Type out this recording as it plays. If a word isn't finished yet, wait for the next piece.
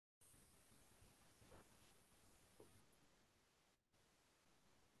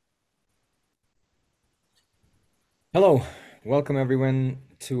Hello, welcome everyone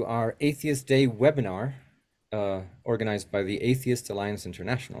to our Atheist Day webinar organized by the Atheist Alliance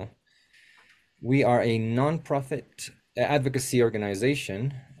International. We are a nonprofit advocacy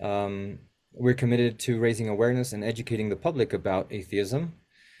organization. We're committed to raising awareness and educating the public about atheism.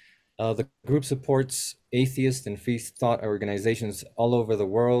 The group supports atheist and free thought organizations all over the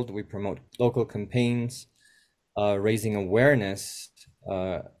world. We promote local campaigns, raising awareness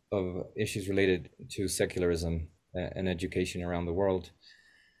of issues related to secularism and education around the world.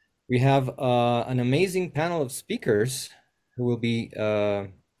 We have an amazing panel of speakers who will be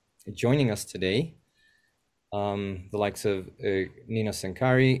joining us today. The likes of Nina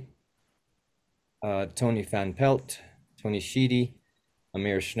Sankari, Tony Van Pelt, Tony Sheedy,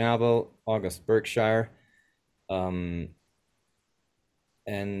 Amir Schnabel, August Berkshire, and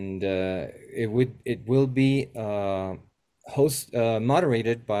it will be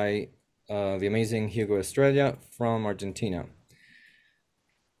moderated by the amazing Hugo Estrella from Argentina.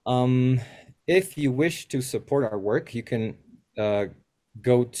 If you wish to support our work, you can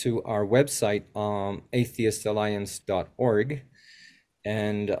go to our website, atheistalliance.org,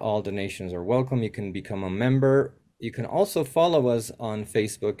 and all donations are welcome. You can become a member. You can also follow us on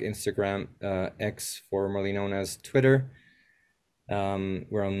Facebook, Instagram, X, formerly known as Twitter.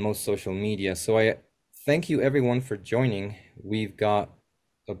 We're on most social media. So I thank you everyone for joining. We've got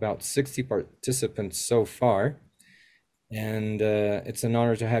about 60 participants so far. And it's an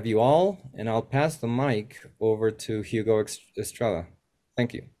honor to have you all, and I'll pass the mic over to Hugo Estrella.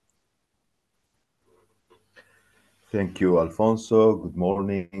 Thank you. Thank you, Alfonso. Good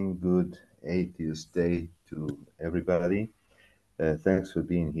morning, good Atheist Day to everybody. Thanks for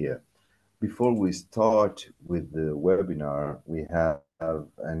being here. Before we start with the webinar, we have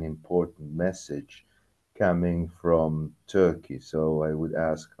an important message coming from Turkey. So I would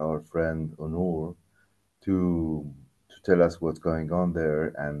ask our friend Onur to tell us what's going on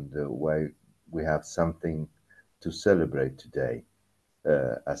there and why we have something to celebrate today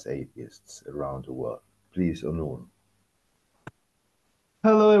as atheists around the world. Please, Onur.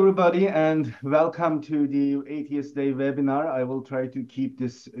 Hello, everybody, and welcome to the Atheist Day webinar. I will try to keep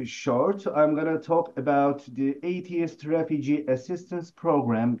this short. I'm going to talk about the Atheist Refugee Assistance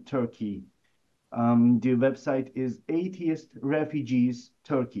Program, Turkey. The website is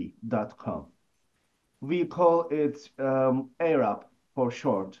atheistrefugeesturkey.com. We call it ARAP for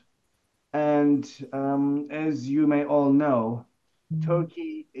short. And as you may all know,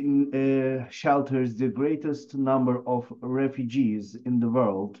 Turkey shelters the greatest number of refugees in the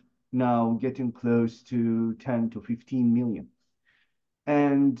world, now getting close to 10 to 15 million.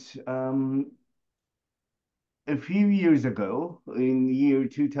 And a few years ago, in the year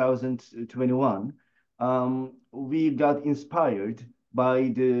 2021, we got inspired by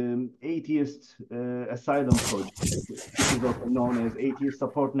the Atheist Asylum Project, which is also known as Atheist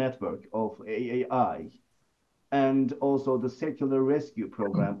Support Network of AAI, and also the Secular Rescue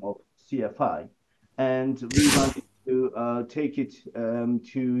Program of CFI. And we wanted to take it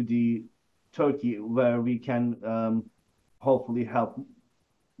to the Turkey, where we can hopefully help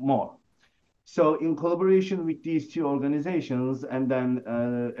more. So in collaboration with these two organizations and then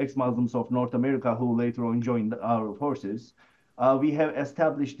ex-Muslims of North America who later on joined our forces, we have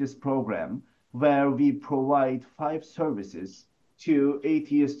established this program where we provide 5 services to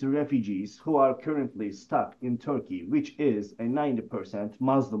atheist refugees who are currently stuck in Turkey, which is a 90%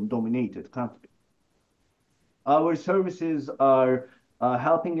 Muslim-dominated country. Our services are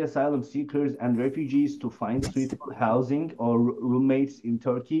helping asylum seekers and refugees to find suitable housing or roommates in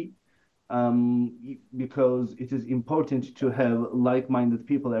Turkey, because it is important to have like-minded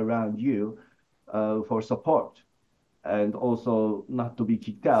people around you for support, and also not to be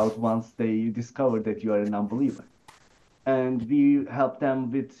kicked out once they discover that you are a non-believer. And we help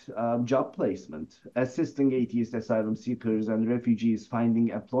them with job placement, assisting atheist asylum seekers and refugees finding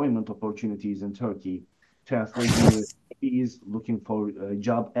employment opportunities in Turkey, translating recipes, looking for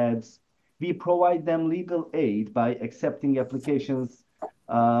job ads. We provide them legal aid by accepting applications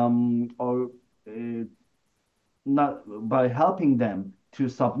or not by helping them to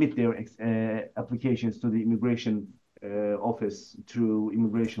submit their applications to the immigration office through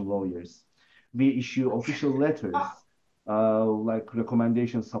immigration lawyers. We issue official letters like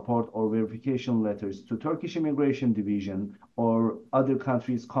recommendation, support, or verification letters to Turkish Immigration Division or other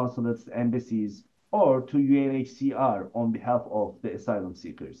countries' consulates, embassies, or to UNHCR on behalf of the asylum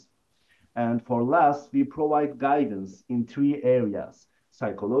seekers. And for last, we provide guidance in 3 areas: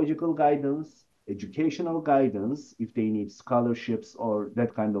 psychological guidance, educational guidance, if they need scholarships or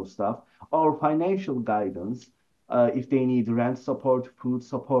that kind of stuff, or financial guidance, if they need rent support, food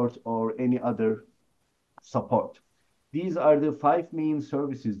support, or any other support. These are the five main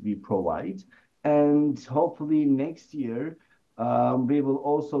services we provide. And hopefully next year, we will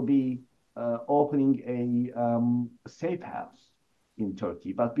also be opening a safe house in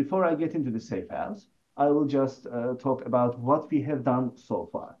Turkey. But before I get into the safe house, I will just talk about what we have done so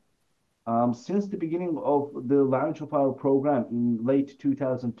far. Since the beginning of the launch of our program in late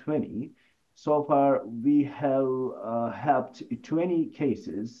 2020, so far we have helped 20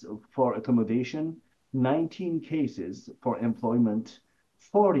 cases for accommodation, 19 cases for employment,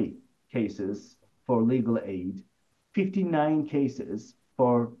 40 cases for legal aid, 59 cases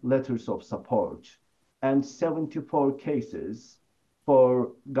for letters of support, and 74 cases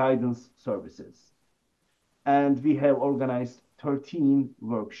for guidance services. And we have organized 13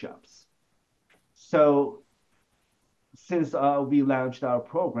 workshops. So since we launched our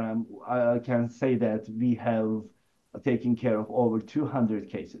program, I can say that we have taken care of over 200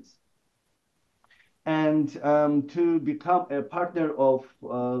 cases. And to become a partner of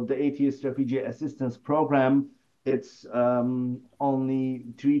the Atheist Refugee Assistance Program, it's only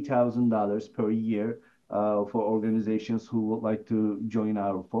 $3,000 per year for organizations who would like to join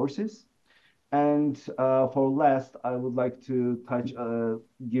our forces. And for last, I would like to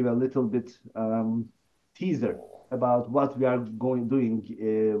give a little bit teaser about what we are doing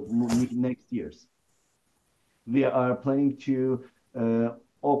next years. We are planning to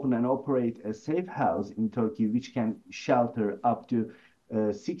open and operate a safe house in Turkey, which can shelter up to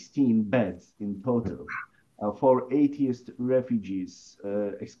 16 beds in total for atheist refugees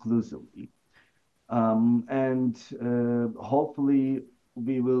exclusively. And hopefully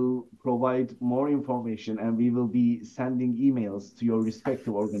we will provide more information and we will be sending emails to your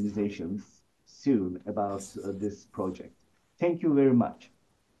respective organizations soon about this project. Thank you very much.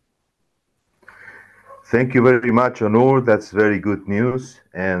 Thank you very much, Onur. That's very good news,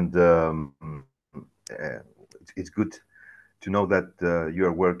 and it's good to know that you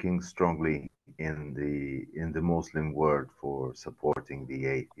are working strongly in the Muslim world for supporting the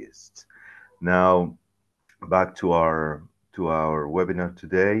atheists. Now, back to our webinar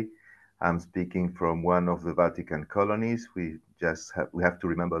today. I'm speaking from one of the Vatican colonies. We have to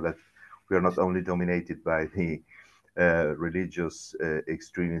remember that we are not only dominated by the religious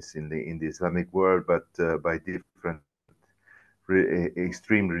extremists in the Islamic world, but by different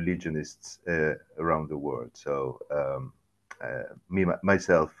extreme religionists around the world. So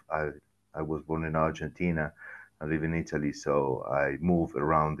myself, I was born in Argentina. I live in Italy, so I move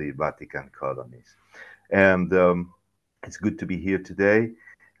around the Vatican colonies. And it's good to be here today,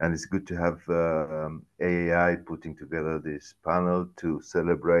 and it's good to have AAI putting together this panel to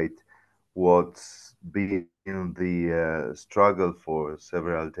celebrate what's been the struggle for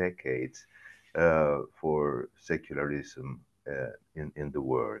several decades for secularism in the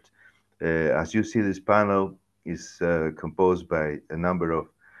world. As you see, this panel is composed by a number of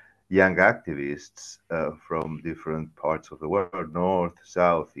young activists from different parts of the world, north,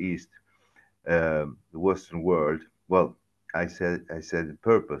 south, east, the Western world. Well, I said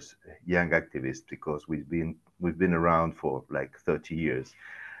purpose young activists because we've been around for like 30 years,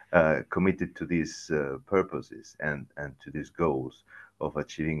 committed to these purposes and to these goals of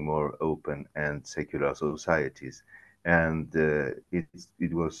achieving more open and secular societies. And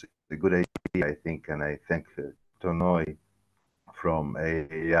it was a good idea, I think, and I thank Tonoy from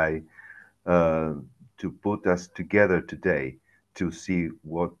AAI to put us together today to see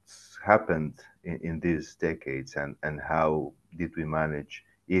what's happened in these decades and how did we manage,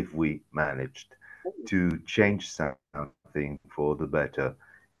 if we managed, to change something for the better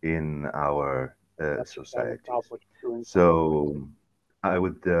in our societies. So I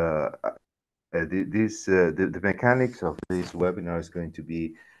would the mechanics of this webinar is going to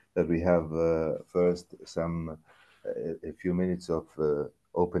be that we have first a few minutes of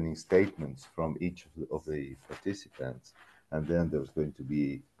opening statements from each of the participants, and then there's going to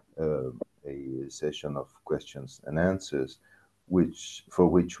be a session of questions and answers, for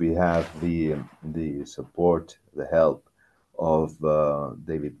which we have the support, the help of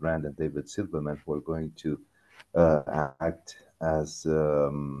David Rand and David Silverman, who are going to act as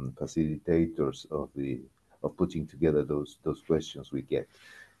facilitators of putting together those questions we get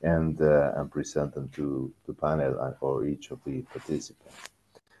and present them to the panel or each of the participants.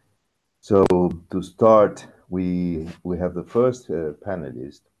 So to start, we have the first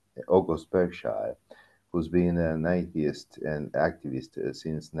panelist, August Berkshire, who's been an atheist and activist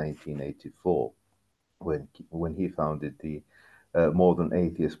since 1984, when he founded the modern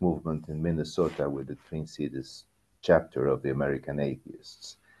atheist movement in Minnesota with the Twin Cities chapter of the American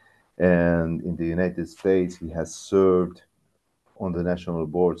Atheists. And in the United States, he has served on the national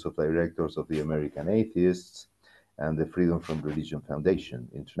boards of directors of the American Atheists and the Freedom from Religion Foundation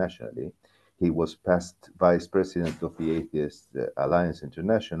internationally. He was past vice president of the Atheist Alliance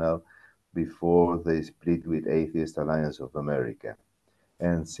International before they split with Atheist Alliance of America.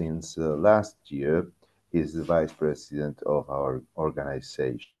 And since last year, he's the vice president of our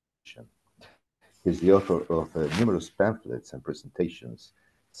organization. He's the author of numerous pamphlets and presentations,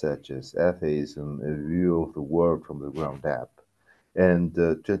 such as Atheism, A View of the World from the Ground Up, and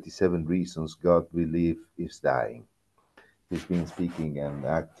 27 Reasons God Believe is Dying. He's been speaking and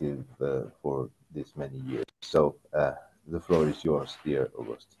active for this many years. So the floor is yours, dear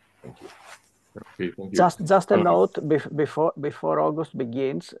August. Thank you. Okay, thank you. Just a note before August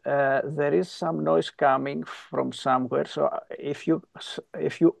begins, there is some noise coming from somewhere. So if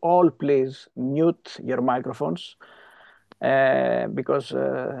you all please mute your microphones, because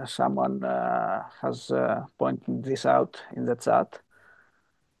someone has pointed this out in the chat.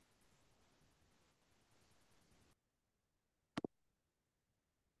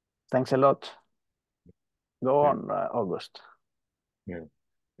 Thanks a lot. Go on, August. Yeah.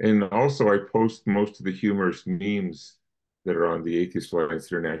 And also, I post most of the humorous memes that are on the Atheist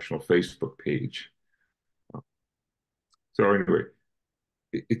Alliance International Facebook page. So anyway,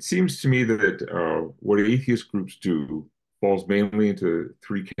 it seems to me that what atheist groups do falls mainly into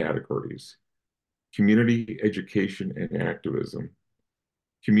three categories: community, education, and activism.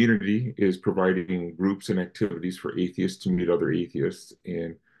 Community is providing groups and activities for atheists to meet other atheists,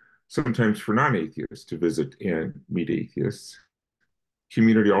 and sometimes for non-atheists to visit and meet atheists.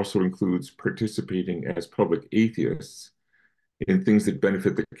 Community also includes participating as public atheists in things that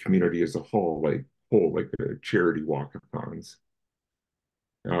benefit the community as a whole, like charity walkathons.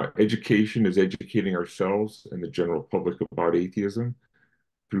 Education is educating ourselves and the general public about atheism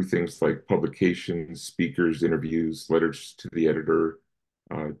through things like publications, speakers, interviews, letters to the editor,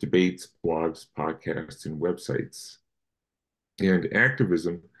 debates, blogs, podcasts, and websites. And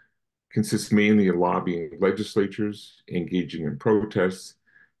activism consists mainly in lobbying legislatures, engaging in protests,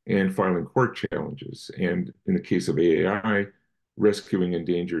 and filing court challenges. And in the case of AAI, rescuing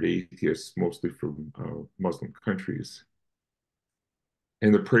endangered atheists, mostly from Muslim countries.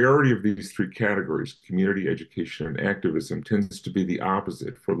 And the priority of these three categories, community, education, and activism, tends to be the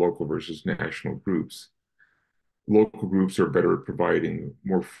opposite for local versus national groups. Local groups are better at providing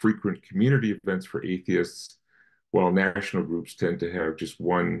more frequent community events for atheists, while national groups tend to have just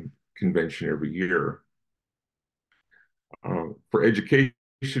one convention every year. For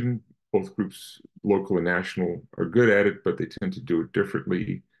education, both groups, local and national, are good at it, but they tend to do it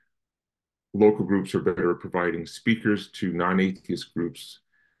differently. Local groups are better at providing speakers to non-atheist groups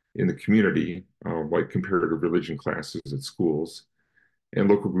in the community, like comparative religion classes at schools. And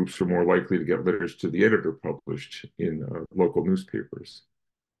local groups are more likely to get letters to the editor published in local newspapers.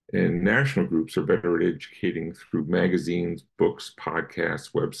 And national groups are better at educating through magazines, books,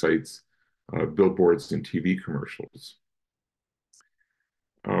 podcasts, websites, billboards, and TV commercials.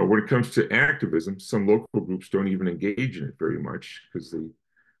 When it comes to activism, some local groups don't even engage in it very much because they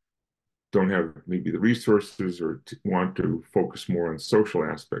don't have maybe the resources or want to focus more on social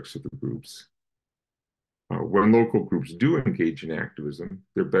aspects of the groups. When local groups do engage in activism,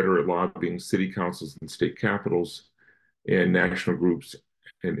 they're better at lobbying city councils and state capitals, and national groups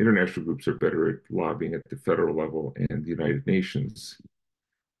and international groups are better at lobbying at the federal level and the United Nations.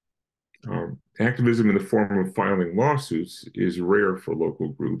 Activism in the form of filing lawsuits is rare for local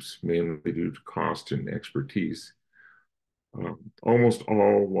groups, mainly due to cost and expertise. Almost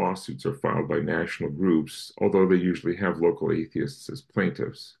all lawsuits are filed by national groups, although they usually have local atheists as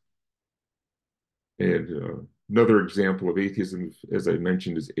plaintiffs. And another example of atheism, as I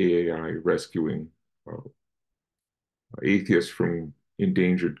mentioned, is AAI rescuing atheists from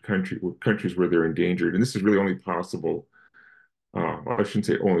endangered countries where they're endangered. And this is really only possible, I shouldn't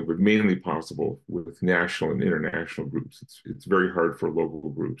say only, but mainly possible with national and international groups. It's very hard for local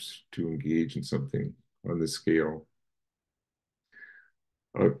groups to engage in something on this scale.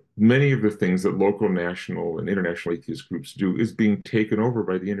 Many of the things that local, national, and international atheist groups do is being taken over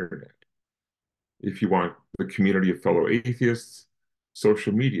by the internet. If you want the community of fellow atheists,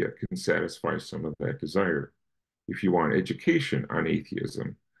 social media can satisfy some of that desire. If you want education on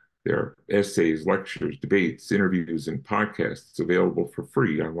atheism, there are essays, lectures, debates, interviews, and podcasts available for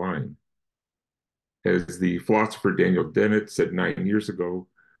free online. As the philosopher Daniel Dennett said 9 years ago,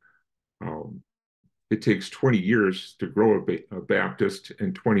 it takes 20 years to grow a Baptist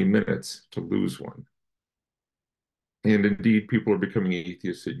and 20 minutes to lose one. And indeed, people are becoming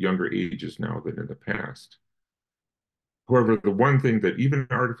atheists at younger ages now than in the past. However, the one thing that even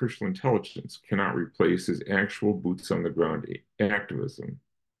artificial intelligence cannot replace is actual boots on the ground activism.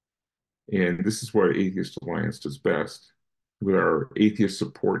 And this is what Atheist Alliance does best with our atheist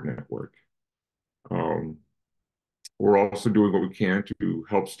support network. Um, we're also doing what we can to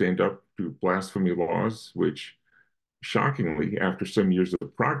help stand up to blasphemy laws, which shockingly, after some years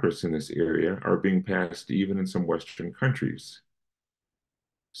of progress in this area, are being passed even in some Western countries.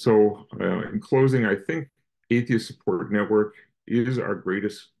 So, in closing, I think Atheist Support Network is our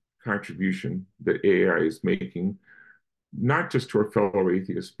greatest contribution that AAI is making, not just to our fellow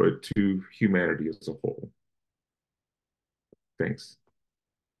atheists, but to humanity as a whole. Thanks.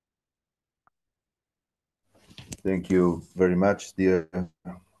 Thank you very much, dear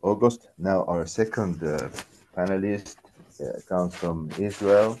August. Now, our second panelist comes from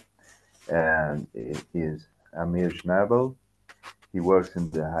Israel, and it is Amir Schnabel. He works in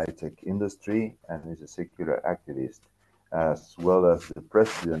the high-tech industry and is a secular activist, as well as the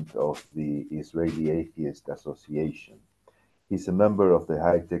president of the Israeli Atheist Association. He's a member of the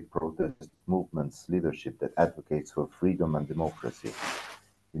high-tech protest movement's leadership that advocates for freedom and democracy.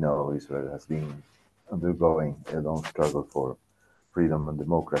 You know, Israel has been undergoing a long struggle for freedom and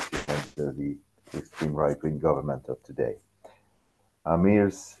democracy under the extreme right-wing government of today.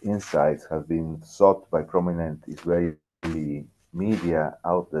 Amir's insights have been sought by prominent Israeli media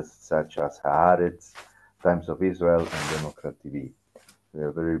outlets such as Haaretz, Times of Israel, and Democrat TV. We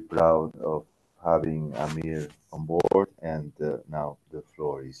are very proud of having Amir on board, and now the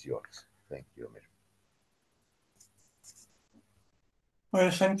floor is yours. Thank you, Amir.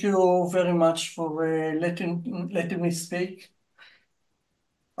 Well, thank you very much for letting me speak.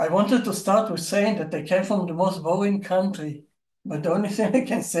 I wanted to start with saying that I came from the most boring country, but the only thing I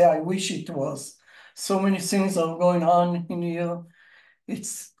can say, I wish it was. So many things are going on in here.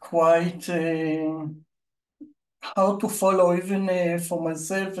 It's quite hard to follow, even for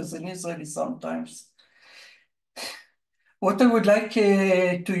myself as an Israeli sometimes. What I would like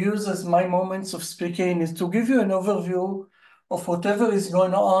to use as my moments of speaking is to give you an overview of whatever is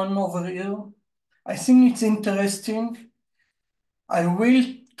going on over here. I think it's interesting. I will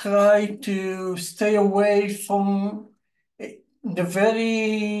try to stay away from the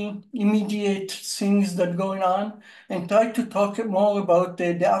very immediate things that are going on and try to talk more about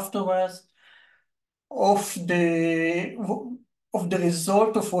the aftermath of the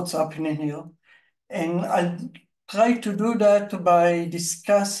result of what's happening here. And I'll try to do that by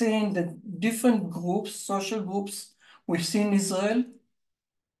discussing the different groups, social groups within Israel,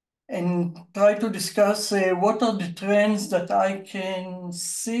 and try to discuss what are the trends that I can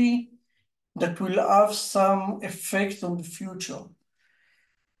see that will have some effect on the future.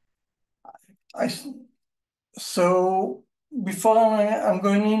 So before I'm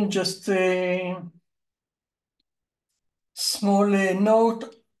going in, just a small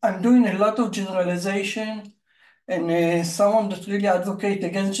note, I'm doing a lot of generalization, and someone that really advocate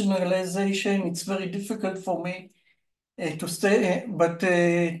against generalization, it's very difficult for me to stay, but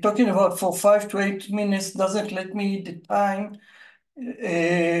talking about for 5 to 8 minutes doesn't let me the time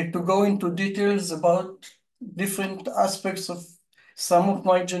to go into details about different aspects of some of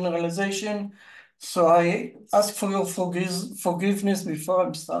my generalization. So I ask for your forgiveness before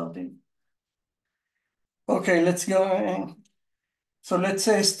I'm starting. Okay, let's go. So let's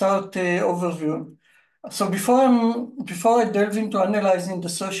start overview. So before I delve into analyzing the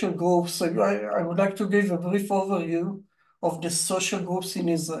social groups, I would like to give a brief overview of the social groups in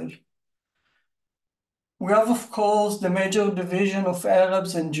Israel. We have, of course, the major division of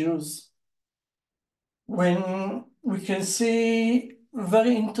Arabs and Jews. When we can see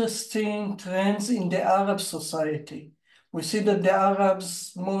very interesting trends in the Arab society. We see that the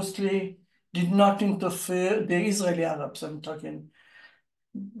Arabs mostly did not interfere, the Israeli Arabs I'm talking,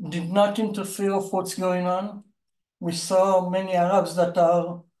 did not interfere with what's going on. We saw many Arabs that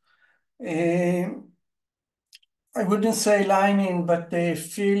are, I wouldn't say lying, but they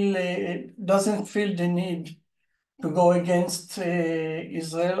doesn't feel the need to go against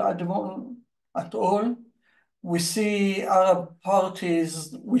Israel at the moment at all. We see Arab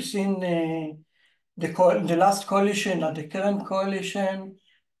parties within the last coalition or the current coalition.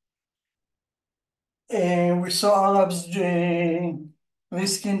 And we saw Arabs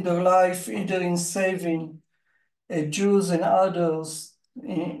risking their life either in saving Jews and others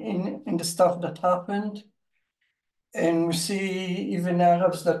in the stuff that happened. And we see even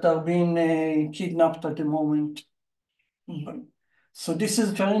Arabs that are being kidnapped at the moment. So this is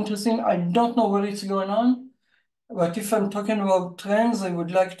very interesting. I don't know where it's going on, but if I'm talking about trends, I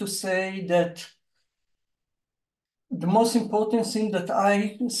would like to say that the most important thing that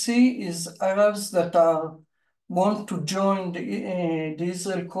I see is Arabs that want to join the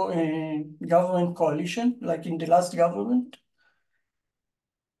Israel government coalition, like in the last government.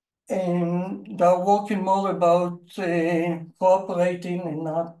 and they're working more about cooperating and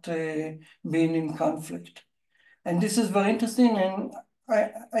not being in conflict. And this is very interesting, and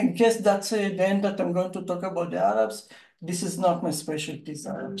I guess that's the end that I'm going to talk about the Arabs. This is not my specialty,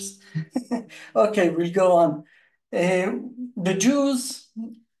 Arabs. Okay, we'll go on. The Jews,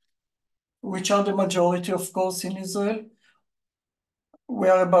 which are the majority, of course, in Israel, we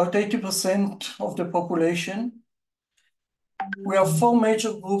are about 80% of the population. We have four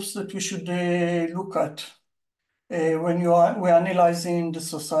major groups that we should look at when we're analyzing the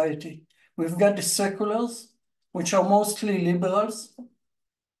society. We've got the seculars, which are mostly liberals.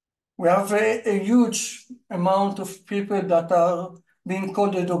 We have a huge amount of people that are being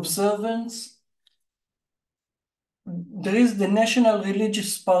called observants. There is the National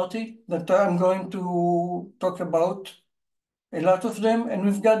Religious Party that I'm going to talk about, a lot of them, and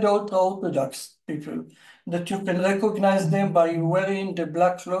we've got the ultra-Orthodox people that you can recognize them by wearing the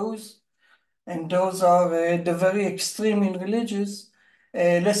black clothes, and those are the very extreme in religious,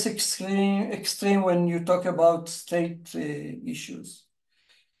 less extreme when you talk about state issues.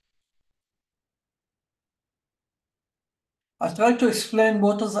 I try to explain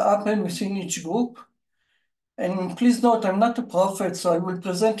what has happened within each group. And please note, I'm not a prophet, so I will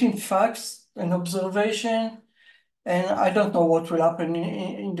present in facts and observation, and I don't know what will happen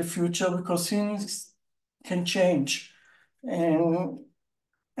in the future because things can change. And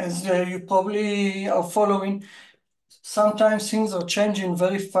as you probably are following, sometimes things are changing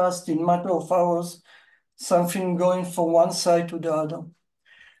very fast in matter of hours, something going from one side to the other.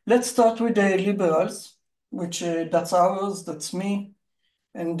 Let's start with the liberals, which that's ours, that's me.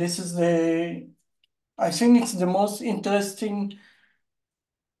 And this is I think it's the most interesting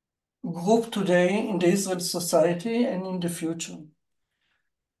group today in the Israel society and in the future.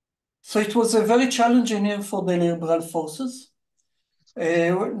 So it was a very challenging year for the liberal forces.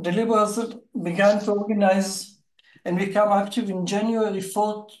 The liberals began to organize and become active in January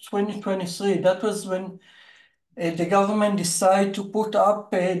 4th, 2023. That was when the government decided to put up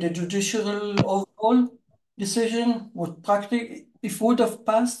the judicial overhaul decision. If it would have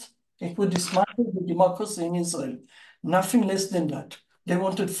passed, it would dismantle the democracy in Israel. Nothing less than that. They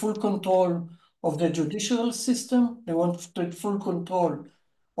wanted full control of the judicial system. They wanted full control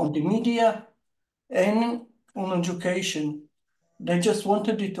on the media and on education. They just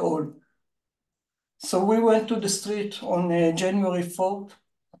wanted it all. So we went to the street on January 4th,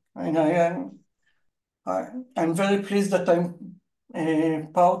 and I'm very pleased that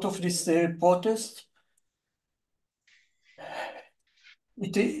I'm part of this protest.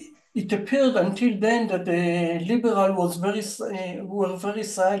 It appeared until then that the liberal were very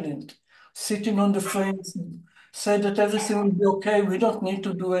silent, sitting on the fence, said that everything will be okay, we don't need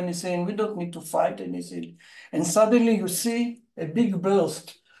to do anything, we don't need to fight anything. And suddenly you see a big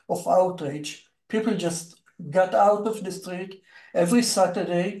burst of outrage. People just got out of the street every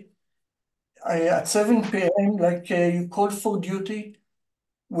Saturday at 7 p.m., like you call for duty.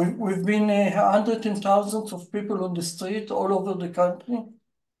 We've been hundreds and thousands of people on the street all over the country.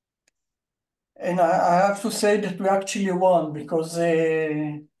 And I have to say that we actually won because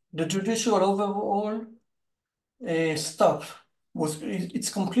the judicial overall stuff it's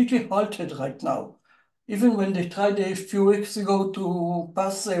completely halted right now. Even when they tried a few weeks ago to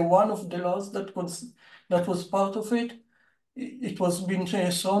pass one of the laws that was part of it, it was being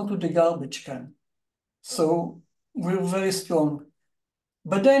thrown to the garbage can. So we're very strong.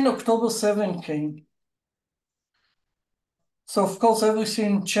 But then October 7 came. So of course,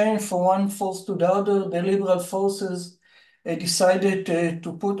 everything changed from one force to the other. The liberal forces decided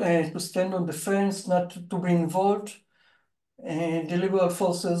to stand on the fence, not to be involved. The liberal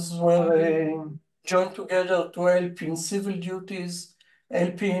forces were joined together to help in civil duties,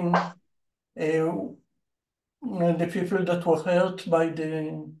 helping the people that were hurt by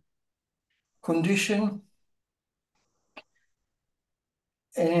the condition.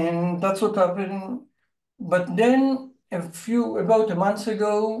 And that's what happened. But then about a month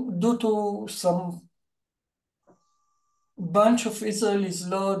ago, due to some bunch of Israelis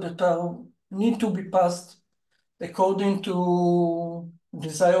law that need to be passed according to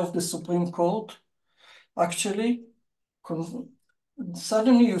desire of the Supreme Court, actually,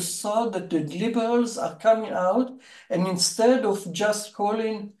 suddenly you saw that the liberals are coming out, and instead of just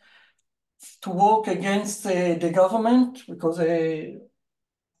calling to work against the government, because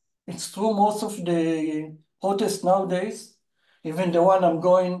it's true, most of the protests nowadays, even the one I'm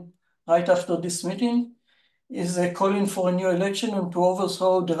going right after this meeting, is calling for a new election and to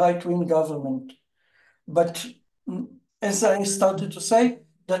overthrow the right-wing government. But as I started to say,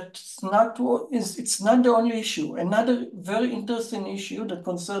 it's not the only issue. Another very interesting issue that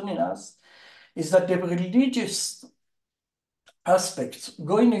concerning us is that the religious aspects,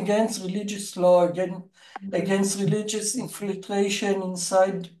 going against religious law, against religious infiltration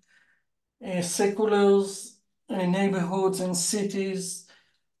inside secular neighborhoods and cities,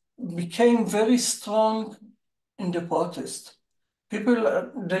 became very strong in the protest.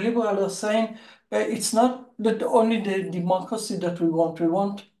 The liberals are saying, it's not that only the democracy that we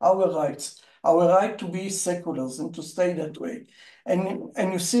want our rights, our right to be seculars and to stay that way.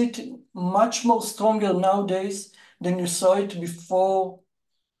 And you see it much more stronger nowadays than you saw it before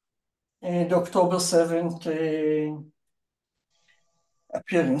the October 7th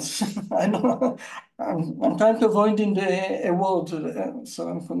appearance. I know I'm trying to avoid in the word, so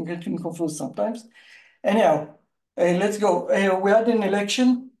I'm getting confused sometimes. Anyhow, let's go. We had an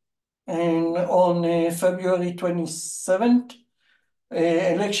election on February 27th,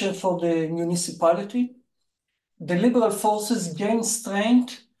 election for the municipality. The liberal forces gained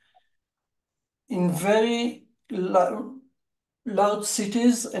strength in very large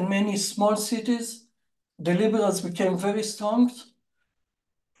cities and many small cities. The liberals became very strong.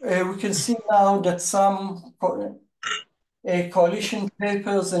 We can see now that some coalition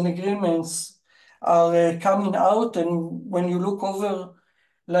papers and agreements are coming out, and when you look over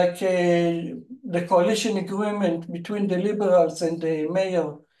like the coalition agreement between the liberals and the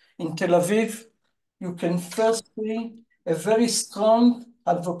mayor in Tel Aviv, you can first see a very strong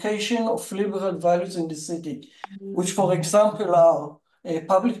advocation of liberal values in the city, which for example are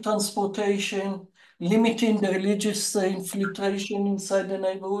public transportation, limiting the religious infiltration inside the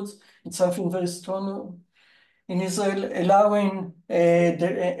neighborhoods. It's something very strong in Israel, allowing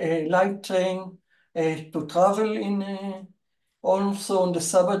the light train to travel in also on the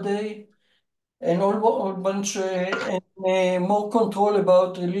Sabbath day, and all bunch and more control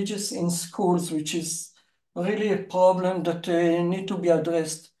about religious in schools, which is really a problem that need to be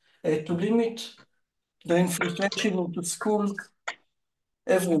addressed to limit the infiltration into schools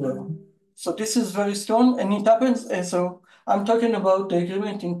everywhere. So this is very strong, and it happens. So I'm talking about the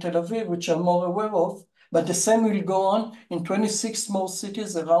agreement in Tel Aviv, which I'm more aware of, but the same will go on in 26 more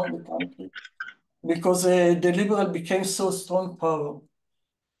cities around the country because the liberal became so strong power.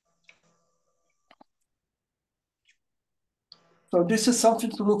 So this is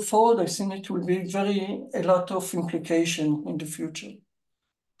something to look forward. I think it will be a lot of implication in the future.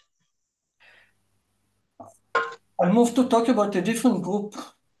 I'll move to talk about a different group,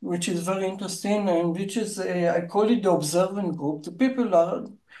 which is very interesting, and which is, I call it the observant group.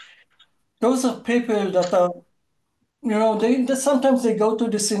 Those are people that are, they sometimes they go to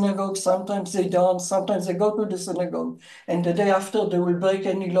the synagogue, sometimes they don't, sometimes they go to the synagogue, and the day after they will break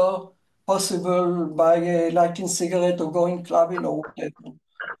any law possible by lighting cigarette or going clubbing or whatever.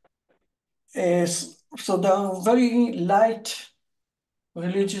 So they are very light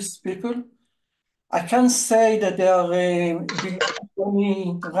religious people. I can't say that they are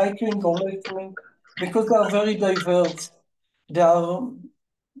only right wing or left wing because they are very diverse. They are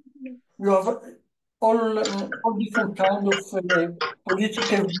you have all different kind of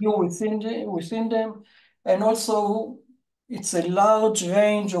political view within them, and also it's a large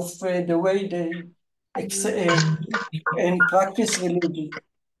range of the way they and practice religion.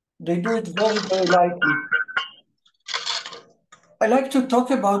 They do it very, very lightly. I like to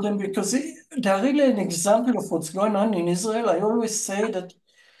talk about them because they're really an example of what's going on in Israel. I always say that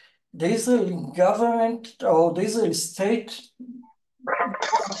the Israeli government or the Israeli state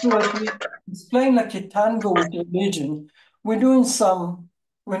accurately is playing like a tango with religion. We're doing some,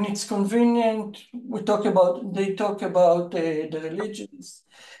 when it's convenient, they talk about the religions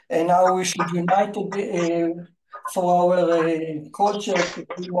and how we should unite for our culture to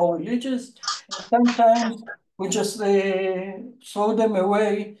be more religious. And sometimes we just throw them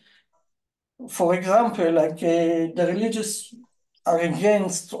away. For example, like the religious are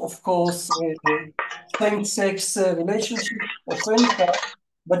against, of course, same-sex relationship of any kind,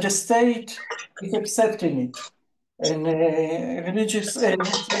 but the state is accepting it. And religious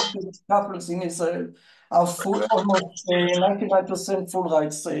same-sex couples in Israel are almost 99% full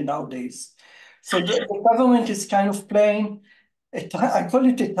rights nowadays. So the government is kind of playing, I call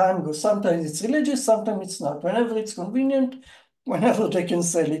it a tango. Sometimes it's religious, sometimes it's not. Whenever it's convenient, whenever they can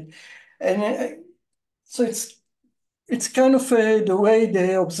sell it. And so it's kind of the way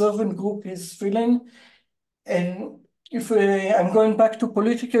the observant group is feeling. And if I'm going back to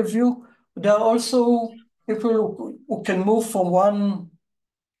political view, there are also people who can move from one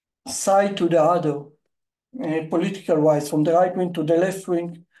side to the other, political wise, from the right wing to the left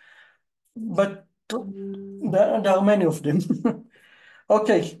wing. But there are many of them.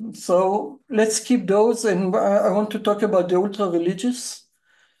 Okay, so let's keep those, and I want to talk about the ultra-religious.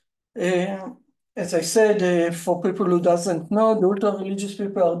 As I said, for people who doesn't know, the ultra-religious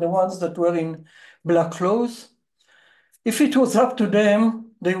people are the ones that were in black clothes. If it was up to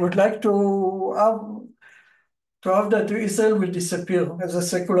them, they would like to have that Israel will disappear as a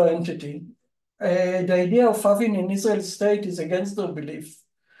secular entity. The idea of having an Israel state is against their belief.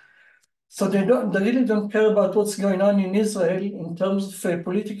 So they really don't care about what's going on in Israel in terms of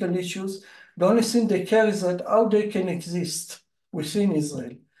political issues. The only thing they care is that how they can exist within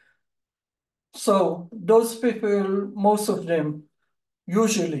Israel. So those people, most of them,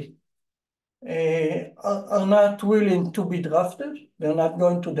 usually are not willing to be drafted. They're not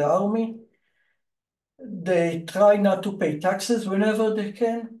going to the army. They try not to pay taxes whenever they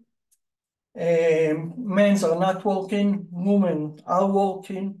can. Men are not working, women are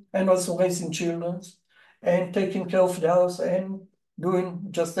working, and also raising children, and taking care of the house, and doing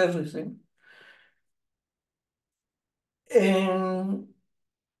just everything. And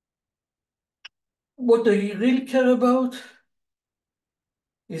what they really care about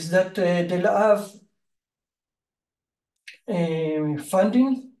is that they'll have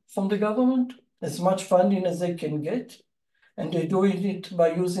funding from the government, as much funding as they can get, and they're doing it by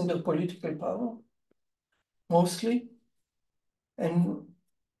using their political power, mostly. And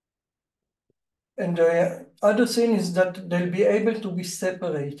the other thing is that they'll be able to be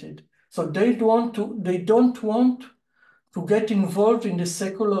separated. So they don't want to get involved in the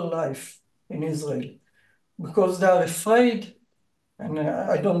secular life in Israel because they are afraid, and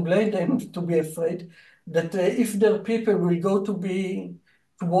I don't blame them to be afraid, that if their people will go to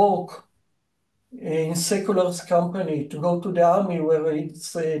work in secular company, to go to the army where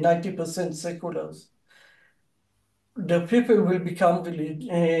it's 90% seculars, the people will become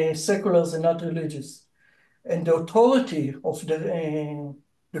seculars and not religious. And the authority of the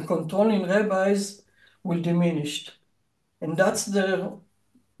controlling rabbis will diminish. And that's the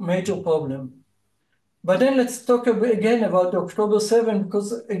major problem. But then let's talk again about the October 7,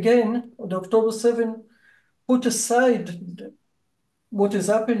 because again, the October 7 put aside what is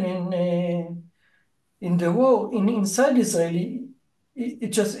happening in the war inside Israel.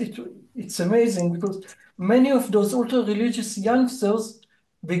 It's amazing because many of those ultra-religious youngsters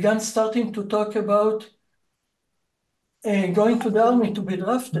began starting to talk about going to the army to be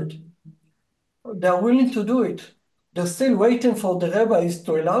drafted. They're willing to do it. They're still waiting for the rabbis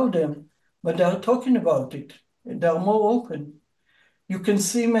to allow them, but they're talking about it. They're more open. You can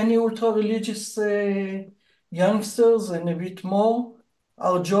see many ultra-religious youngsters and a bit more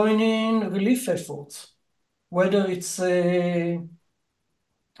are joining relief efforts, whether it's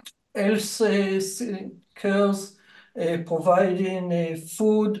health cares, providing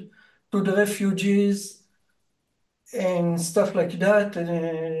food to the refugees, and stuff like that.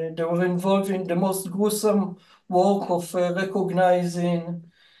 They were involved in the most gruesome work of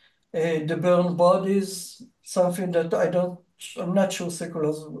recognizing the burned bodies, something that I'm not sure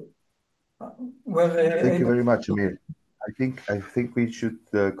seculars were Thank you able very much, to. Amir. I think we should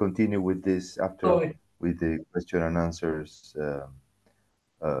continue with this after Sorry. with the question and answers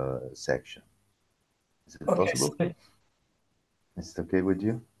section. Is it Okay, possible? sorry. Is it okay with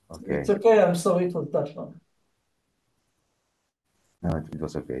you? It's Okay. okay. I'm sorry for that one. No, it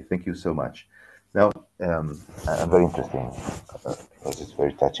was okay. Thank you so much. Now, very interesting because it's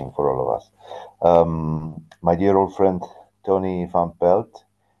very touching for all of us. My dear old friend Tony Van Pelt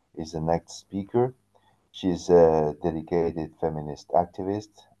is the next speaker. She's a dedicated feminist activist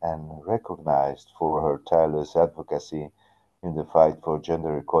and recognized for her tireless advocacy in the fight for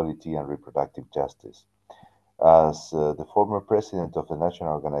gender equality and reproductive justice. As the former president of the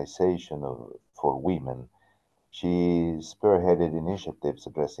National Organization for Women, she spearheaded initiatives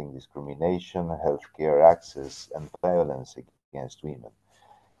addressing discrimination, healthcare access, and violence against women.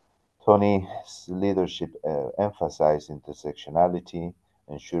 Tony's leadership emphasized intersectionality,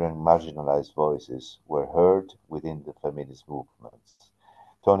 ensuring marginalized voices were heard within the feminist movements.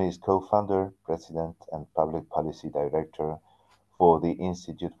 Tony is co-founder, president, and public policy director for the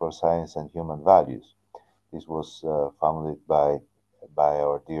Institute for Science and Human Values. This was founded by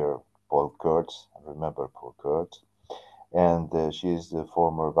our dear Paul Kurtz. Remember Paul Kurtz? And she is the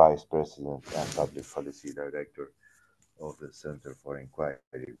former vice president and public policy director of the Center for Inquiry,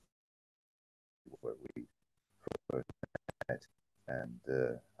 where we first met. And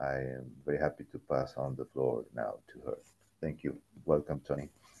I am very happy to pass on the floor now to her. Thank you. Welcome, Tony.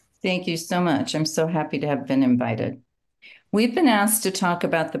 Thank you so much. I'm so happy to have been invited. We've been asked to talk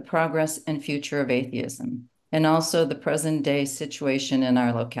about the progress and future of atheism, and also the present day situation in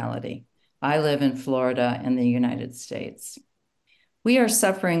our locality. I live in Florida in the United States. We are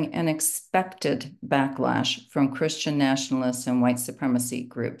suffering an expected backlash from Christian nationalists and white supremacy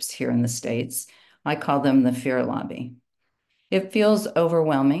groups here in the States. I call them the fear lobby. It feels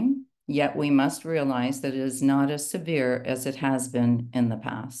overwhelming, yet we must realize that it is not as severe as it has been in the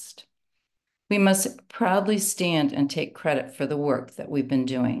past. We must proudly stand and take credit for the work that we've been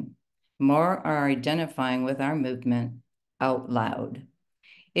doing. More are identifying with our movement out loud.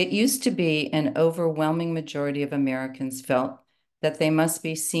 It used to be an overwhelming majority of Americans felt that they must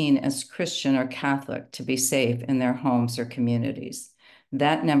be seen as Christian or Catholic to be safe in their homes or communities.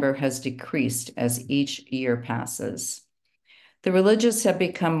 That number has decreased as each year passes. The religious have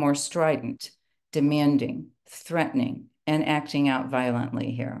become more strident, demanding, threatening, and acting out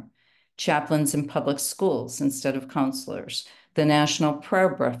violently here. Chaplains in public schools instead of counselors, the national prayer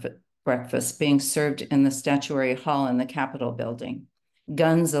breakfast being served in the statuary hall in the Capitol building,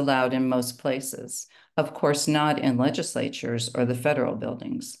 guns allowed in most places, of course not in legislatures or the federal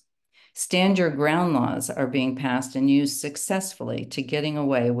buildings. Stand your ground laws are being passed and used successfully to getting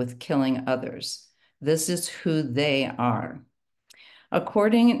away with killing others. This is who they are.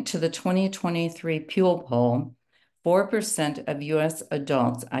 According to the 2023 Pew poll, 4% of US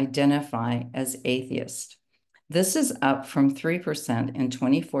adults identify as atheist. This is up from 3% in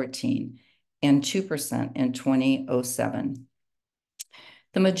 2014 and 2% in 2007.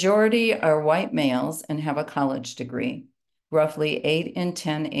 The majority are white males and have a college degree. Roughly 8 in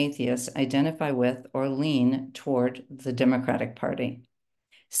 10 atheists identify with or lean toward the Democratic Party.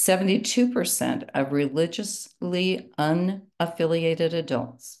 72% of religiously unaffiliated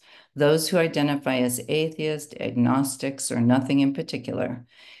adults, those who identify as atheists, agnostics, or nothing in particular,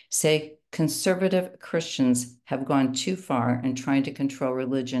 say conservative Christians have gone too far in trying to control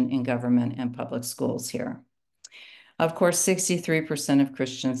religion in government and public schools here. Of course, 63% of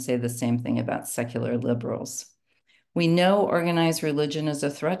Christians say the same thing about secular liberals. We know organized religion is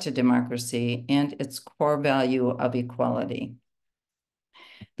a threat to democracy and its core value of equality.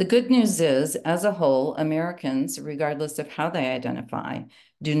 The good news is, as a whole, Americans, regardless of how they identify,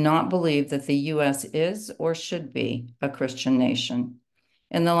 do not believe that the U.S. is or should be a Christian nation.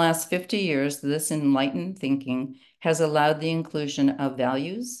 In the last 50 years, this enlightened thinking has allowed the inclusion of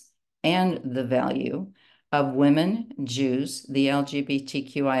values and the value of women, Jews, the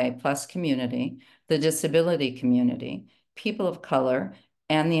LGBTQIA+ community, the disability community, people of color,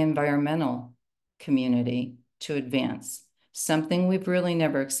 and the environmental community to advance, something we've really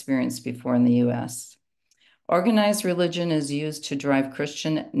never experienced before in the US. Organized religion is used to drive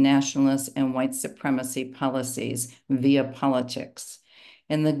Christian nationalist and white supremacy policies via politics.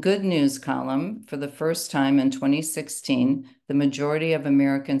 In the good news column, for the first time in 2016, the majority of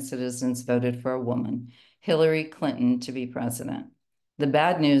American citizens voted for a woman, Hillary Clinton, to be president. The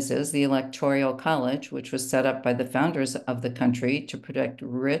bad news is the Electoral College, which was set up by the founders of the country to protect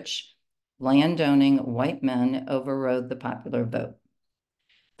rich, landowning white men, overrode the popular vote.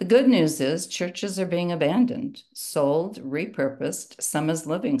 The good news is churches are being abandoned, sold, repurposed, some as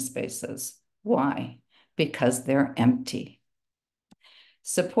living spaces. Why? Because they're empty.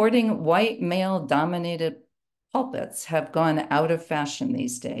 Supporting white male-dominated pulpits have gone out of fashion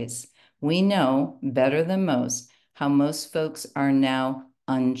these days. We know better than most how most folks are now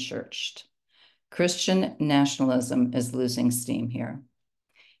unchurched. Christian nationalism is losing steam here.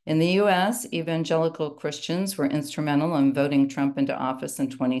 In the US, evangelical Christians were instrumental in voting Trump into office in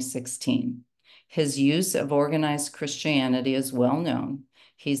 2016. His use of organized Christianity is well known.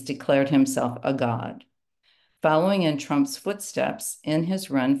 He's declared himself a god. Following in Trump's footsteps in his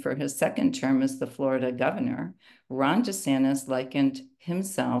run for his second term as the Florida governor, Ron DeSantis likened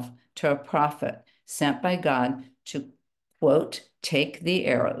himself to a prophet sent by God to, quote, take the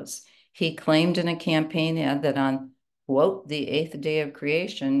arrows. He claimed in a campaign ad that on, quote, the 8th day of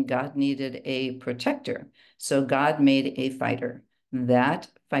creation, God needed a protector, so God made a fighter. That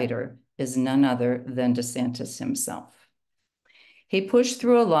fighter is none other than DeSantis himself. He pushed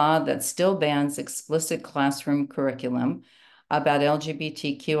through a law that still bans explicit classroom curriculum about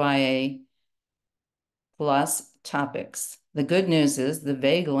LGBTQIA+ topics. The good news is the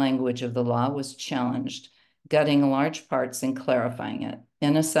vague language of the law was challenged, gutting large parts and clarifying it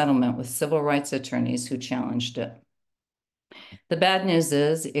in a settlement with civil rights attorneys who challenged it. The bad news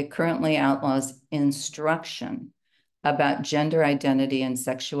is it currently outlaws instruction about gender identity and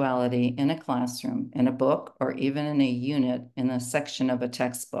sexuality in a classroom, in a book, or even in a unit in a section of a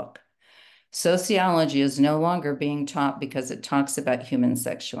textbook. Sociology is no longer being taught because it talks about human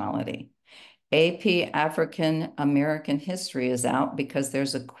sexuality. AP African American history is out because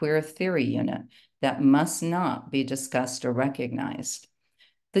there's a queer theory unit that must not be discussed or recognized.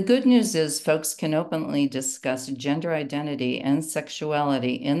 The good news is folks can openly discuss gender identity and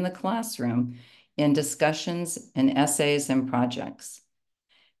sexuality in the classroom in discussions and essays and projects.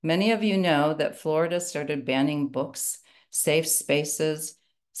 Many of you know that Florida started banning books, safe spaces,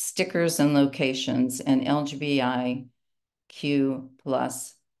 stickers and locations, and LGBTQ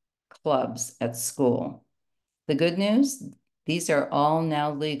plus clubs at school. The good news, these are all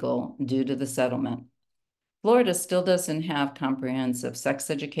now legal due to the settlement. Florida still doesn't have comprehensive sex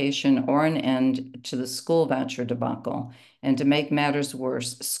education or an end to the school voucher debacle. And to make matters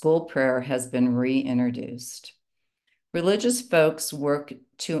worse, school prayer has been reintroduced. Religious folks work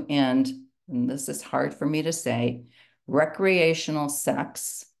to end, and this is hard for me to say, recreational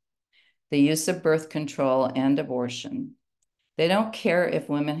sex, the use of birth control, and abortion. They don't care if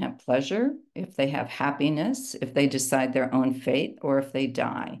women have pleasure, if they have happiness, if they decide their own fate, or if they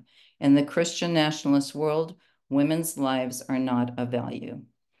die. In the Christian nationalist world, women's lives are not of value.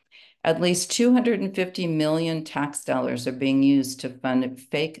 At least 250 million tax dollars are being used to fund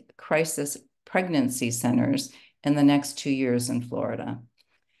fake crisis pregnancy centers in the next 2 years in Florida.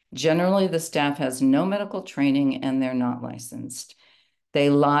 Generally, the staff has no medical training and they're not licensed. They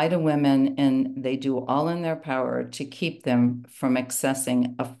lie to women and they do all in their power to keep them from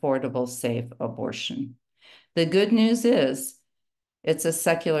accessing affordable, safe abortion. The good news is it's a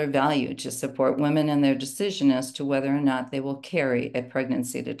secular value to support women in their decision as to whether or not they will carry a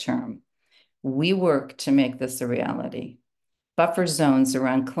pregnancy to term. We work to make this a reality. Buffer zones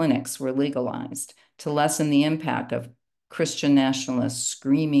around clinics were legalized to lessen the impact of Christian nationalists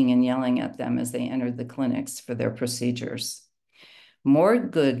screaming and yelling at them as they entered the clinics for their procedures. More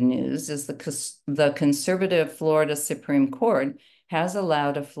good news is the conservative Florida Supreme Court has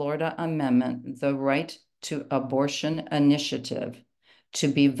allowed a Florida amendment, the Right to Abortion Initiative, to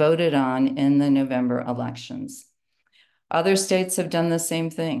be voted on in the November elections. Other states have done the same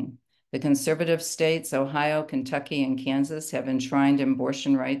thing. The conservative states, Ohio, Kentucky, and Kansas, have enshrined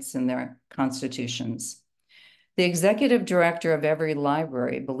abortion rights in their constitutions. The executive director of every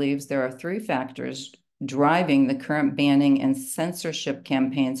library believes there are 3 factors driving the current banning and censorship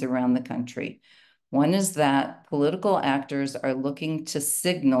campaigns around the country. One is that political actors are looking to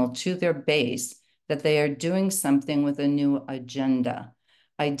signal to their base that they are doing something with a new agenda,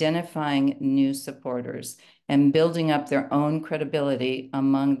 identifying new supporters, and building up their own credibility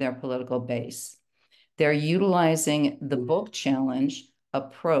among their political base. They're utilizing the book challenge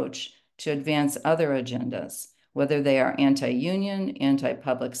approach to advance other agendas, whether they are anti-union,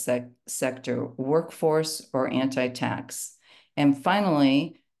 anti-public sector workforce, or anti-tax. And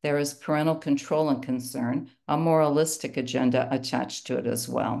finally, there is parental control and concern, a moralistic agenda attached to it as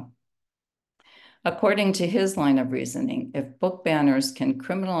well. According to his line of reasoning, if book banners can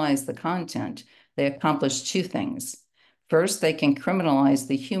criminalize the content, they accomplish 2 things. First, they can criminalize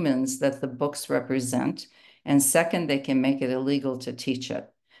the humans that the books represent, and second, they can make it illegal to teach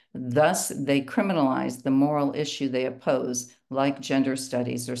it. Thus, they criminalize the moral issue they oppose, like gender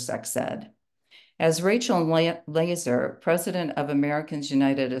studies or sex ed. As Rachel Laser, president of Americans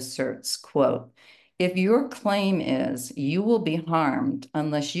United, asserts, quote, "If your claim is you will be harmed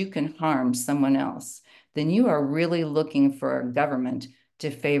unless you can harm someone else, then you are really looking for a government to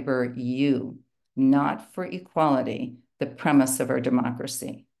favor you, not for equality, the premise of our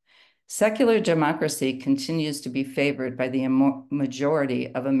democracy." Secular democracy continues to be favored by the majority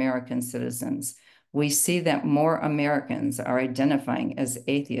of American citizens. We see that more Americans are identifying as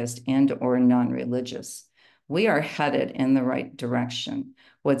atheist and or non-religious. We are headed in the right direction.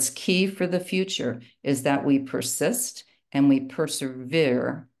 What's key for the future is that we persist and we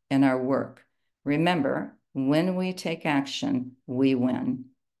persevere in our work. Remember, when we take action, we win.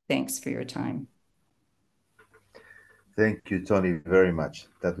 Thanks for your time. Thank you, Tony, very much.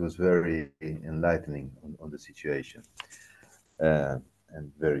 That was very enlightening on the situation and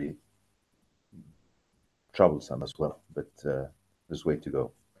very troublesome as well, but there's way to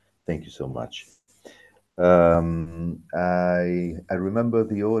go. Thank you so much. I remember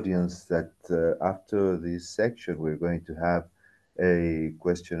the audience that after this section, we're going to have a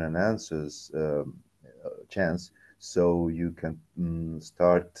question and answers chance. So you can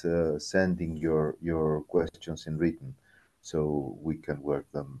start sending your questions in written so we can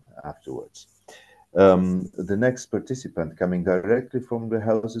work them afterwards. The next participant coming directly from the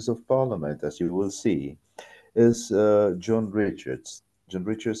Houses of Parliament, as you will see, is John Richards. John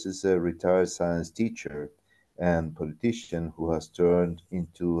Richards is a retired science teacher and politician who has turned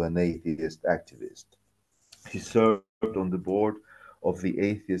into an atheist activist. He served on the board of the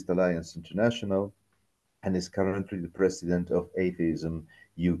Atheist Alliance International and is currently the president of Atheism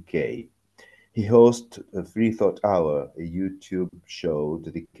UK. He hosts a Free Thought Hour, a YouTube show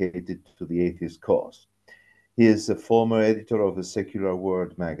dedicated to the atheist cause. He is a former editor of the Secular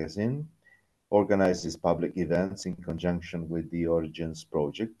World magazine, organizes public events in conjunction with the Origins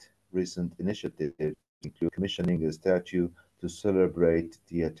Project. Recent initiatives include commissioning a statue to celebrate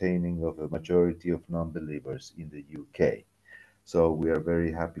the attaining of a majority of non-believers in the UK. So we are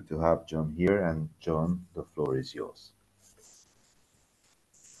very happy to have John here, and John, the floor is yours.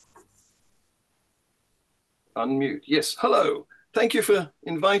 Unmute. Yes, hello. Thank you for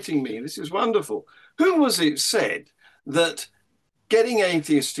inviting me. This is wonderful. Who was it said that getting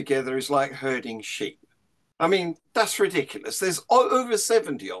atheists together is like herding sheep? I mean, that's ridiculous. There's over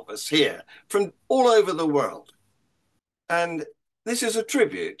 70 of us here from all over the world. And this is a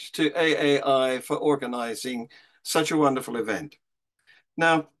tribute to AAI for organizing such a wonderful event.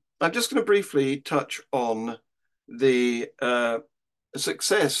 Now, I'm just going to briefly touch on the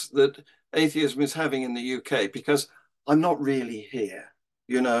success that atheism is having in the UK, because I'm not really here.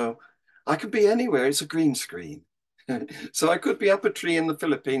 You know, I could be anywhere. It's a green screen. So I could be up a tree in the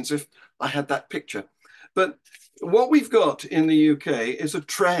Philippines if I had that picture. But what we've got in the UK is a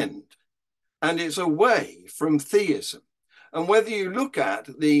trend, and it's away from theism. And whether you look at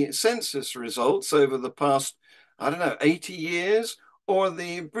the census results over the past, I don't know, 80 years, or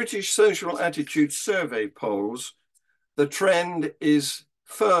the British Social Attitude Survey polls, the trend is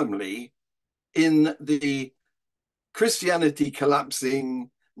firmly in the Christianity collapsing,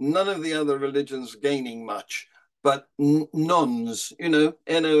 none of the other religions gaining much, but nons, you know,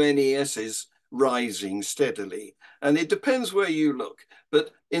 NONESs rising steadily. And it depends where you look,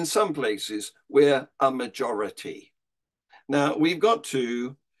 but in some places we're a majority. Now we've got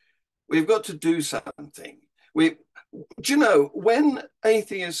to do something. Do you know, when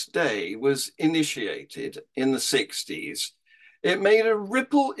Atheist Day was initiated in the 60s, it made a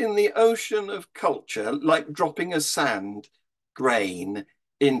ripple in the ocean of culture, like dropping a sand grain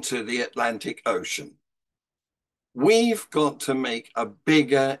into the Atlantic Ocean. We've got to make a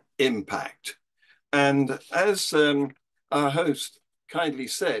bigger impact. And as our host kindly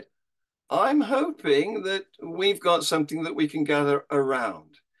said, I'm hoping that we've got something that we can gather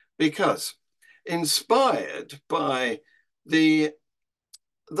around, because inspired by the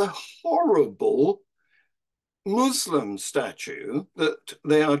horrible Muslim statue that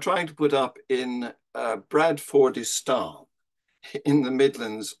they are trying to put up in Bradfordistan in the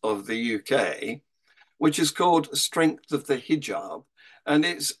Midlands of the UK, which is called Strength of the Hijab. And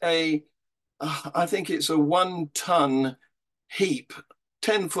it's I think it's a 1-ton heap,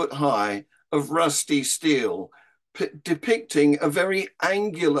 10 foot high, of rusty steel, depicting a very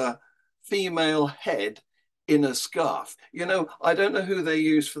angular female head in a scarf. You know, I don't know who they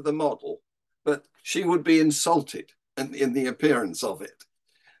use for the model, but she would be insulted in the appearance of it.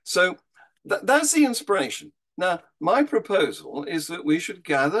 So that's the inspiration. Now, my proposal is that we should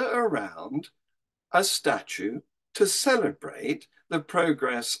gather around a statue to celebrate the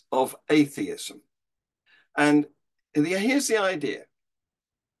progress of atheism. And here's the idea.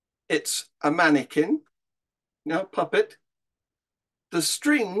 It's a mannequin, you know, puppet. The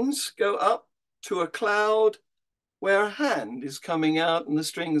strings go up to a cloud where a hand is coming out and the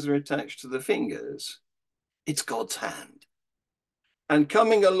strings are attached to the fingers. It's God's hand. And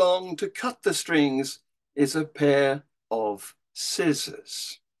coming along to cut the strings is a pair of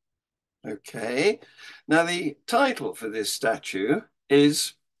scissors. Okay. Now the title for this statue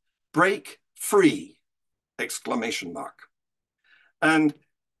is Break Free, exclamation mark. And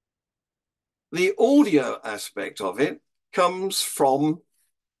the audio aspect of it comes from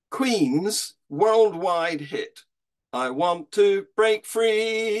Queen's worldwide hit, I Want to Break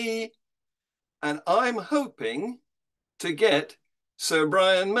Free. And I'm hoping to get Sir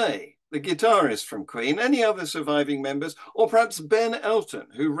Brian May, the guitarist from Queen, any other surviving members, or perhaps Ben Elton,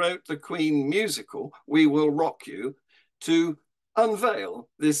 who wrote the Queen musical, We Will Rock You, to unveil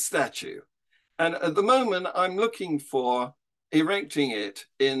this statue. And at the moment, I'm looking for erecting it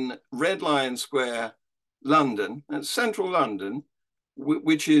in Red Lion Square, London, central London,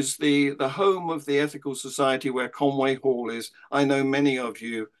 which is the home of the Ethical Society where Conway Hall is. I know many of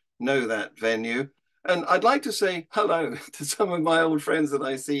you know that venue. And I'd like to say hello to some of my old friends that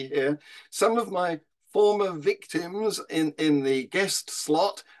I see here, some of my former victims in the guest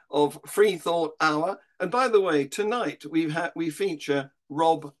slot of Free Thought Hour. And by the way, tonight we feature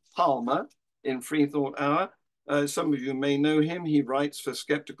Rob Palmer in Free Thought Hour. Some of you may know him. He writes for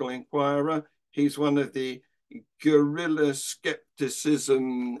Skeptical Inquirer. He's one of the guerrilla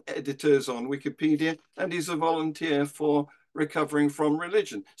skepticism editors on Wikipedia, and he's a volunteer for Recovering from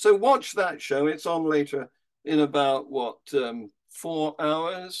Religion. So watch that show. It's on later in about, 4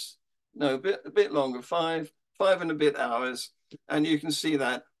 hours? no, a bit longer, five and a bit hours. And you can see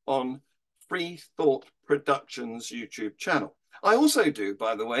that on Free Thought Productions YouTube channel. I also do,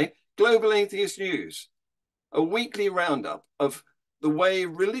 by the way, Global Atheist News, a weekly roundup of the way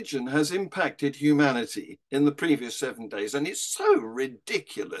religion has impacted humanity in the previous 7 days. And it's so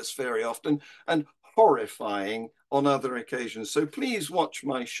ridiculous very often and horrifying on other occasions. So please watch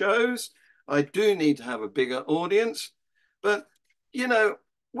my shows. I do need to have a bigger audience, but you know,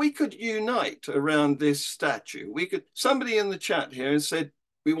 we could unite around this statue. Somebody in the chat here has said,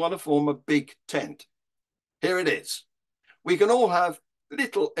 we want to form a big tent. Here it is. We can all have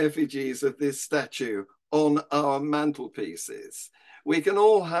little effigies of this statue on our mantelpieces. We can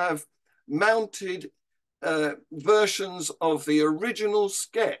all have mounted versions of the original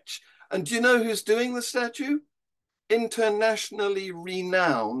sketch. And do you know who's doing the statue? Internationally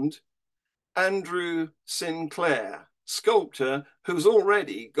renowned Andrew Sinclair, sculptor who's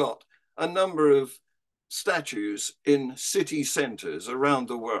already got a number of statues in city centers around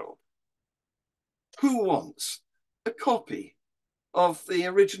the world. Who wants a copy of the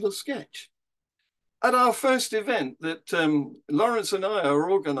original sketch? At our first event that Lawrence and I are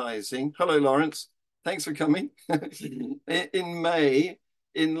organizing, hello, Lawrence, thanks for coming, in May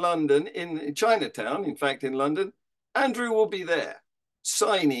in London, in Chinatown, in fact, in London, Andrew will be there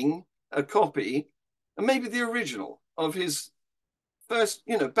signing a copy, and maybe the original of his first,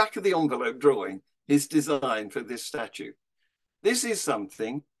 back of the envelope drawing, his design for this statue. This is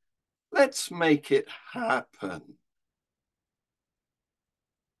something, let's make it happen.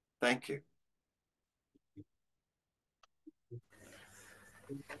 Thank you.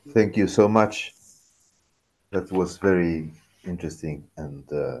 Thank you so much. That was very interesting and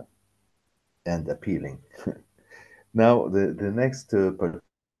appealing. Now, the next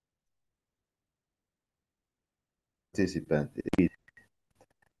participant is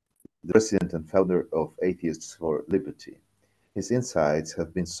the president and founder of Atheists for Liberty. His insights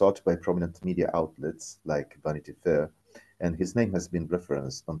have been sought by prominent media outlets like Vanity Fair, and his name has been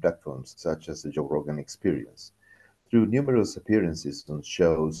referenced on platforms such as the Joe Rogan Experience. Through numerous appearances on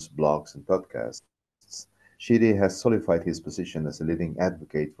shows, blogs, and podcasts, Shiri has solidified his position as a leading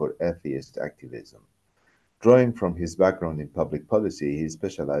advocate for atheist activism. Drawing from his background in public policy, he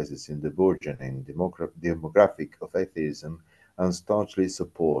specializes in the burgeoning demographic of atheism and staunchly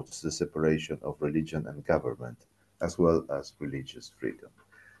supports the separation of religion and government, as well as religious freedom.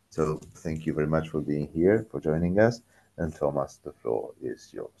 So thank you very much for being here, for joining us. And Thomas, the floor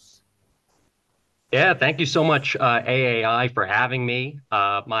is yours. Yeah, thank you so much, AAI, for having me.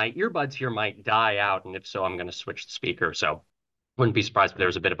 My earbuds here might die out, and if so, I'm going to switch the speaker. So wouldn't be surprised if there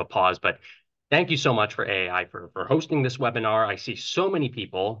was a bit of a pause, but thank you so much for AAI for hosting this webinar. I see so many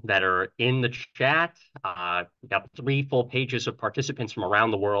people that are in the chat. We got 3 full pages of participants from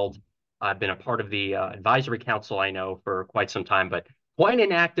around the world. I've been a part of the advisory council, I know, for quite some time, but quite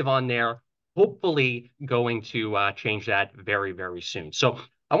inactive on there. Hopefully going to change that very, very soon. So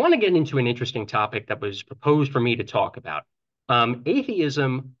I want to get into an interesting topic that was proposed for me to talk about.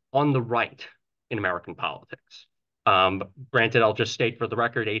 Atheism on the right in American politics. Granted, I'll just state for the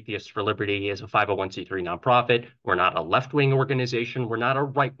record, Atheists for Liberty is a 501c3 nonprofit. We're not a left-wing organization. We're not a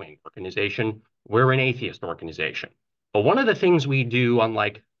right-wing organization. We're an atheist organization. But one of the things we do,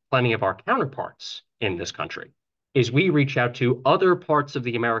 unlike plenty of our counterparts in this country, is we reach out to other parts of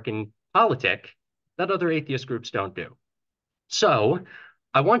the American politic that other atheist groups don't do. So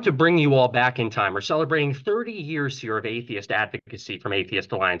I want to bring you all back in time. We're celebrating 30 years here of atheist advocacy from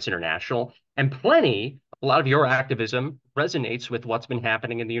Atheist Alliance International, and a lot of your activism resonates with what's been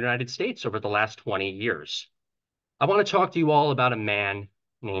happening in the United States over the last 20 years. I want to talk to you all about a man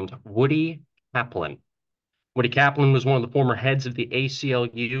named Woody Kaplan. Woody Kaplan was one of the former heads of the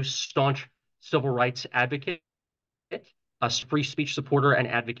ACLU, staunch civil rights advocate, a free speech supporter, and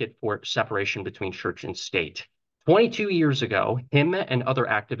advocate for separation between church and state. 22 years ago, him and other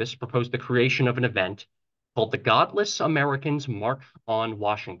activists proposed the creation of an event called the Godless Americans March on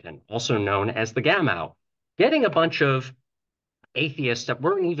Washington, also known as the GAMOW, getting a bunch of atheists that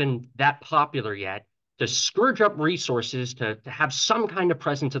weren't even that popular yet to scourge up resources to have some kind of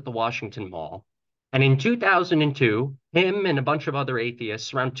presence at the Washington Mall. And in 2002, him and a bunch of other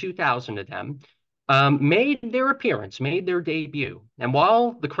atheists, around 2,000 of them, made their appearance, made their debut. And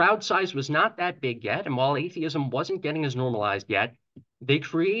while the crowd size was not that big yet, and while atheism wasn't getting as normalized yet, they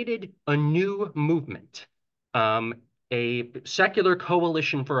created a new movement, a secular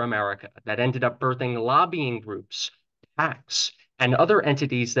coalition for America that ended up birthing lobbying groups, PACs, and other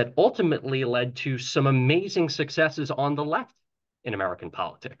entities that ultimately led to some amazing successes on the left in American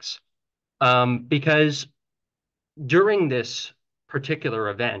politics. Because during this particular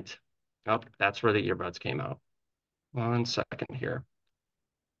event, Oh, that's where the earbuds came out. 1 second here.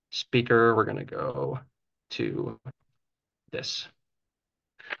 Speaker, we're going to go to this.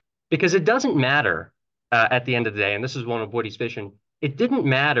 Because it doesn't matter at the end of the day, and this is one of Woody's vision, it didn't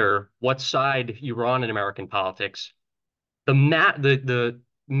matter what side you were on in American politics. The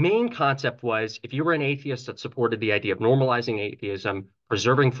main concept was if you were an atheist that supported the idea of normalizing atheism,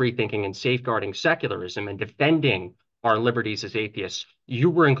 preserving free thinking, and safeguarding secularism and defending our liberties as atheists, you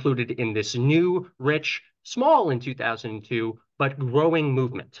were included in this new, rich, small in 2002, but growing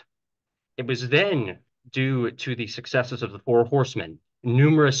movement. It was then due to the successes of the Four Horsemen,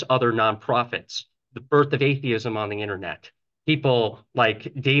 numerous other nonprofits, the birth of atheism on the internet, people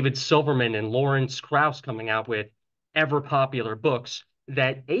like David Silverman and Lawrence Krauss coming out with ever popular books,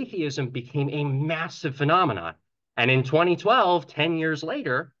 that atheism became a massive phenomenon. And in 2012, 10 years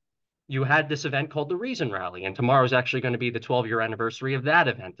later, you had this event called the Reason Rally. And tomorrow is actually going to be the 12-year anniversary of that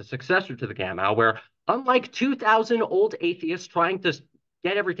event, the successor to the Gamma, where unlike 2,000 old atheists trying to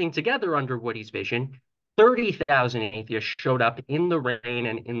get everything together under Woody's vision, 30,000 atheists showed up in the rain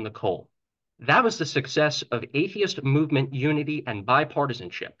and in the cold. That was the success of atheist movement unity and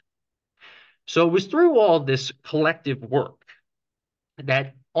bipartisanship. So it was through all this collective work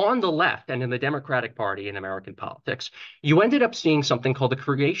that on the left and in the Democratic Party in American politics, you ended up seeing something called the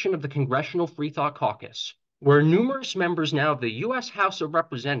creation of the Congressional Free Thought Caucus, where numerous members now of the U.S. House of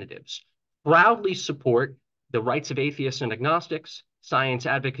Representatives proudly support the rights of atheists and agnostics, science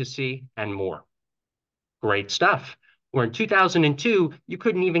advocacy, and more. Great stuff. Where in 2002, you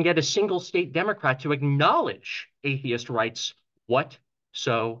couldn't even get a single state Democrat to acknowledge atheist rights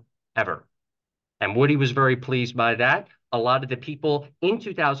whatsoever. And Woody was very pleased by that. A lot of the people in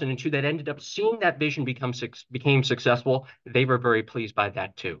 2002 that ended up seeing that vision became successful, they were very pleased by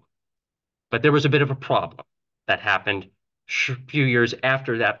that too. But there was a bit of a problem that happened a few years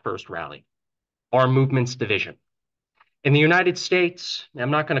after that first rally, our movement's division. In the United States,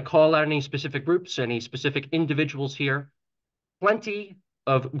 I'm not going to call out any specific groups, any specific individuals here. Plenty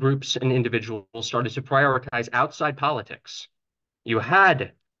of groups and individuals started to prioritize outside politics. You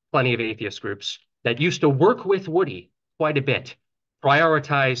had plenty of atheist groups that used to work with Woody quite a bit,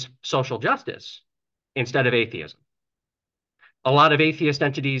 prioritize social justice instead of atheism. A lot of atheist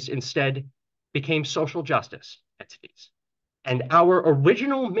entities instead became social justice entities. And our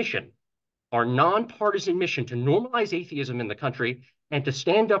original mission, our nonpartisan mission to normalize atheism in the country and to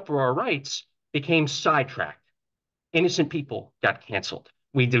stand up for our rights, became sidetracked. Innocent people got canceled.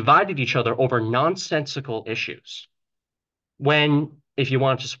 We divided each other over nonsensical issues. When, if you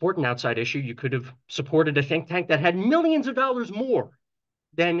wanted to support an outside issue, you could have supported a think tank that had millions of dollars more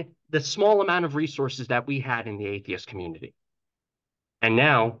than the small amount of resources that we had in the atheist community. And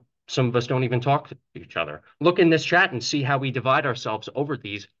now, some of us don't even talk to each other. Look in this chat and see how we divide ourselves over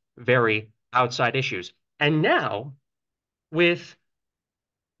these very outside issues. And now, with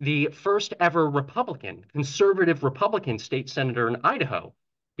the first ever Republican, conservative Republican state senator in Idaho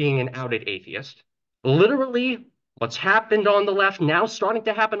being an outed atheist, literally what's happened on the left now starting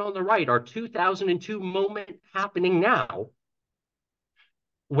to happen on the right, our 2002 moment happening now.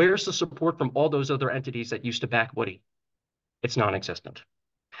 Where's the support from all those other entities that used to back Woody? It's non-existent.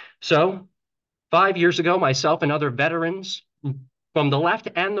 So 5 years ago, myself and other veterans from the left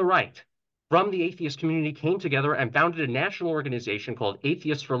and the right from the atheist community came together and founded a national organization called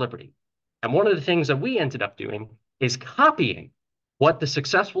Atheists for Liberty. And one of the things that we ended up doing is copying what the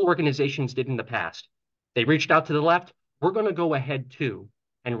successful organizations did in the past. They reached out to the left. We're going to go ahead too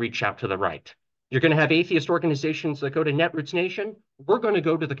and reach out to the right. You're going to have atheist organizations that go to Netroots Nation. We're going to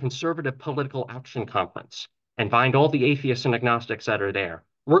go to the Conservative Political Action Conference and find all the atheists and agnostics that are there.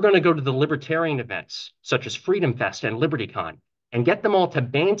 We're going to go to the libertarian events such as Freedom Fest and LibertyCon and get them all to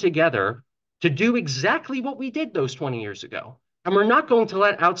band together to do exactly what we did those 20 years ago. And we're not going to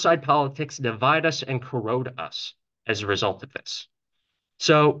let outside politics divide us and corrode us as a result of this.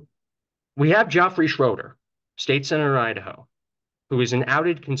 So we have Joffrey Schroeder, state senator in Idaho, who is an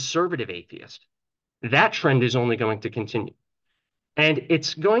outed conservative atheist. That trend is only going to continue. And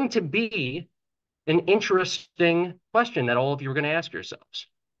it's going to be an interesting question that all of you are going to ask yourselves.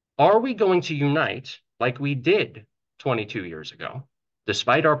 Are we going to unite like we did 22 years ago,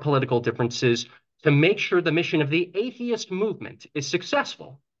 despite our political differences, to make sure the mission of the atheist movement is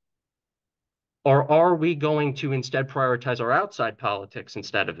successful? Or are we going to instead prioritize our outside politics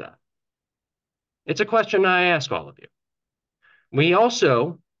instead of that? It's a question I ask all of you. We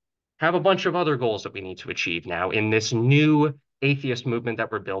also have a bunch of other goals that we need to achieve now in this new atheist movement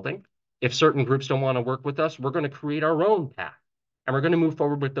that we're building. If certain groups don't want to work with us, we're going to create our own path. And we're going to move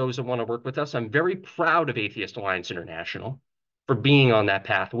forward with those that want to work with us. I'm very proud of Atheist Alliance International for being on that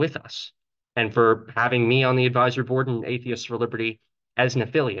path with us and for having me on the advisory board and Atheists for Liberty as an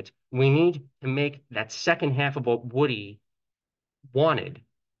affiliate. We need to make that second half of what Woody wanted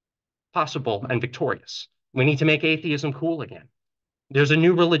possible and victorious. We need to make atheism cool again. There's a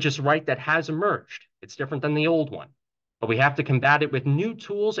new religious right that has emerged. It's different than the old one, but we have to combat it with new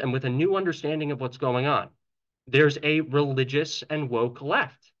tools and with a new understanding of what's going on. There's a religious and woke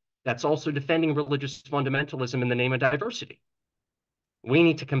left that's also defending religious fundamentalism in the name of diversity. We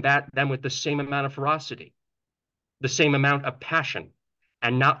need to combat them with the same amount of ferocity, the same amount of passion,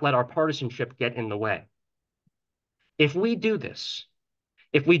 and not let our partisanship get in the way. If we do this,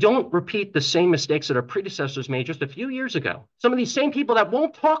 if we don't repeat the same mistakes that our predecessors made just a few years ago, some of these same people that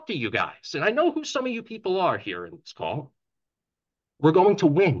won't talk to you guys, and I know who some of you people are here in this call, we're going to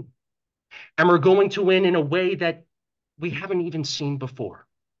win. And we're going to win in a way that we haven't even seen before.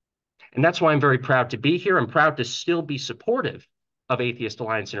 And that's why I'm very proud to be here. I'm proud to still be supportive of Atheist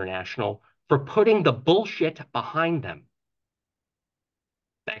Alliance International for putting the bullshit behind them.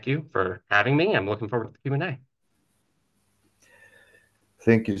 Thank you for having me. I'm looking forward to the Q&A.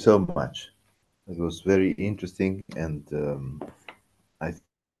 Thank you so much. It was very interesting, and I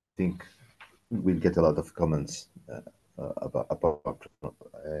think we'll get a lot of comments about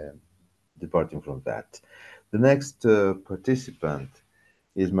departing from that. The next participant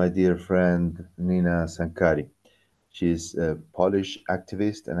is my dear friend Nina Sankari. She is a Polish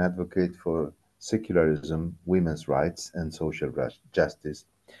activist and advocate for secularism, women's rights, and social justice.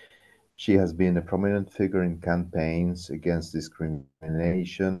 She has been a prominent figure in campaigns against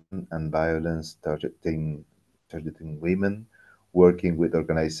discrimination and violence targeting women, working with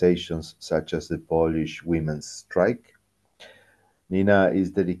organizations such as the Polish Women's Strike. Nina is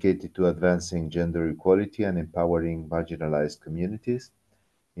dedicated to advancing gender equality and empowering marginalized communities.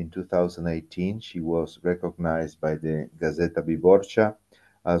 In 2018, she was recognized by the Gazeta Wyborcza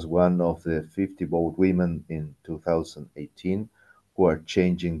as one of the 50 bold women in 2018 who are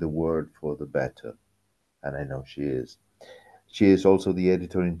changing the world for the better. And I know she is. She is also the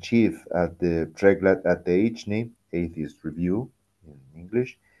editor-in-chief at the Przegląd Ateistyczny, Atheist Review in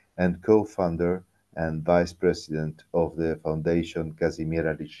English, and co-founder and vice president of the Foundation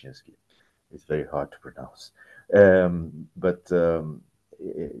Kazimierza Leszczyńskiego. It's very hard to pronounce. But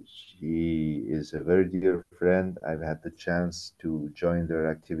she is a very dear friend. I've had the chance to join her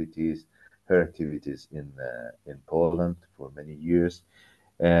activities in Poland for many years,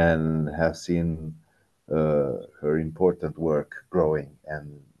 and have seen her important work growing,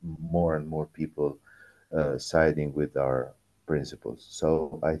 and more people siding with our principles.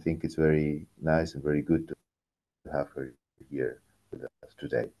 So I think it's very nice and very good to have her here with us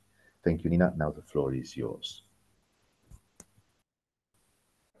today. Thank you, Nina. Now the floor is yours.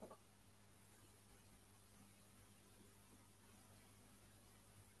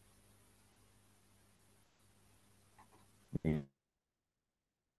 We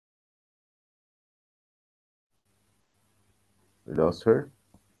lost her.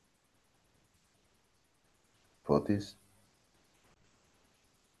 Fotis?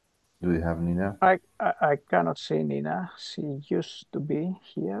 Do you have Nina? I cannot see Nina. She used to be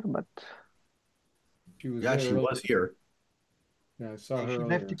here, but She was Yeah, there she earlier. was here. Yeah, I saw her She earlier.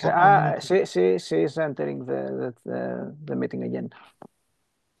 left a couple of minutes. she is entering the meeting again.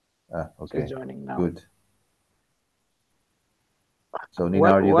 Okay. She's joining now. Good. So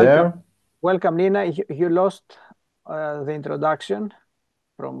Nina, are you there? Welcome, Nina. You lost the introduction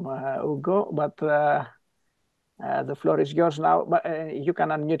from Ugo, but the floor is yours now. But you can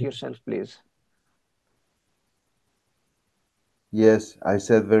unmute yourself, please. Yes, I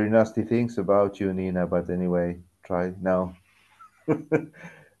said very nasty things about you, Nina, but anyway, try now.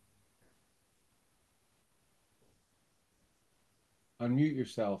 Unmute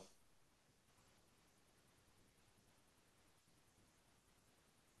yourself.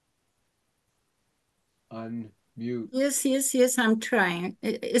 Unmute. Yes, I'm trying.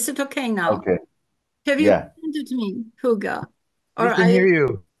 Is it okay now? Okay. Have you Yeah. presented me, Hugo? We can hear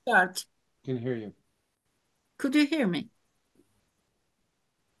you. Start. Can hear you. Could you hear me?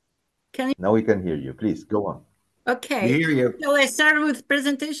 Now we can hear you. Please go on. Okay. We hear you. Shall I start with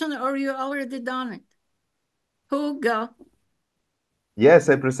presentation or you already done it? Hugo. Yes,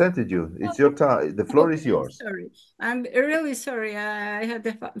 I presented you. It's your time. The floor is yours. Sorry. I'm really sorry. I had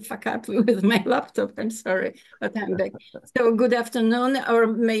a fuck up with my laptop. I'm sorry, but I'm back. So good afternoon, or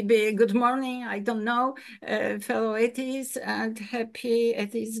maybe good morning. I don't know, fellow atheists, and happy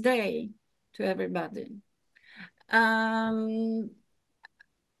Atheist Day to everybody.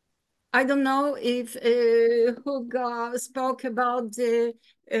 I don't know if Hugo spoke about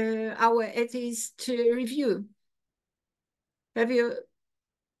our atheist review. Have you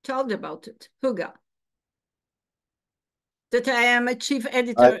told about it, Hugo? That I am a chief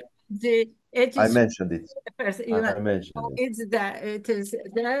editor. I mentioned it. I mentioned it. It's that. It is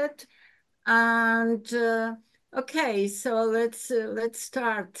that. And okay, so let's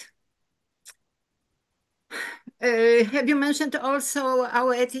start. Have you mentioned also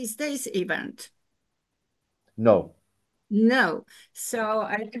our Atheist Days event? No. No. So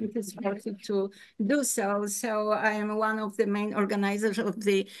I think it's important to do so. So I am one of the main organizers of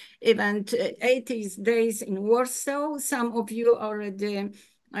the event Atheist Days in Warsaw. Some of you already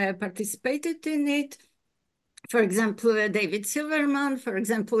participated in it. For example, David Silverman, for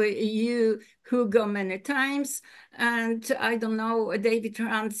example, you, Hugo, many times. And I don't know, David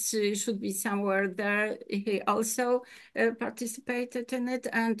Rance should be somewhere there. He also participated in it.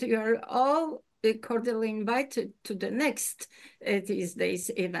 And you are all cordially invited to the next these days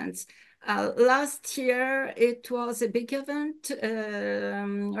events. Last year, it was a big event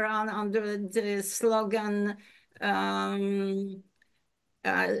run under the slogan,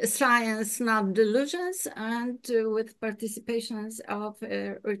 Science, Not Delusions, and with participations of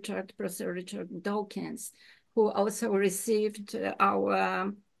Professor Richard Dawkins, who also received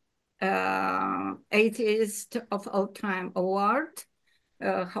our Atheist of All Time award.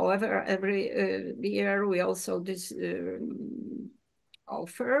 However, every year we also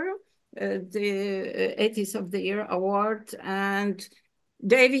offer the Atheist of the Year award, and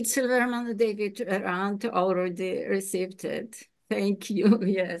David Silverman, David Rand already received it. Thank you.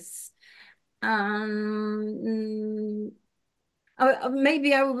 Yes. Maybe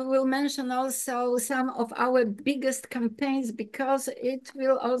I will mention also some of our biggest campaigns, because it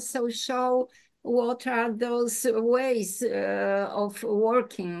will also show what are those ways of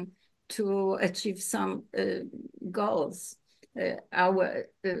working to achieve some goals. Our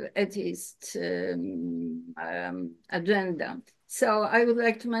atheist agenda. So I would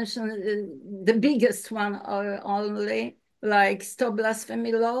like to mention the biggest one only, like stop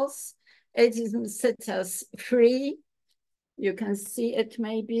blasphemy laws. Atheism sets us free. You can see it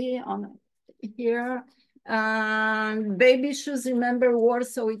maybe on here. Baby shoes, remember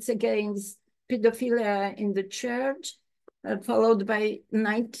Warsaw, it's against pedophilia in the church, followed by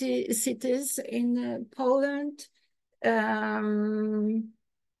 90 cities in Poland.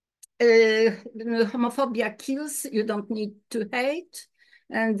 Homophobia kills, you don't need to hate.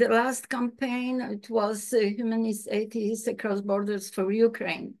 And the last campaign, it was Humanist Atheists Across Borders for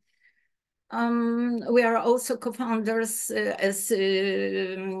Ukraine. We are also co-founders as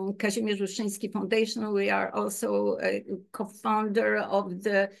Kazimierz Uszczyński Foundation. We are also a co-founder of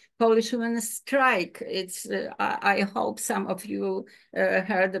the Polish Women's Strike. It's, I hope some of you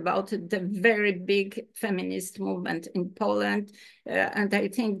heard about it, the very big feminist movement in Poland. And I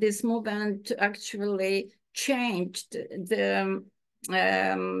think this movement actually changed the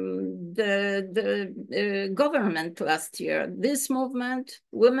government last year. This movement,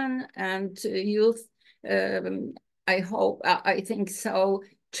 women and youth, I think so,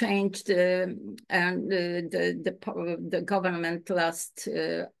 changed the government last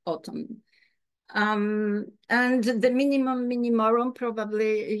autumn. And the minimum minimorum,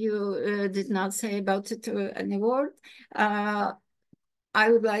 probably you did not say about it any word. I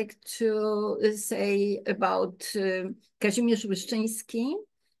would like to say about Kazimierz Uszczyński,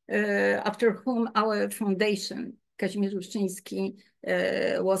 after whom our foundation, Kazimierz Uszczyński,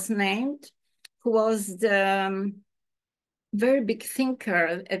 was named, who was the very big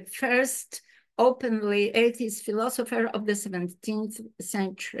thinker, at first openly atheist philosopher of the 17th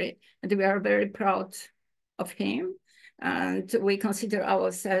century. And we are very proud of him. And we consider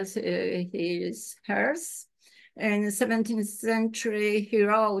ourselves his heirs. In the 17th century, he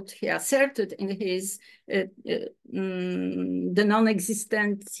asserted in his the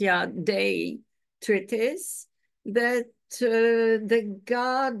non-existentia Dei treatise that the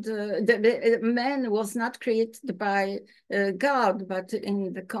man was not created by God, but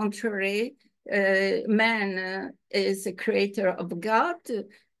in the contrary, man is a creator of God,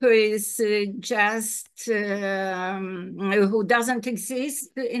 who is just, who doesn't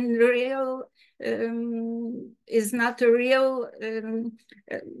exist in real, is not a real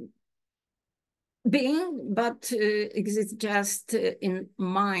being, but exists just in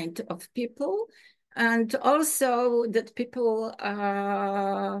mind of people. And also that people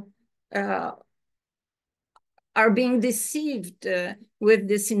are being deceived with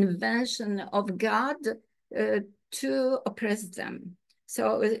this invention of God to oppress them.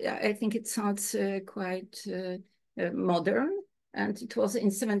 So I think it sounds quite modern. and it was in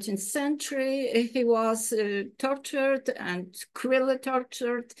 17th century. He was tortured and cruelly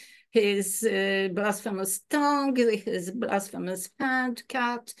tortured. His blasphemous tongue, his blasphemous hand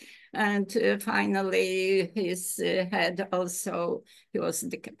cut, and finally his head also, he was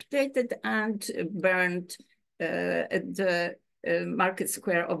decapitated and burned at the Market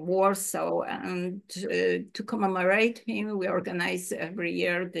Square of Warsaw. And to commemorate him, we organize every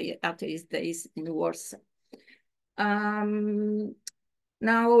year the Atheist Days in Warsaw. Now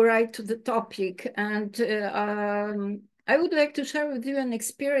right to the topic, and I would like to share with you an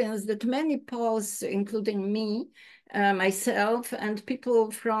experience that many Poles, including me, myself, and people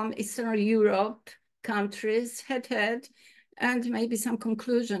from Eastern Europe countries had, and maybe some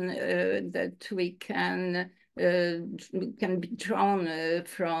conclusion that we can be drawn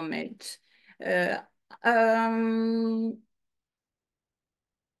from it. I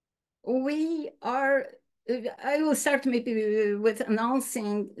will start maybe with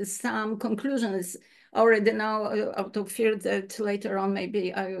announcing some conclusions already now, out of fear that later on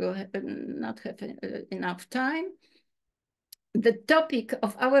maybe I will not have enough time. The topic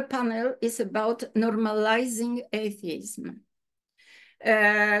of our panel is about normalizing atheism.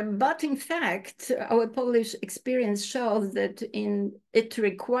 But in fact, our Polish experience shows that it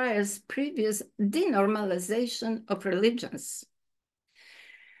requires previous denormalization of religions.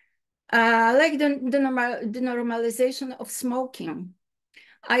 Like the normalization of smoking.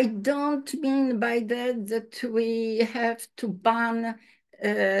 I don't mean by that we have to ban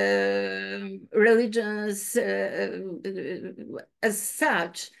religions as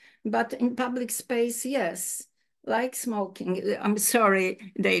such, but in public space, yes, like smoking. I'm sorry,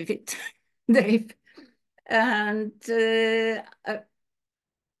 David, Dave. And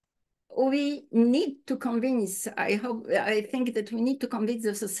we need to convince, I think that we need to convince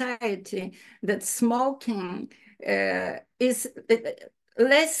the society that smoking is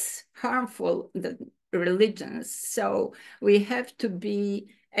less harmful than religions. So we have to be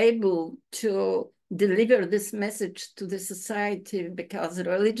able to deliver this message to the society, because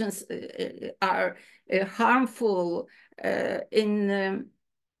religions are harmful in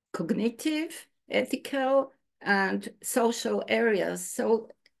cognitive, ethical, and social areas. So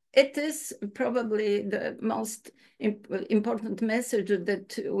it is probably the most important message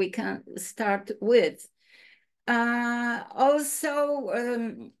that we can start with. Also,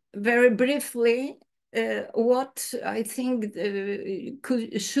 very briefly, what I think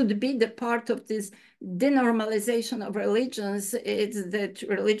should be the part of this denormalization of religions is that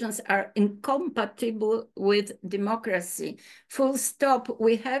religions are incompatible with democracy. Full stop.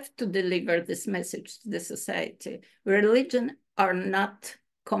 We have to deliver this message to the society. Religion are not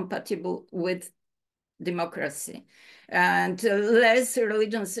compatible with democracy, and less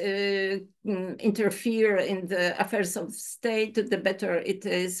religions interfere in the affairs of state, the better it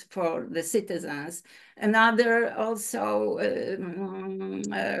is for the citizens. Another also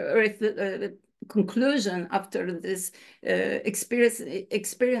conclusion after this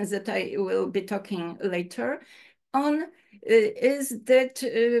experience that I will be talking later on is that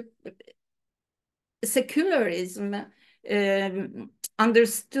secularism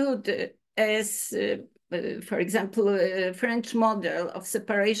understood as, for example, French model of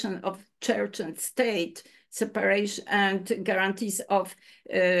separation of church and state, separation and guarantees of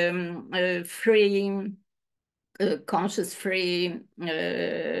free, conscious, free,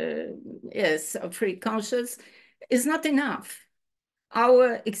 free conscious, is not enough.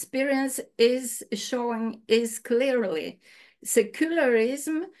 Our experience is showing clearly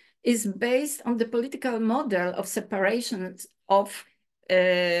secularism is based on the political model of separation of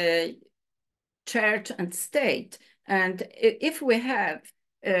church and state. And if we have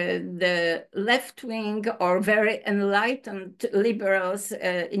the left-wing or very enlightened liberals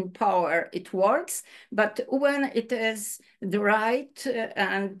in power, it works. But when it is the right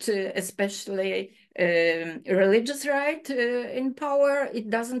and especially religious right in power, it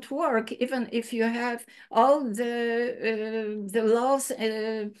doesn't work, even if you have all the laws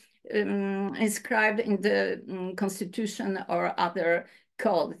inscribed in the constitution or other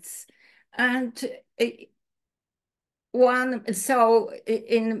codes. And so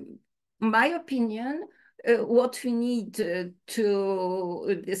in my opinion, what we need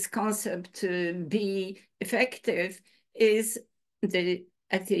to this concept to be effective is the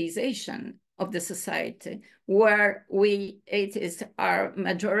atheization of the society, where we atheists are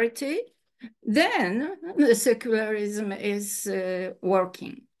majority. Then the secularism is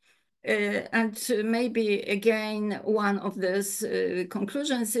working. And maybe again, one of those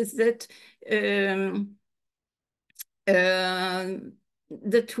conclusions is that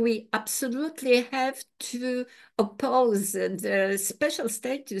that we absolutely have to oppose the special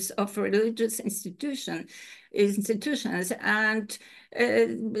status of religious institutions and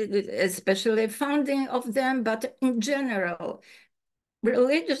especially funding of them, but in general,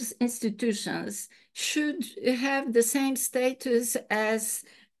 religious institutions should have the same status as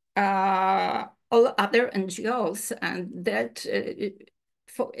all other NGOs, and that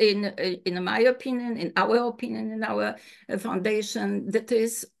in my opinion, in our opinion, in our foundation, that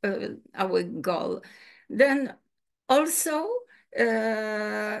is our goal. Then also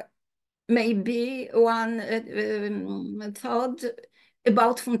maybe one thought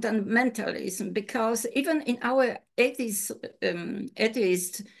about fundamentalism, because even in our atheist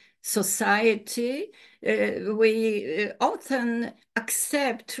society, we often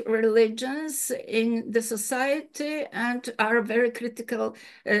accept religions in the society and are very critical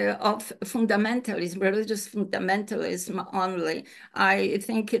of fundamentalism, religious fundamentalism only. I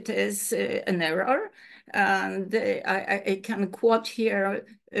think it is an error. And I can quote here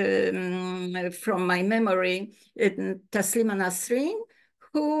from my memory Taslima Nasrin,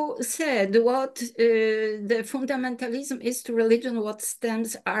 who said what the fundamentalism is to religion, what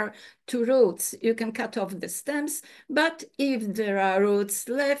stems are to roots. You can cut off the stems, but if there are roots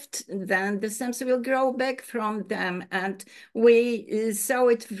left, then the stems will grow back from them. And we saw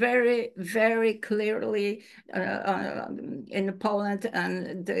it very, very clearly in Poland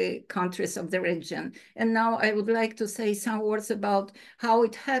and the countries of the region. And now I would like to say some words about how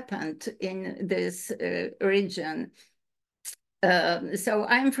it happened in this region. So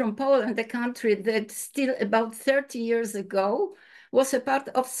I'm from Poland, a country that still about 30 years ago was a part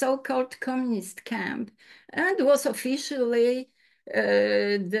of so-called communist camp and was officially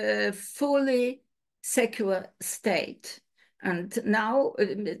the fully secular state. And now,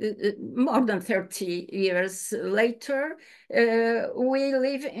 more than 30 years later, we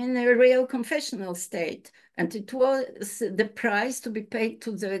live in a real confessional state. And it was the price to be paid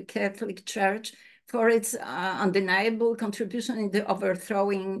to the Catholic Church for its undeniable contribution in the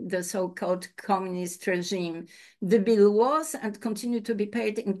overthrowing the so-called communist regime. The bill was and continued to be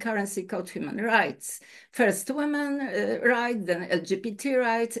paid in currency called human rights. First women rights, then LGBT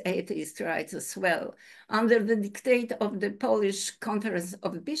rights, atheist rights as well. Under the dictate of the Polish Conference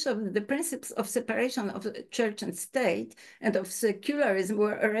of Bishops, the principles of separation of church and state and of secularism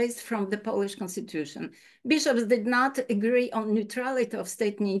were erased from the Polish constitution. Bishops did not agree on neutrality of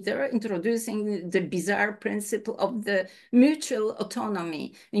state neither, introducing the bizarre principle of the mutual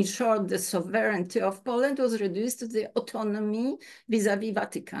autonomy. In short, the sovereignty of Poland was reduced to the autonomy vis-à-vis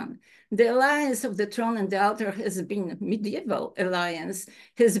Vatican. The alliance of the throne and the altar has been, medieval alliance,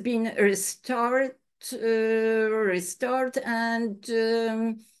 has been restored and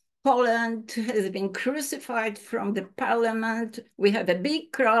Poland has been crucified from the parliament. We have a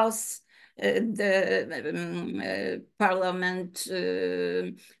big cross, the parliament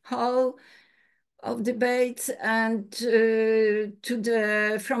hall of debates, and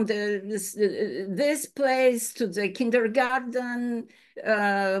from this place to the kindergarten,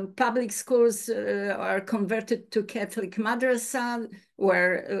 public schools are converted to Catholic madrasa,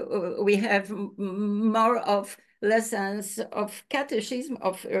 where we have more of lessons of catechism,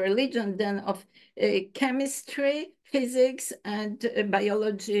 of religion, than of chemistry, physics, and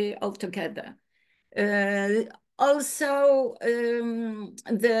biology altogether. Also,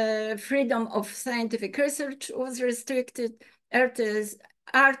 the freedom of scientific research was restricted.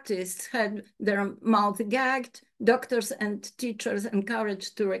 Artists had their mouth gagged. Doctors and teachers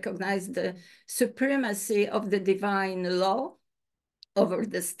encouraged to recognize the supremacy of the divine law over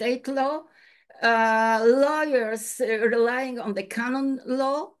the state law. Lawyers relying on the canon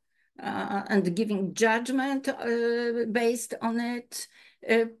law and giving judgment based on it.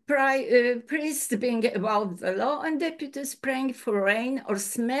 Priests being above the law, and deputies praying for rain or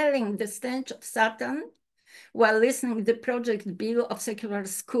smelling the stench of Satan while listening to the project bill of secular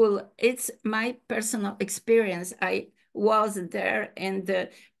school. It's my personal experience. I was there in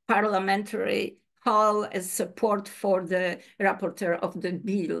the parliamentary hall as support for the rapporteur of the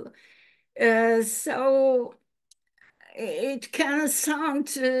bill. So it can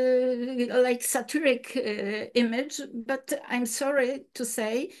sound like satiric image, but I'm sorry to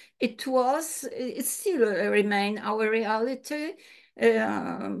say it still remain our reality.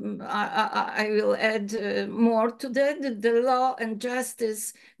 I will add more to that. The law and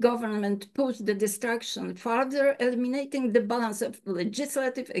justice government push the destruction further, eliminating the balance of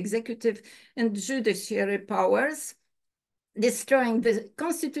legislative, executive, and judiciary powers. destroying the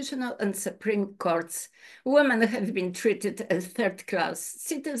constitutional and Supreme Courts. Women have been treated as third-class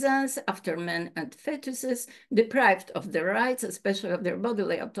citizens after men and fetuses, deprived of their rights, especially of their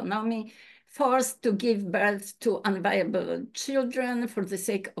bodily autonomy, forced to give birth to unviable children for the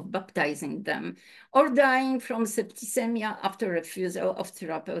sake of baptizing them, or dying from septicemia after refusal of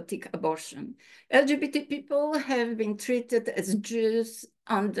therapeutic abortion. LGBT people have been treated as Jews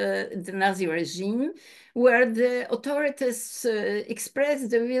under the Nazi regime, where the authorities expressed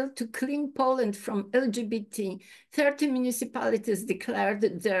the will to clean Poland from LGBT. 30 municipalities declared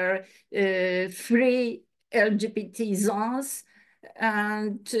their free LGBT zones,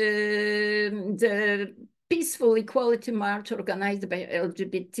 and the peaceful equality march organized by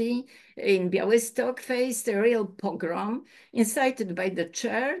LGBT in Białystok faced a real pogrom incited by the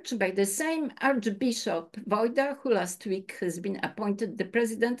church, by the same Archbishop Wojda, who last week has been appointed the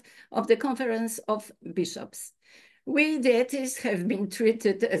president of the Conference of Bishops. We, the atheists, have been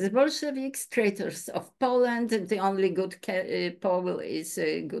treated as Bolsheviks, traitors of Poland. The only good Pole is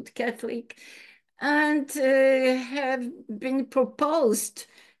a good Catholic, and have been proposed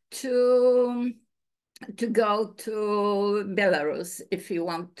to go to Belarus if you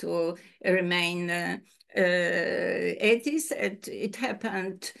want to remain atheist. It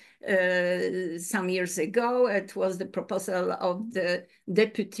happened some years ago. It was the proposal of the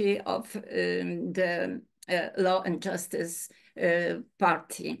deputy of the Law and Justice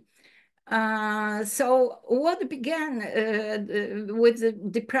Party. So what began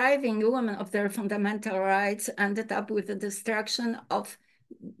with depriving women of their fundamental rights ended up with the destruction of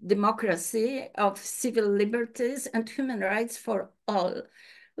democracy, of civil liberties and human rights for all.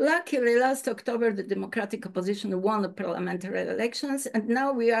 Luckily, last October, the democratic opposition won the parliamentary elections, and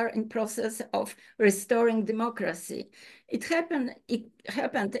now we are in process of restoring democracy. It happened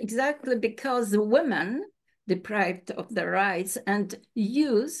exactly because women, deprived of their rights, and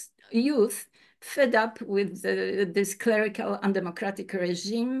youth fed up with this clerical undemocratic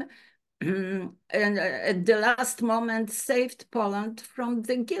regime, and at the last moment saved Poland from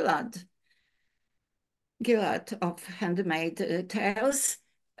the Gilad of handmade tales,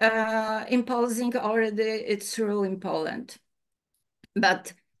 imposing already its rule in Poland.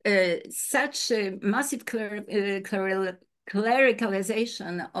 But such a massive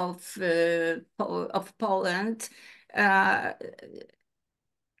clericalization of Poland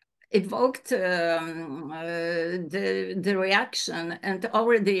evoked the reaction, and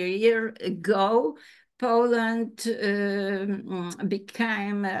already a year ago, Poland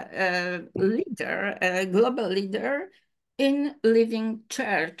became a leader, a global leader in living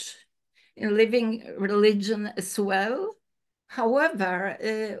church, in living religion as well. However,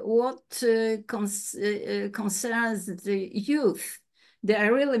 what concerns the youth, they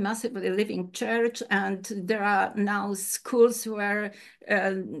are really massively living church, and there are now schools where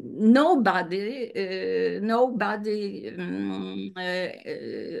nobody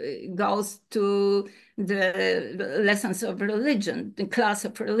goes to the lessons of religion, the class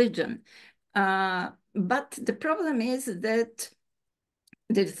of religion. But the problem is that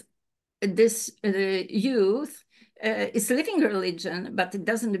this youth is living religion, but it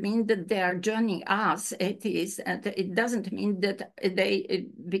doesn't mean that they are joining us, atheists, and it doesn't mean that they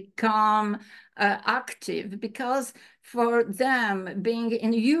become active, because for them being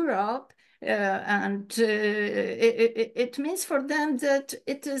in Europe, and it means for them that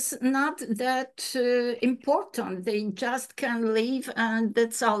it is not that important. They just can live and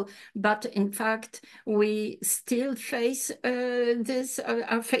that's all. But in fact, we still face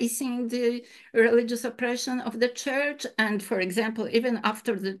are facing the religious oppression of the church. And for example, even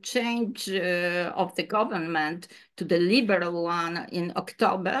after the change of the government to the liberal one in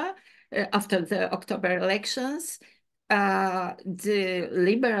October, after the October elections, the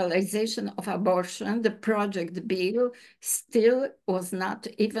liberalization of abortion, the project bill, still was not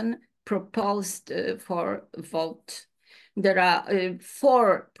even proposed for vote. There are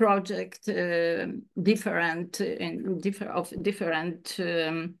 4 projects of different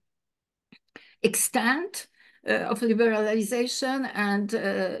extent of liberalization, and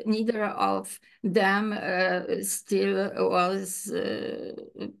neither of them still was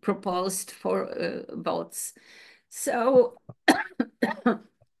proposed for votes. So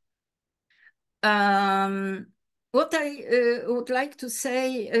what I would like to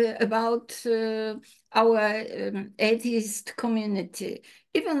say about our atheist community,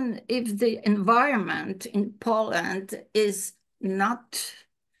 even if the environment in Poland is not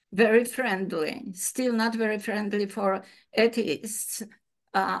very friendly, still not very friendly for atheists,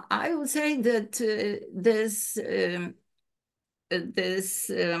 I would say that this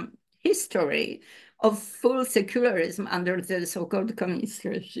history of full secularism under the so-called communist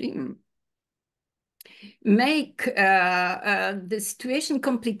regime make the situation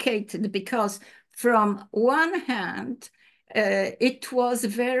complicated because from one hand, it was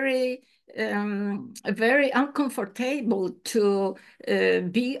very uncomfortable to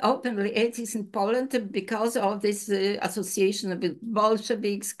be openly atheist in Poland because of this association with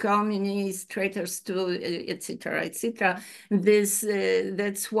Bolsheviks, communists, traitors to etc., etc.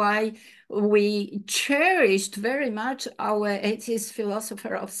 That's why we cherished very much our atheist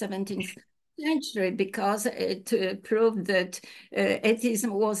philosopher of 17th century because it proved that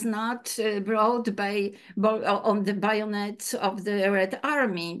atheism was not brought on the bayonets of the Red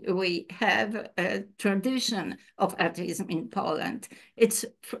Army. We have a tradition of atheism in Poland. It's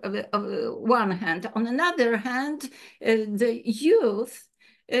one hand. On another hand, the youth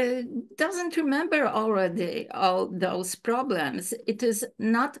doesn't remember already all those problems. It is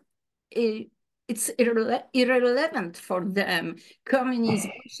not it's irrelevant for them. Communism,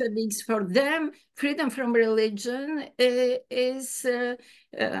 Bolsheviks, for them, freedom from religion is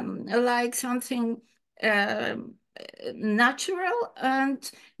like something natural,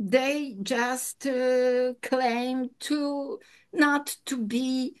 and they just claim to not to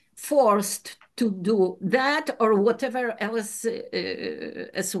be forced to do that or whatever else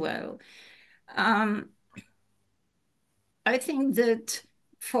as well. I think that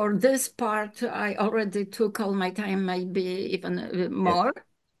for this part, I already took all my time, maybe even more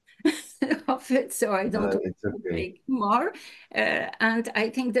of it, so I don't It's okay. take more. And I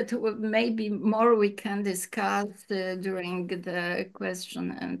think that maybe more we can discuss during the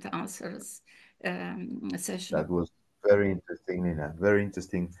question and answers session. That was very interesting, Nina. Very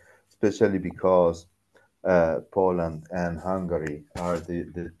interesting, especially because Poland and Hungary are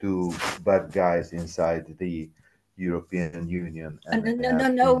the two bad guys inside the European Union, and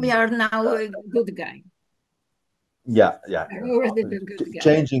No, we are now a good guy. Yeah. Already the good guy.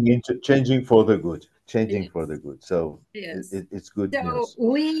 Changing for the good, changing Yes. for the good. So Yes. it's good news. So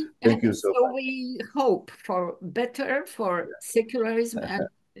we Thank you so much. we hope for better for secularism and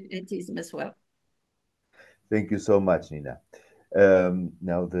atheism as well. Thank you so much, Nina.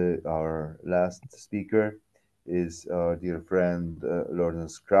 Now our last speaker is our dear friend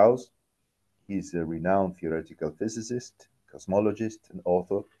Lawrence Krauss. He's a renowned theoretical physicist, cosmologist, and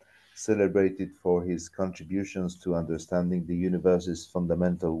author, celebrated for his contributions to understanding the universe's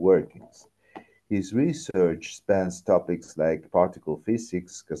fundamental workings. His research spans topics like particle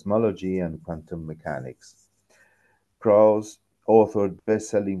physics, cosmology, and quantum mechanics. Krauss authored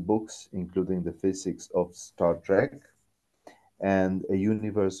best-selling books including The Physics of Star Trek and A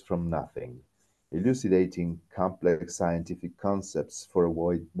Universe from Nothing, elucidating complex scientific concepts for a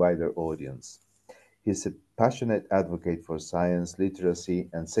wider audience. He's a passionate advocate for science, literacy,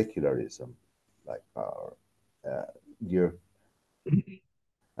 and secularism, like our dear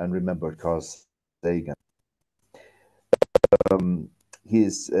and remembered Carl Sagan. He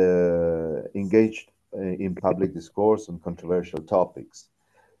is engaged in public discourse on controversial topics.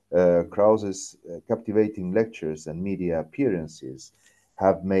 Krause's captivating lectures and media appearances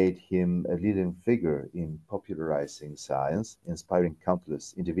have made him a leading figure in popularizing science, inspiring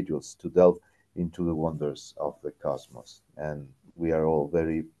countless individuals to delve into the wonders of the cosmos. And we are all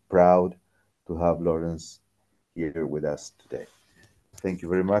very proud to have Lawrence here with us today. Thank you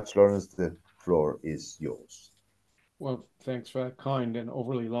very much, Lawrence. The floor is yours. Well, thanks for that kind and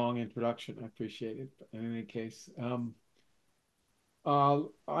overly long introduction. I appreciate it. In any case,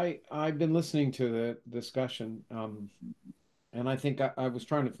 I've been listening to the discussion, and I think I was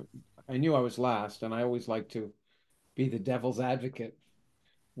trying to. I knew I was last, and I always like to be the devil's advocate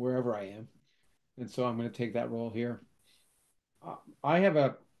wherever I am, and so I'm going to take that role here. I have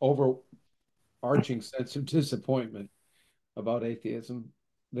a overarching sense of disappointment about atheism,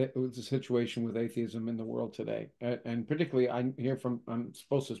 the situation with atheism in the world today. And particularly, I'm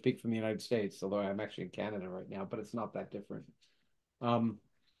supposed to speak from the United States, although I'm actually in Canada right now, but it's not that different.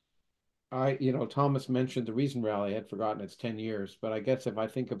 Thomas mentioned the Reason Rally. I had forgotten it's 10 years, but I guess if I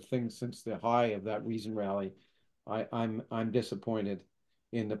think of things since the high of that Reason Rally, I'm disappointed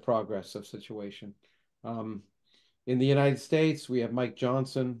in the progress of situation. In the United States, we have Mike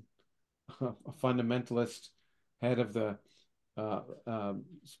Johnson, a fundamentalist, head of the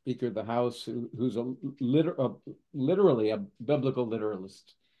Speaker of the House, who's literally a biblical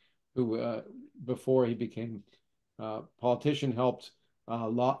literalist, who before he became politician helped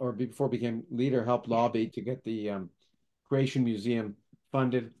before he became leader helped lobby to get the Creation Museum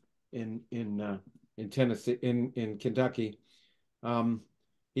funded in Tennessee, in Kentucky.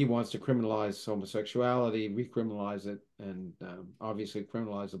 He wants to criminalize homosexuality, recriminalize it, and obviously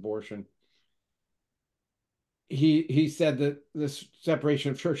criminalize abortion. he said that this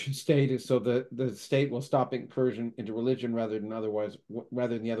separation of church and state is so that the state will stop incursion into religion rather than the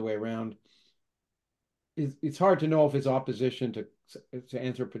other way around. It's hard to know if his opposition to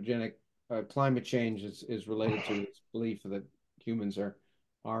anthropogenic climate change is related to his belief that humans are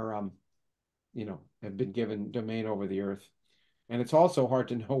have been given domain over the earth. And it's also hard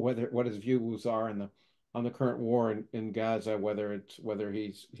to know what his views are on the current war in Gaza, whether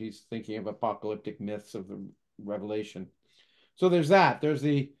he's thinking of apocalyptic myths of the Revelation. So there's that. There's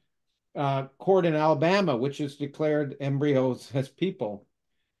the court in Alabama, which has declared embryos as people.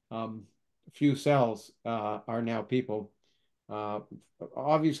 Few cells are now people,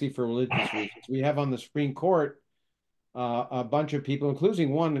 obviously for religious reasons. We have on the Supreme Court a bunch of people,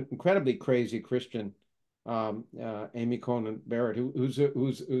 including one incredibly crazy Christian, Amy Coney Barrett, who's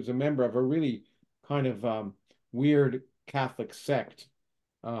a member of a really kind of weird Catholic sect.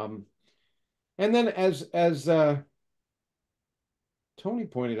 And then, as Tony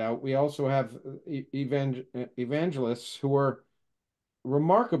pointed out, we also have evangelists who are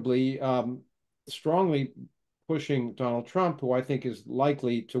remarkably strongly pushing Donald Trump, who I think is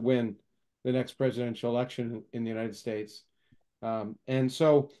likely to win the next presidential election in the United States. And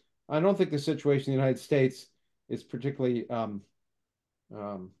so I don't think the situation in the United States is particularly, I'm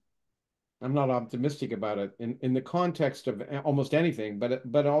not optimistic about it in the context of almost anything,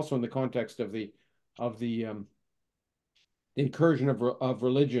 but also in the context of the incursion of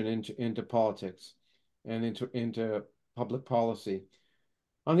religion into politics and into public policy.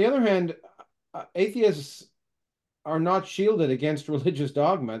 On the other hand, atheists are not shielded against religious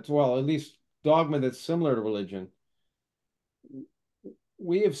dogma, well, at least dogma that's similar to religion.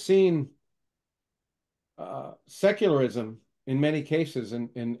 We have seen secularism in many cases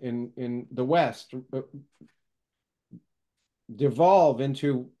in the West devolve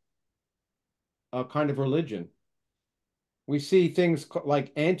into a kind of religion. We see things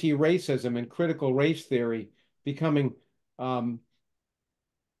like anti-racism and critical race theory becoming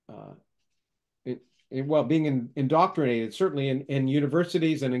being indoctrinated, certainly in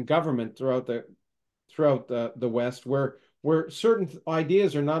universities and in government throughout the West, where certain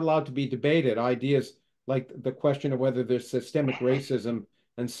ideas are not allowed to be debated. Ideas like the question of whether there's systemic racism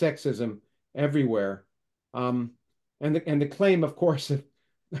and sexism everywhere, and the claim, of course,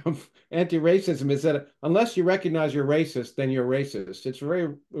 of anti-racism is that unless you recognize you're racist, then you're racist. It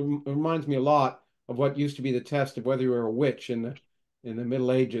reminds me a lot of what used to be the test of whether you were a witch in the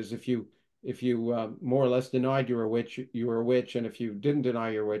Middle Ages. If you more or less denied you were a witch, you were a witch, and if you didn't deny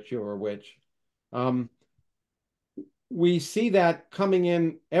you're a witch, you were a witch. We see that coming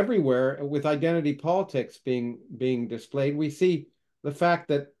in everywhere with identity politics being displayed. We see the fact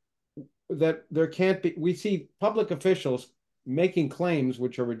that there can't be. We see public officials making claims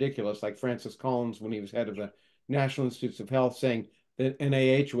which are ridiculous, like Francis Collins when he was head of the National Institutes of Health, saying that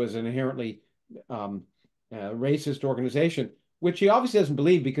NIH was an inherently racist organization, which he obviously doesn't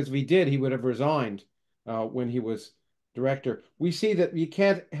believe, because if he did, he would have resigned when he was director. We see that you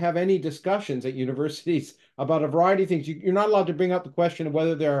can't have any discussions at universities about a variety of things. You're not allowed to bring up the question of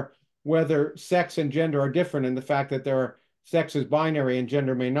whether sex and gender are different, and the fact that sex is binary and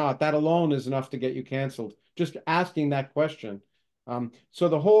gender may not. That alone is enough to get you canceled, just asking that question.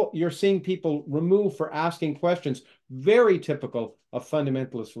 So you're seeing people removed for asking questions, very typical of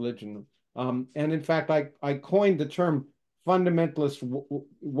fundamentalist religion. And in fact, I coined the term fundamentalist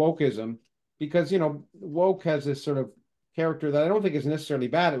wokeism, because woke has this sort of character that I don't think is necessarily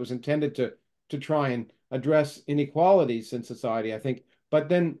bad. It was intended to try and address inequalities in society, I think. But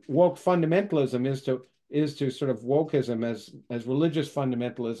then woke fundamentalism is to sort of wokeism as religious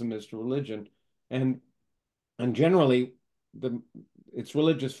fundamentalism is to religion, and generally it's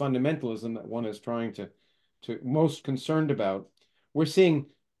religious fundamentalism that one is trying to most concerned about. We're seeing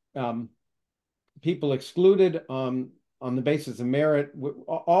people excluded on the basis of merit,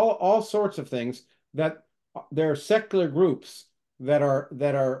 all sorts of things, that there are secular groups that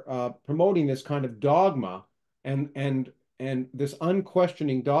are promoting this kind of dogma and this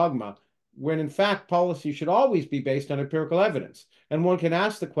unquestioning dogma, when in fact policy should always be based on empirical evidence. And one can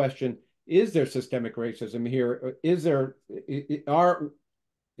ask the question, is there systemic racism here? Is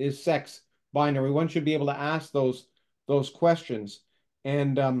sex binary? One should be able to ask those questions.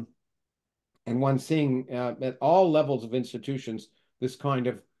 And one seeing at all levels of institutions this kind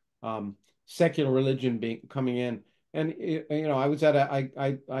of secular religion coming in. And I was I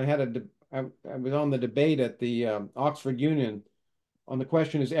was on the debate at the Oxford Union on the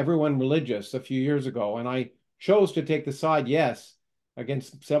question, is everyone religious, a few years ago, and I chose to take the side yes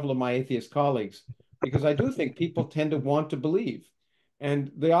against several of my atheist colleagues, because I do think people tend to want to believe,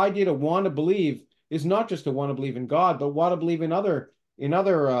 and the idea to want to believe is not just to want to believe in God, but want to believe in other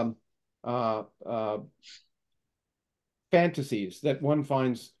uh, uh, fantasies that one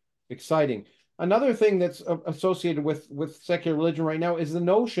finds exciting. Another thing that's associated with secular religion right now is the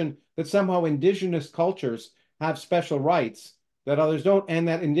notion that somehow indigenous cultures have special rights that others don't, and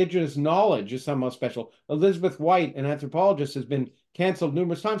that indigenous knowledge is somehow special. Elizabeth White, an anthropologist, has been canceled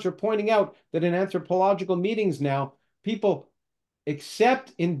numerous times for pointing out that in anthropological meetings now, people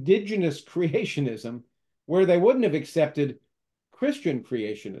accept indigenous creationism where they wouldn't have accepted Christian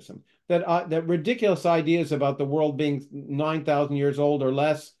creationism. That ridiculous ideas about the world being 9,000 years old or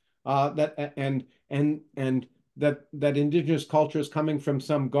less, that and that indigenous culture is coming from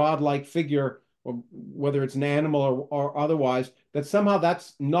some godlike figure, or whether it's an animal or otherwise, that somehow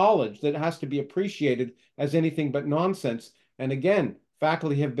that's knowledge that has to be appreciated as anything but nonsense. And again,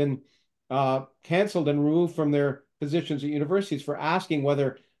 faculty have been canceled and removed from their positions at universities for asking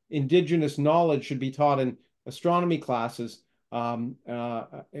whether indigenous knowledge should be taught in astronomy classes,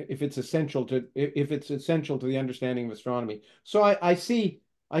 if it's essential to the understanding of astronomy. So I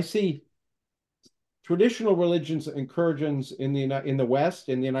see traditional religions incursions in the West,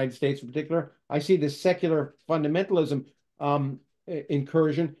 in the United States in particular. I see this secular fundamentalism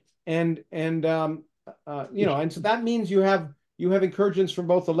incursion, and and so that means you have incursions from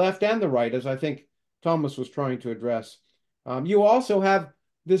both the left and the right, as I think Thomas was trying to address. You also have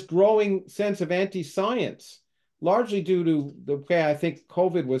this growing sense of anti-science, largely due to the way I think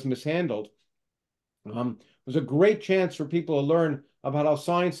COVID was mishandled. It was a great chance for people to learn about how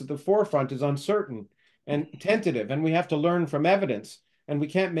science at the forefront is uncertain and tentative, and we have to learn from evidence, and we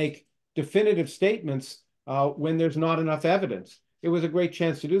can't make definitive statements when there's not enough evidence. It was a great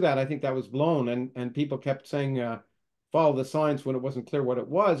chance to do that. I think that was blown, and people kept saying, follow the science when it wasn't clear what it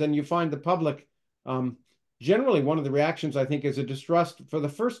was. And you find the public, generally, one of the reactions, I think, is a distrust, for the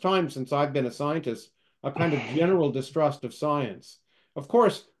first time since I've been a scientist, a kind of general distrust of science. Of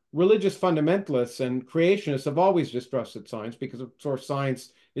course, religious fundamentalists and creationists have always distrusted science because, of course,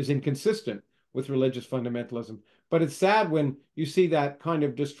 science is inconsistent with religious fundamentalism. But it's sad when you see that kind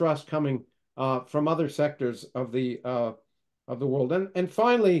of distrust coming from other sectors of the world. And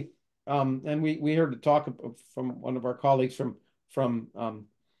finally, and we heard a talk from one of our colleagues from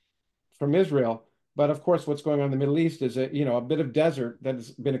Israel. But of course, what's going on in the Middle East is a bit of desert that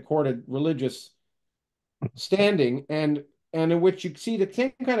has been accorded religious standing, and in which you see the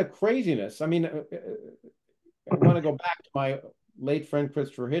same kind of craziness. I mean, I want to go back to my late friend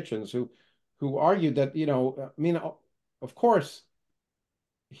Christopher Hitchens, who argued that, I mean, of course,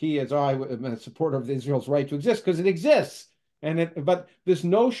 he, as I am a supporter of Israel's right to exist because it exists, but this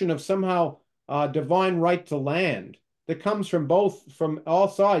notion of somehow divine right to land that comes from all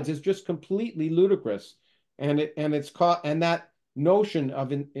sides is just completely ludicrous, and that notion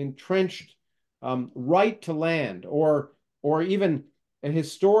of entrenched right to land, or even a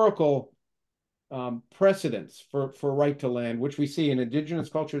historical precedence for right to land, which we see in indigenous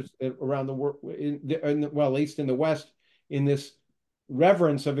cultures around the world, well, at least in the West, in this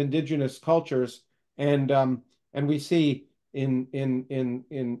reverence of indigenous cultures, and we see in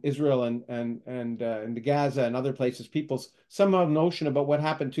Israel and in the Gaza and other places, people's somehow notion about what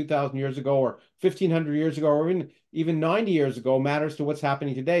happened 2,000 years ago or 1,500 years ago or even 90 years ago matters to what's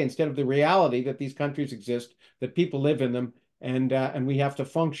happening today, instead of the reality that these countries exist, that people live in them, and we have to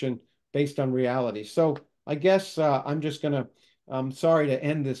function based on reality. So I guess I'm just going to, sorry to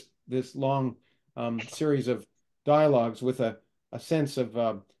end this long series of dialogues with a sense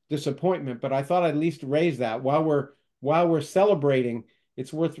of disappointment, but I thought I'd at least raise that while we're celebrating.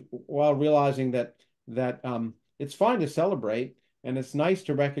 It's worthwhile realizing that it's fine to celebrate, and it's nice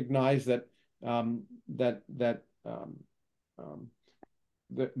to recognize that the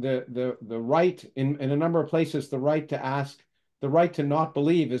right in a number of places, the right to ask, the right to not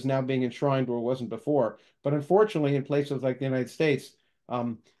believe, is now being enshrined where it wasn't before. But unfortunately, in places like the United States,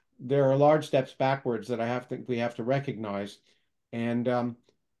 there are large steps backwards that we have to recognize, and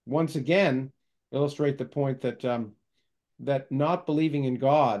once again illustrate the point that not believing in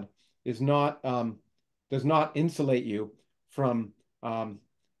God does not insulate you from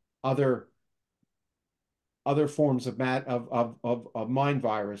other forms of mind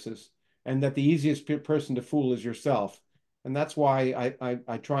viruses, and that the easiest person to fool is yourself. And that's why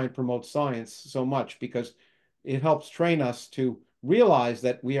I try and promote science so much, because it helps train us to realize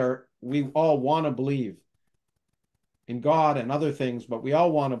that we all want to believe in God and other things, but we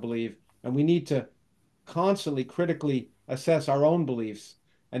all want to believe, and we need to constantly critically assess our own beliefs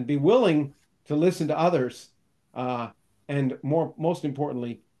and be willing to listen to others, and most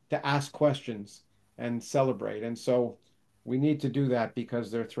importantly, to ask questions and celebrate. And so we need to do that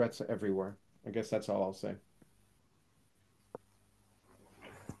because there are threats everywhere. I guess that's all I'll say.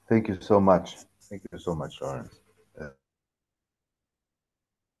 Thank you so much. Thank you so much, Lawrence.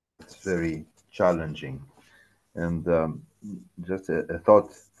 It's very challenging. And just a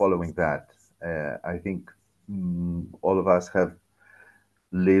thought following that. I think all of us have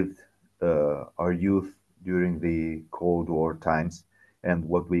lived our youth during the Cold War times, and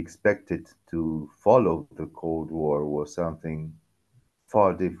what we expected to follow the Cold War was something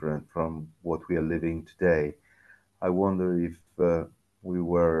far different from what we are living today. I wonder if we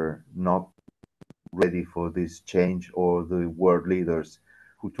were not ready for this change, or the world leaders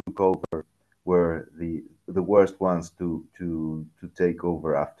who took over were the worst ones to take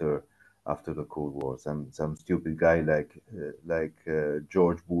over after the Cold War. Some stupid guy like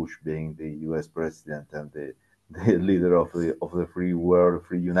George Bush being the U.S. president and the leader of the free world,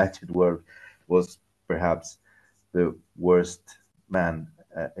 free united world, was perhaps the worst man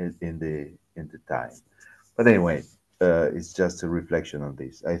in the time. But anyway, it's just a reflection on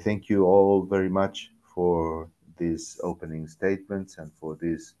this. I thank you all very much for these opening statements and for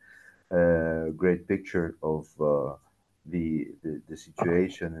this great picture of the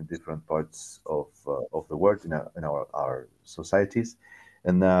situation in different parts of the world in our societies.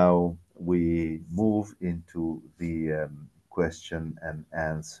 And now we move into the question and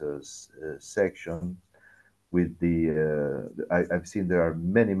answers section with I've seen there are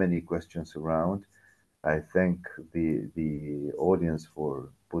many questions around. I thank the audience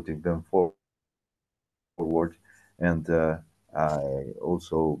for putting them forward, and I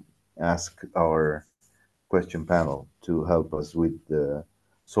also ask our question panel to help us with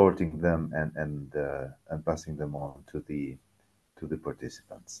sorting them and passing them on to the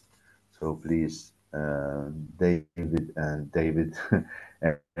participants. So please, David and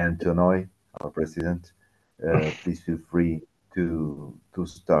Tonoy, our president, please feel free to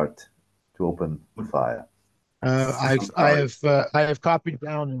start to open the fire. I have copied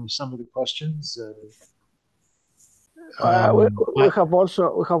down some of the questions. We have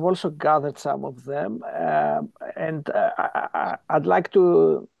also gathered some of them, and I'd like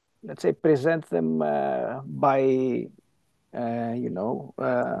to, let's say, present them by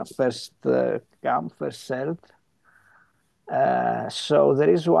first come, first served. So there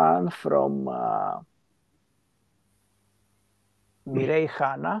is one from Mireille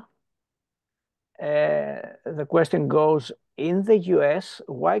Hanna. The question goes, in the US,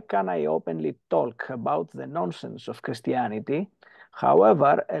 why can I openly talk about the nonsense of Christianity?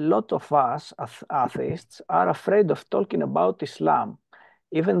 However, a lot of us as atheists are afraid of talking about Islam,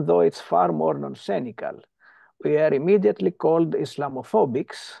 even though it's far more nonsensical. We are immediately called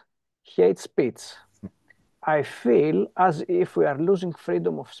Islamophobics, hate speech. I feel as if we are losing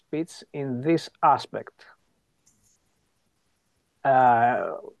freedom of speech in this aspect.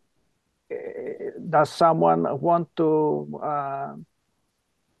 Does someone want to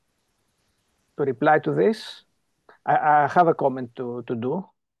reply to this? I have a comment to do,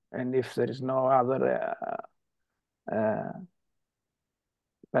 and if there is no other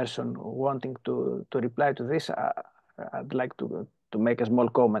person wanting to reply to this, I'd like to make a small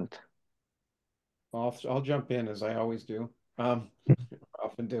comment. I'll jump in as I always do.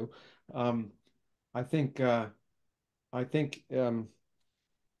 Often do. I think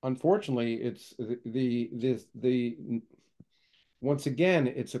unfortunately it's once again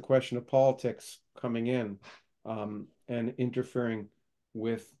it's a question of politics coming in and interfering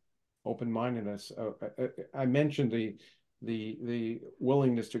with open-mindedness. I mentioned the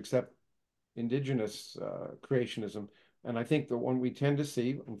willingness to accept indigenous creationism, and I think the one we tend to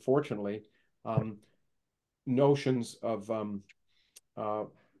see, unfortunately, notions of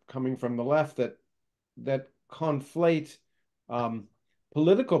coming from the left that conflate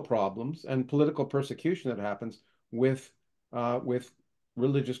political problems and political persecution that happens with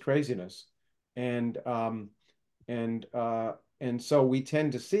religious craziness, and so we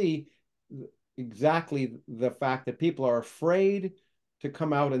tend to see exactly the fact that people are afraid to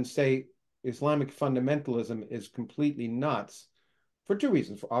come out and say Islamic fundamentalism is completely nuts for two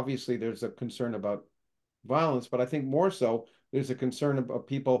reasons. Obviously, there's a concern about violence, but I think more so there's a concern about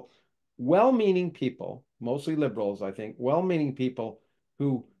people, well-meaning people, mostly liberals, I think, well-meaning people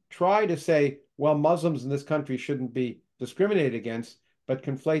who try to say, well, Muslims in this country shouldn't be discriminated against, but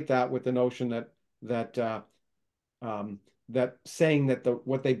conflate that with the notion that saying that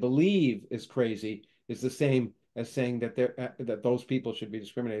what they believe is crazy is the same as saying that those people should be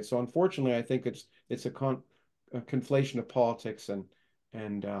discriminated. So unfortunately, I think it's a conflation of politics and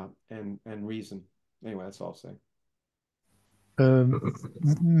reason. Anyway, that's all I'll say.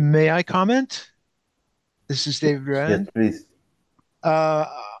 May I comment? This is David Rand. Yes, please.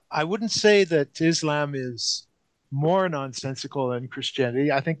 I wouldn't say that Islam is more nonsensical than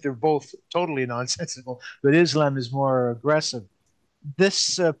Christianity. I think they're both totally nonsensical, but Islam is more aggressive.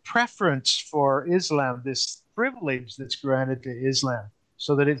 This preference for Islam, this privilege that's granted to Islam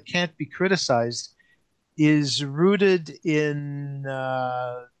so that it can't be criticized, is rooted in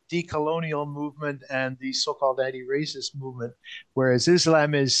decolonial movement and the so-called anti-racist movement, whereas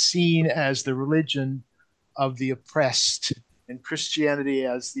Islam is seen as the religion of the oppressed and Christianity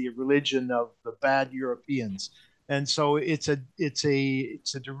as the religion of the bad Europeans. And so it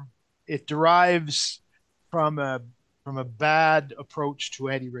derives from a bad approach to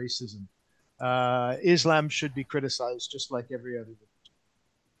anti-racism. Islam should be criticized just like every other.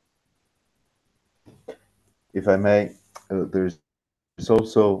 If I may, there's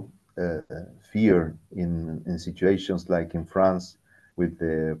also fear in situations like in France with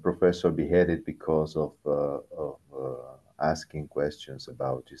the professor beheaded because of asking questions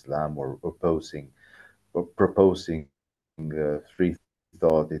about Islam or proposing free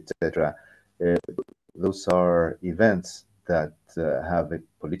thought, etc. Uh, those are events that have a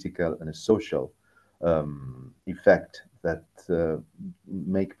political and a social effect that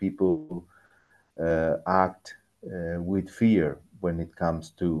make people act with fear when it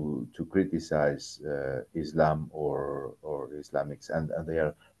comes to criticize Islam or Islamics, and they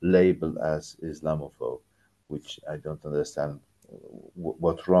are labeled as Islamophobe, which I don't understand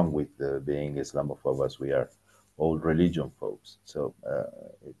what's wrong with being Islamophobe, as we are all religion phobes. So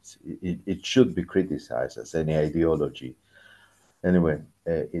it should be criticized as any ideology. Anyway,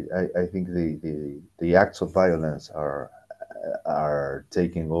 I think the acts of violence are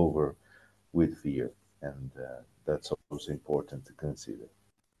taking over with fear, and that's also important to consider.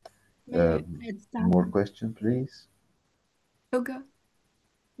 More question, please. Hugo,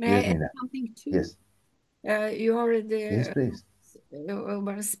 may Yes, I add Nina. something too? Yes. You already Yes, please.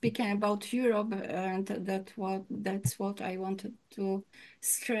 were speaking about Europe, and that's what I wanted to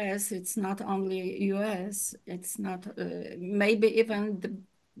stress. It's not only US. It's not maybe even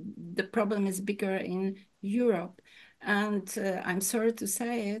the problem is bigger in Europe. And I'm sorry to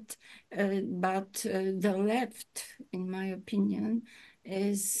say it, but the left, in my opinion,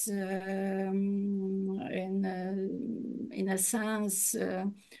 is in a sense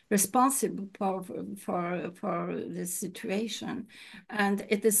responsible for this situation. And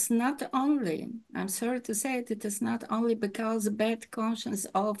it is not only, I'm sorry to say it, it is not only because bad conscience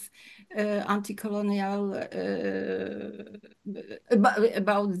of anti-colonial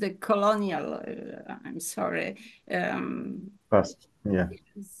about the colonial, I'm sorry, Past, yeah.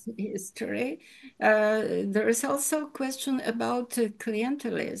 history. There is also a question about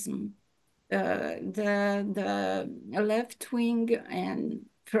clientelism. The left wing in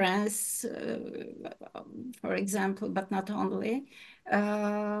France, for example, but not only,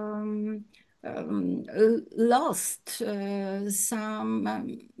 lost some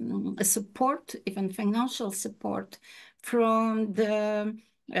support, even financial support, from the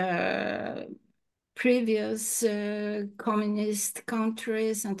previous communist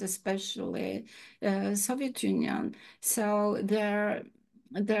countries, and especially Soviet Union. So their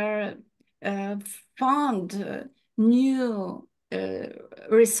found new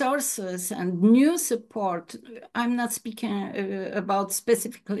resources and new support. I'm not speaking about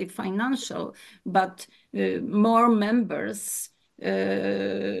specifically financial, but more members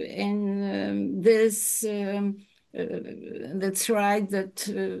in this. That's right. That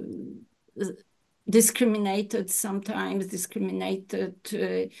sometimes discriminated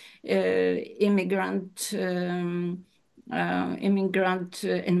immigrant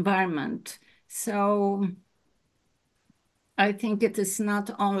environment. So I think it is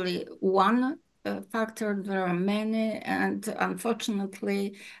not only one factor, there are many, and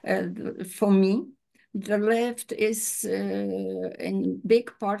unfortunately for me, the left is in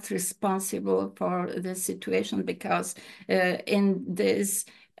big part responsible for the situation, because in this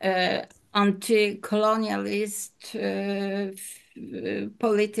anti-colonialist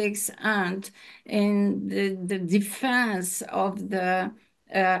politics and in the defense of the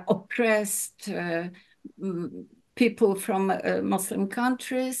oppressed people from Muslim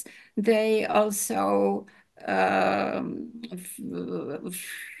countries, they also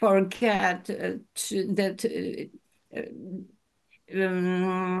forget that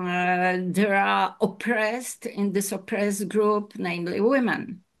there are oppressed in this oppressed group, namely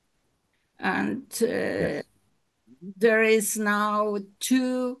women. And yes. There is now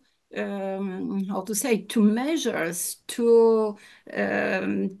two measures, two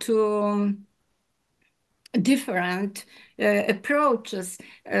different approaches.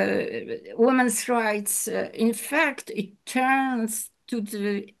 Women's rights, in fact, it turns to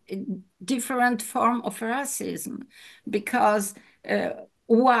the different form of racism, because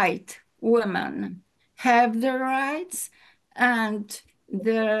white women have the rights, and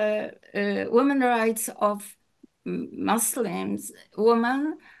the women rights of Muslims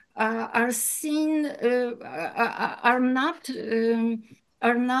women are seen are not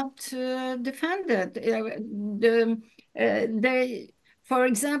defended. They, for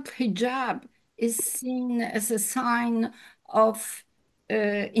example, hijab is seen as a sign of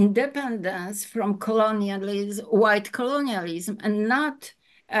independence from colonialism, white colonialism, and not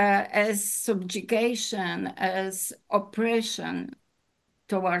as subjugation, as oppression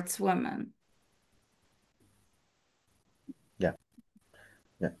towards women. Yeah,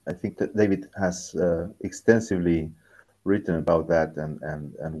 I think that David has extensively written about that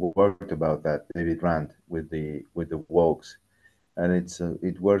and worked about that. David Rand with the wokes, and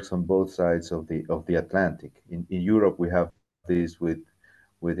it works on both sides of the Atlantic. In Europe, we have this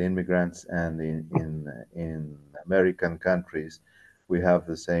with immigrants, and in American countries, we have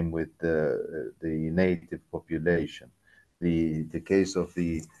the same with the native population. The case of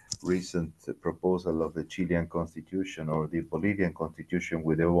the recent proposal of the Chilean constitution or the Bolivian constitution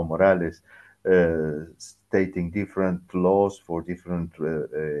with Evo Morales, stating different laws for different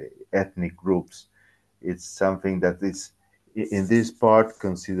ethnic groups. It's something that is in this part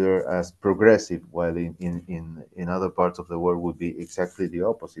considered as progressive, while in other parts of the world would be exactly the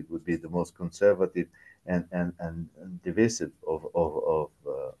opposite, would be the most conservative and divisive of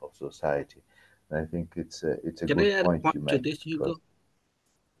society. And I think it's a Can I good add a point point you to make. this, Hugo?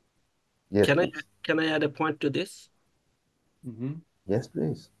 Yes, Can I please. can I add a point to this? Mm-hmm. Yes,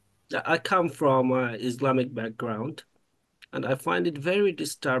 please. I come from an Islamic background, and I find it very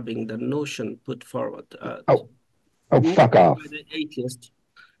disturbing the notion put forward Fuck off. by the atheist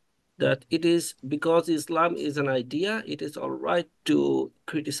that it is because Islam is an idea, it is all right to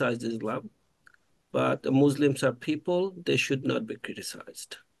criticize Islam, but the Muslims are people, they should not be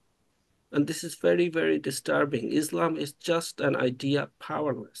criticized. And this is very, very disturbing. Islam is just an idea,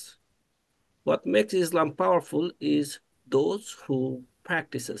 powerless. What makes Islam powerful is those who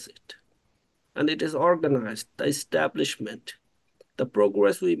practices it. And it is organized, the establishment, the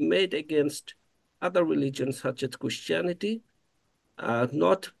progress we made against other religions such as Christianity,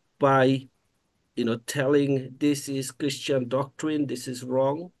 not by telling this is Christian doctrine, this is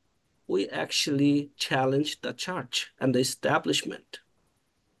wrong. We actually challenged the church and the establishment.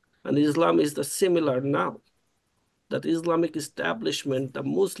 And Islam is the similar now. That Islamic establishment, the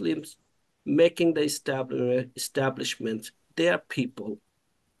Muslims making the establishment, their people,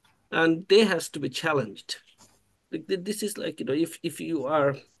 and they has to be challenged. This is like, if you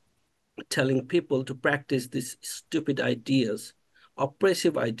are telling people to practice these stupid ideas,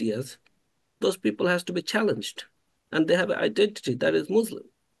 oppressive ideas, those people has to be challenged, and they have an identity that is Muslim.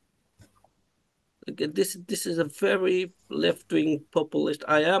 Again, this is a very left-wing populist.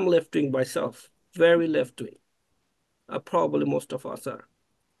 I am left-wing myself, very left-wing. Probably most of us are.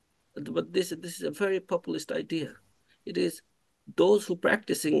 But this is a very populist idea. It is those who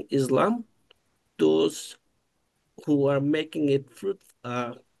practicing Islam, those who are making it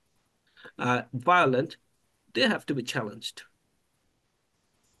violent, they have to be challenged.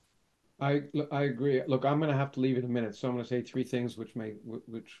 I agree. Look, I'm going to have to leave in a minute, so I'm going to say three things which at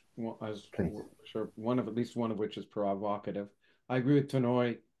least one of which is provocative. I agree with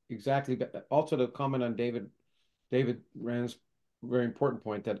Tanoy exactly, but also to comment on David Rand's very important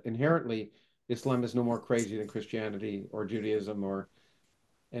point that inherently Islam is no more crazy than Christianity or Judaism or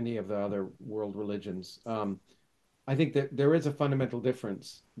any of the other world religions. I think that there is a fundamental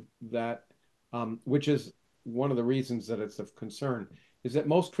difference that, which is one of the reasons that it's of concern, is that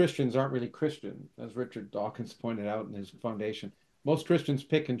most Christians aren't really Christian, as Richard Dawkins pointed out in his foundation. Most Christians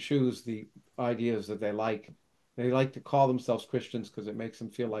pick and choose the ideas that they like. They like to call themselves Christians because it makes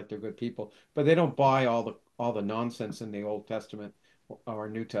them feel like they're good people, but they don't buy all the nonsense in the Old Testament or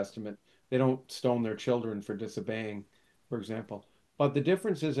New Testament. They don't stone their children for disobeying, for example. But the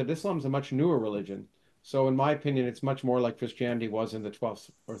difference is that Islam is a much newer religion. So in my opinion, it's much more like Christianity was in the 12th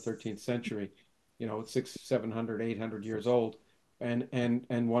or 13th century, 600, 700, 800 years old.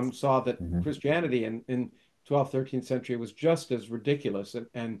 And one saw that Christianity in 12th, 13th century was just as ridiculous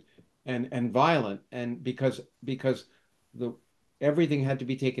and violent, and because everything had to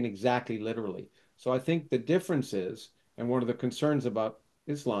be taken exactly literally. So I think the difference is, and one of the concerns about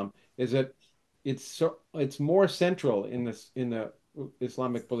Islam is that it's more central in the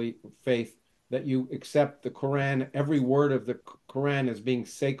Islamic faith that you accept the Quran, every word of the Quran as being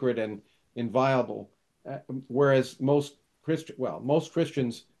sacred and inviolable, whereas most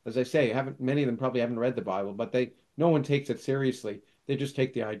Christians, as I say, many of them probably haven't read the Bible, but no one takes it seriously. They just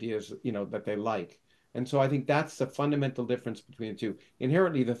take the ideas, that they like. And so I think that's the fundamental difference between the two.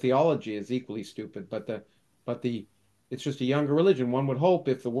 Inherently, the theology is equally stupid, but the it's just a younger religion. One would hope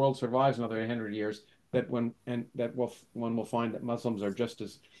if the world survives another 100 years that one will find that Muslims are just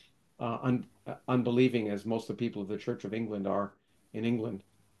as unbelieving as most of the people of the Church of England are in England.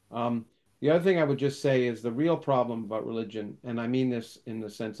 The other thing I would just say is the real problem about religion, and I mean this in the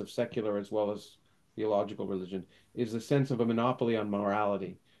sense of secular as well as theological religion, is the sense of a monopoly on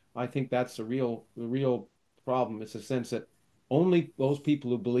morality. I think that's the real problem. It's the sense that only those people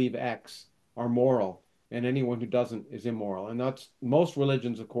who believe X are moral, and anyone who doesn't is immoral. And that's most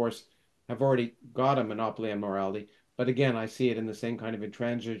religions, of course, have already got a monopoly on morality. But again, I see it in the same kind of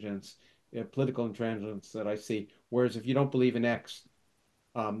intransigence, political intransigence that I see. Whereas if you don't believe in X,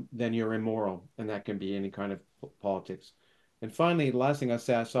 then you're immoral, and that can be any kind of politics. And finally, the last thing I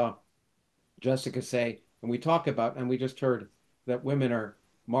say, I saw Jessica say, and we talk about, and we just heard that women are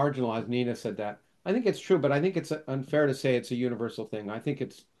marginalized. Nina said that. I think it's true, but I think it's unfair to say it's a universal thing. I think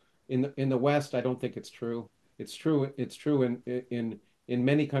it's in the West. I don't think it's true. It's true. It's true in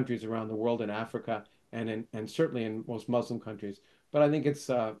many countries around the world, in Africa, and certainly in most Muslim countries. But I think it's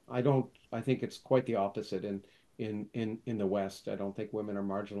I don't. I think it's quite the opposite in the West. I don't think women are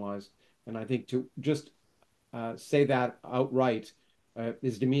marginalized, and I think to just say that outright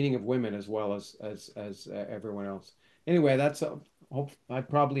is demeaning of women as well as everyone else. Anyway, that's hope I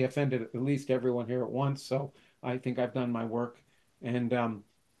probably offended at least everyone here at once. So I think I've done my work, and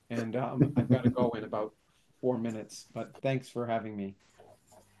I've got to go in about 4 minutes. But thanks for having me.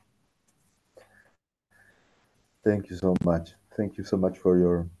 Thank you so much. Thank you so much for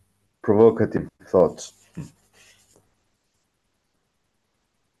your provocative thoughts.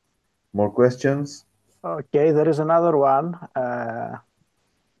 More questions? Okay, there is another one.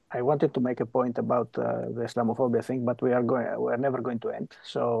 I wanted to make a point about the Islamophobia thing, but we're never going to end.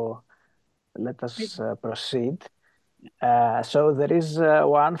 So let us proceed. So there is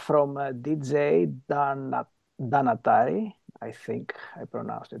one from DJ Danatari. I think I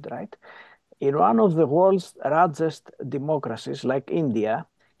pronounced it right. In one of the world's largest democracies like India,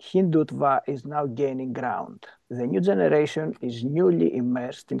 Hindutva is now gaining ground. The new generation is newly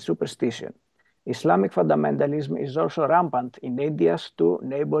immersed in superstition. Islamic fundamentalism is also rampant in India's two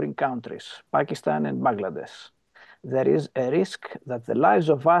neighboring countries, Pakistan and Bangladesh. There is a risk that the lives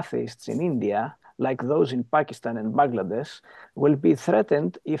of atheists in India, like those in Pakistan and Bangladesh, will be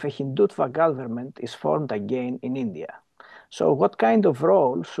threatened if a Hindutva government is formed again in India. So what kind of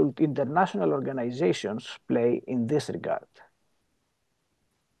role should international organizations play in this regard?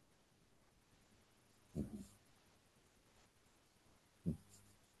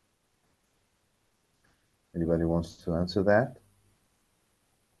 Anybody wants to answer that?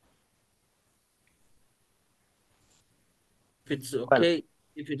 If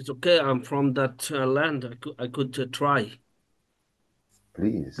it's okay, I'm from that land. I could try.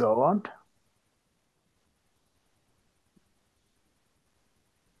 Please. Go on.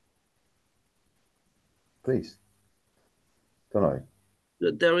 Please. Don't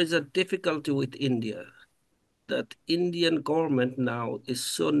There is a difficulty with India, that Indian government now is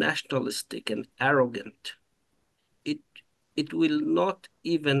so nationalistic and arrogant. It will not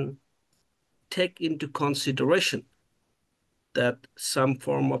even take into consideration that some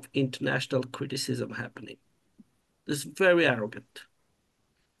form of international criticism happening. This is very arrogant.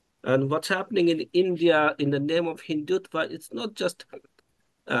 And what's happening in India in the name of Hindutva, it's not just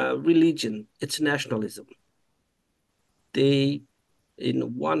religion, it's nationalism. They,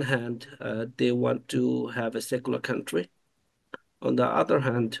 in one hand, they want to have a secular country. On the other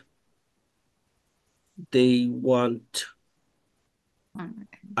hand, they want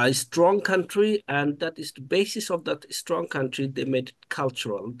a strong country, and that is the basis of that strong country. They made it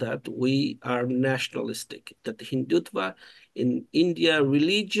cultural, that we are nationalistic, that Hindutva in India,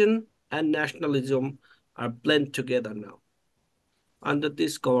 religion and nationalism are blend together now under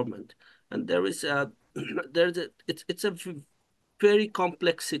this government. And there is it's a very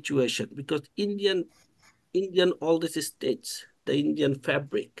complex situation, because Indian all these states, the Indian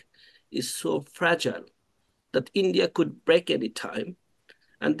fabric is so fragile that India could break any time.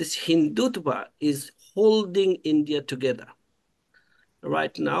 And this Hindutva is holding India together.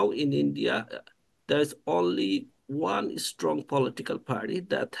 Right now in India, there's only one strong political party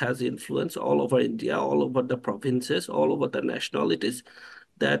that has influence all over India, all over the provinces, all over the nationalities.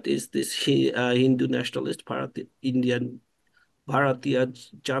 That is this Hindu nationalist party, Indian Bharatiya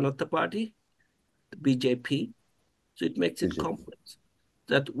Janata Party, the BJP. So it makes it complex.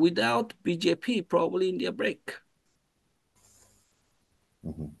 That without BJP, probably India break.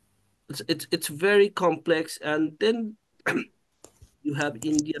 It's very complex. And then you have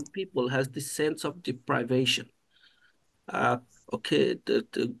Indian people has this sense of deprivation. Okay,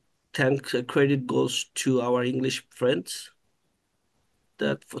 the thank credit goes to our English friends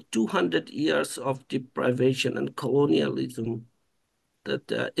that for 200 years of deprivation and colonialism, that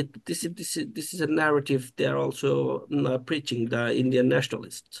this is a narrative they're also preaching, the Indian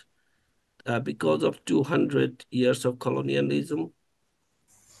nationalists. Because of 200 years of colonialism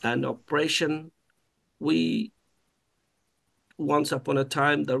and oppression, we once upon a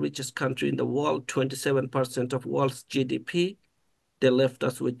time the richest country in the world, 27% of world's GDP. They left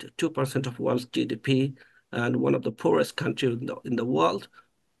us with 2% of world's GDP and one of the poorest countries in the world.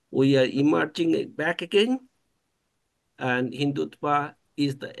 We are emerging back again, and Hindutva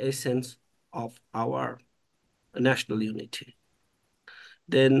is the essence of our national unity.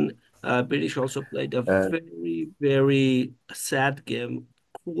 Then British also played a very, very sad game,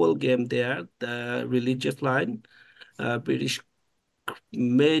 cruel game there, the religious line. British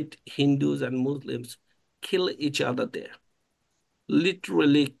made Hindus and Muslims kill each other there.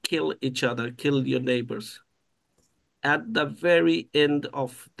 Literally kill each other, kill your neighbors at the very end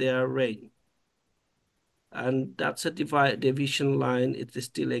of their reign. And that's a division line. It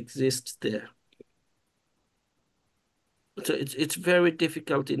still exists there. So it's very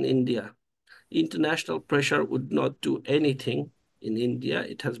difficult in India. International pressure would not do anything in India.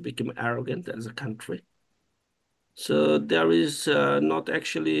 It has become arrogant as a country. So there is not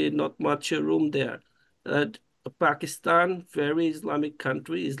much room there. Pakistan, very Islamic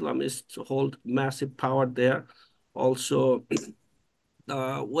country. Islamists hold massive power there. Also,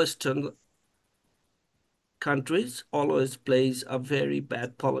 Western countries always plays a very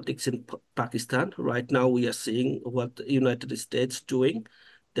bad politics in Pakistan. Right now, we are seeing what the United States doing.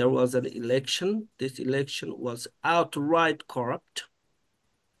 There was an election. This election was outright corrupt,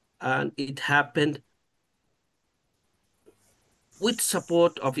 and it happened with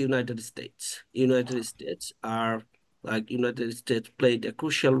support of United States. United States played a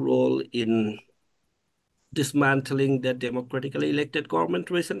crucial role in dismantling the democratically elected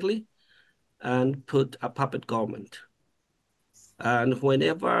government recently and put a puppet government. And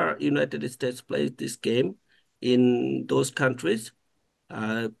whenever United States plays this game in those countries,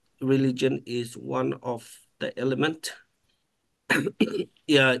 religion is one of the element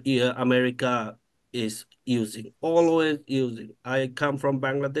America is always using. I come from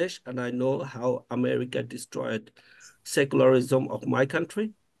Bangladesh, and I know how America destroyed secularism of my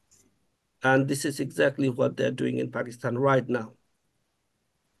country. And this is exactly what they're doing in Pakistan right now.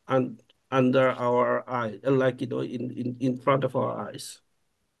 And under our eye, in front of our eyes.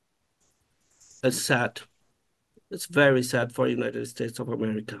 It's sad. It's very sad for United States of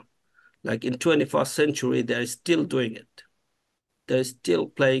America. Like in 21st century, they're still doing it. They're still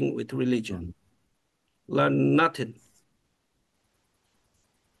playing with religion. Learn nothing.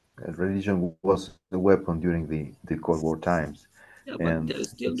 Religion was a weapon during the Cold War times. Yeah, but they're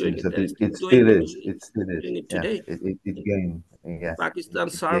still doing it. It still is. It still is. Doing it Yeah, today. it gained. Yeah, Pakistan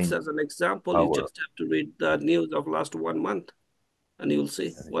it serves gained as an example. You power. just have to read the news of last 1 month, and you'll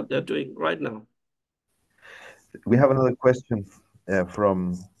see what they're doing right now. We have another question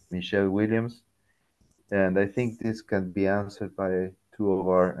from Michelle Williams, and I think this can be answered by two of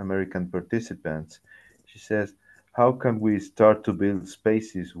our American participants. She says, how can we start to build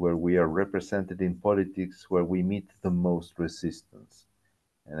spaces where we are represented in politics where we meet the most resistance?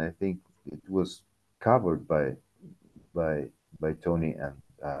 And I think it was covered by Tony and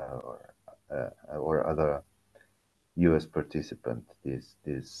or other U.S. participant.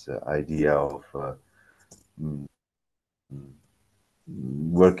 This idea of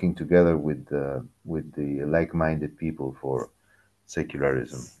working together with the like-minded people for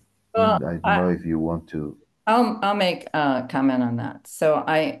secularism. Well, I don't know if you want to. I'll make a comment on that. So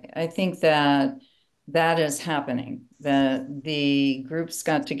I think that is happening. The groups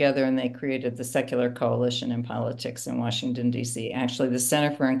got together and they created the Secular Coalition in Politics in Washington, D.C. Actually, the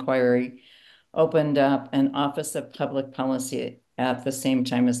Center for Inquiry opened up an Office of Public Policy at the same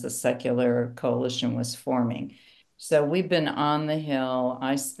time as the Secular Coalition was forming. So we've been on the Hill.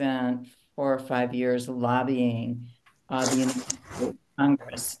 I spent 4 or 5 years lobbying the United States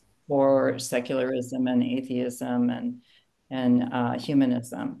Congress for secularism and atheism and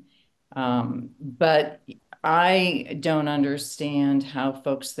humanism. But I don't understand how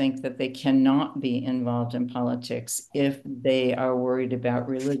folks think that they cannot be involved in politics if they are worried about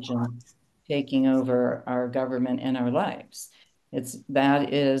religion taking over our government and our lives.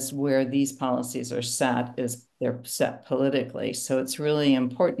 That is where these policies are set, is they're set politically. So it's really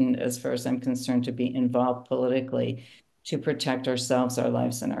important, as far as I'm concerned, to be involved politically to protect ourselves, our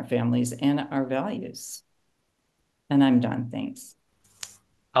lives, and our families, and our values. And I'm done. Thanks.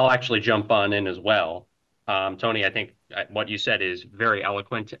 I'll actually jump on in as well. Tony, I think what you said is very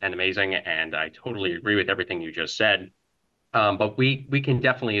eloquent and amazing, and I totally agree with everything you just said. But we can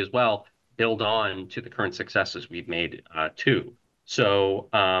definitely as well build on to the current successes we've made too. So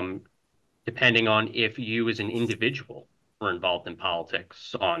depending on if you as an individual were involved in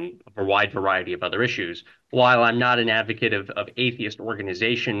politics on a wide variety of other issues, while I'm not an advocate of atheist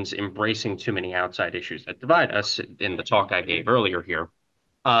organizations embracing too many outside issues that divide us in the talk I gave earlier here,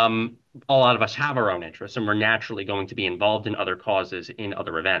 a lot of us have our own interests and we're naturally going to be involved in other causes in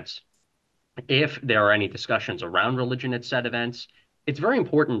other events. If there are any discussions around religion at said events, it's very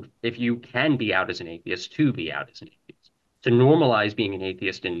important if you can be out as an atheist to be out as an atheist, to normalize being an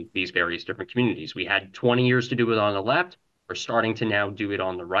atheist in these various different communities. We had 20 years to do it on the left. We're starting to now do it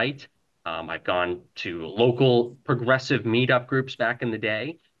on the right. I've gone to local progressive meetup groups back in the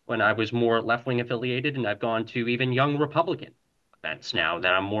day when I was more left-wing affiliated, and I've gone to even young Republican events now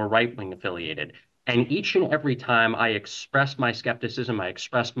that I'm more right-wing affiliated. And each and every time I expressed my skepticism, I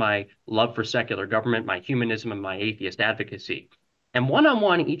expressed my love for secular government, my humanism, and my atheist advocacy. And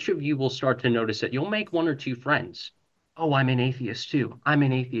one-on-one, each of you will start to notice that you'll make one or two friends. Oh, I'm an atheist too. I'm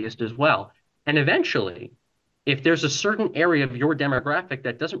an atheist as well. And eventually, if there's a certain area of your demographic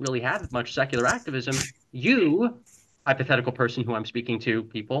that doesn't really have much secular activism, you, hypothetical person who I'm speaking to,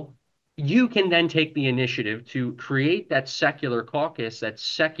 people, you can then take the initiative to create that secular caucus, that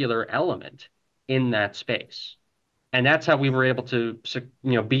secular element in that space. And that's how we were able to,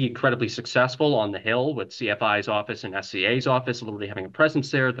 be incredibly successful on the Hill with CFI's office and SCA's office, literally having a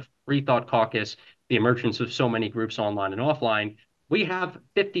presence there, the Free Thought Caucus, the emergence of so many groups online and offline. We have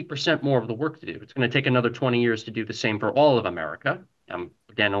 50% more of the work to do. It's going to take another 20 years to do the same for all of America. I'm,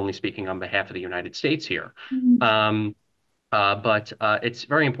 again, only speaking on behalf of the United States here. But it's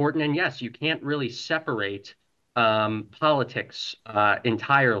very important. And yes, you can't really separate politics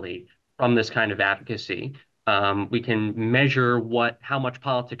entirely from this kind of advocacy. We can measure how much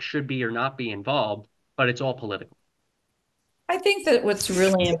politics should be or not be involved, but it's all political. I think that what's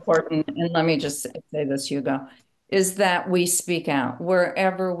really important, and let me just say this, Hugo, is that we speak out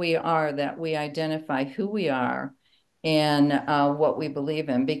wherever we are, that we identify who we are and what we believe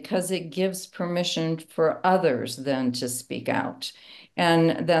in, because it gives permission for others then to speak out.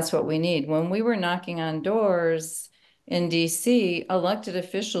 And that's what we need. When we were knocking on doors in DC, elected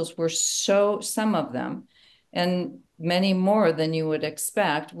officials were some of them, and many more than you would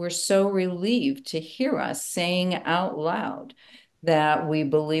expect, were so relieved to hear us saying out loud that we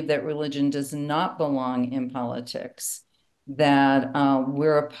believe that religion does not belong in politics, that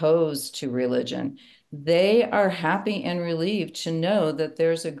we're opposed to religion. They are happy and relieved to know that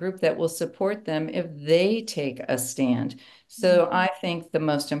there's a group that will support them if they take a stand. So I think the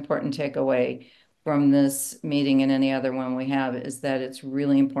most important takeaway from this meeting and any other one we have is that it's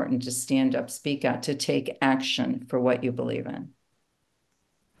really important to stand up, speak out, to take action for what you believe in.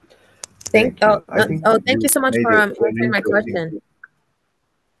 Thank you. Thank you so much for answering my question.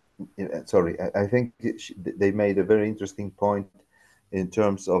 Sorry, I think they made a very interesting point in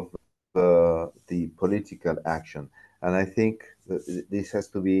terms of the political action, and I think this has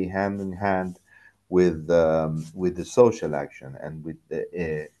to be hand in hand with the social action and with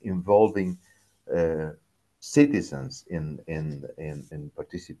the, involving citizens in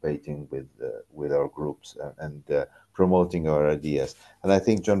participating with our groups and promoting our ideas. And I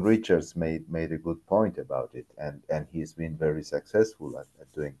think John Richards made a good point about it, and he's been very successful at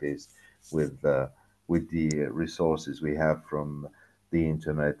doing this with the resources we have from the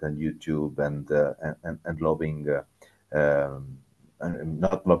internet and YouTube and lobbying.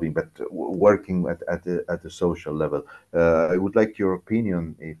 Not lobbying, but working at the social level. I would like your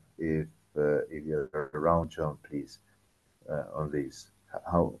opinion, if you're around, John, please, on this.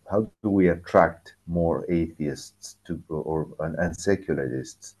 How do we attract more atheists and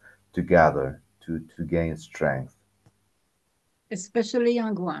secularists together to gain strength? Especially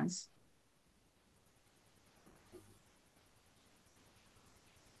young ones.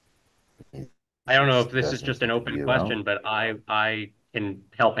 I don't know if this is just an open question, but I can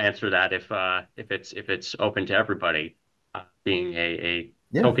help answer that if it's open to everybody, being a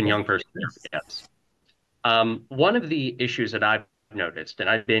token young person there, yes. One of the issues that I've noticed, and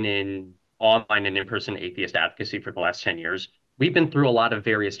I've been in online and in-person atheist advocacy for the last 10 years, we've been through a lot of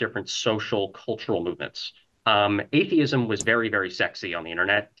various different social, cultural movements. Atheism was very, very sexy on the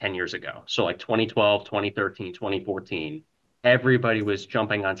internet 10 years ago. So like 2012, 2013, 2014, everybody was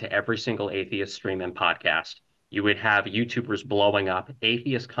jumping onto every single atheist stream and podcast. You would have YouTubers blowing up.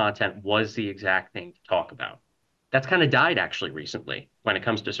 Atheist content was the exact thing to talk about. That's kind of died actually recently when it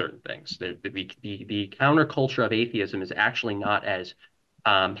comes to certain things. The counterculture of atheism is actually not as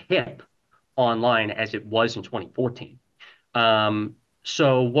hip online as it was in 2014.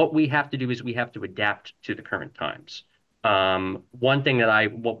 So what we have to do is we have to adapt to the current times. One thing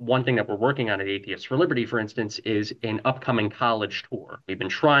that we're working on at Atheists for Liberty, for instance, is an upcoming college tour. We've been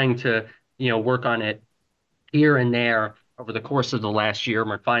trying to, work on it here and there over the course of the last year. And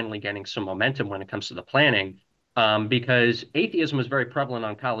we're finally getting some momentum when it comes to the planning, because atheism was very prevalent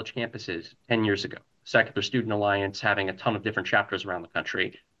on college campuses 10 years ago. Secular Student Alliance having a ton of different chapters around the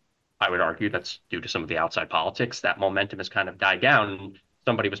country. I would argue that's due to some of the outside politics. That momentum has kind of died down.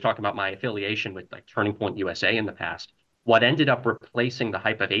 Somebody was talking about my affiliation with like Turning Point USA in the past. What ended up replacing the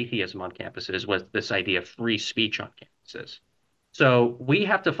hype of atheism on campuses was this idea of free speech on campuses. So we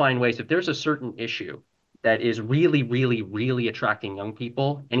have to find ways, if there's a certain issue that is really, really, really attracting young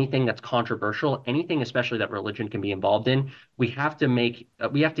people, anything that's controversial, anything especially that religion can be involved in, we have to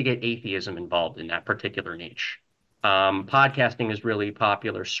get atheism involved in that particular niche. Podcasting is really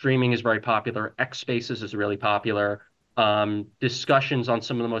popular. Streaming is very popular. X Spaces is really popular. Discussions on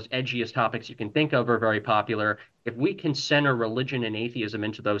some of the most edgiest topics you can think of are very popular. If we can center religion and atheism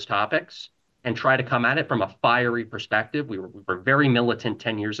into those topics and try to come at it from a fiery perspective, we were very militant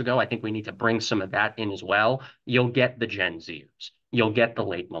 10 years ago. I think we need to bring some of that in as well. You'll get the Gen Zers. You'll get the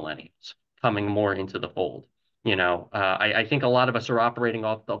late millennials coming more into the fold. I think a lot of us are operating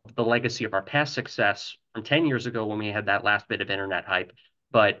off the legacy of our past success from 10 years ago when we had that last bit of internet hype,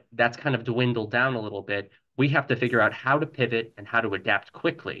 but that's kind of dwindled down a little bit. We have to figure out how to pivot and how to adapt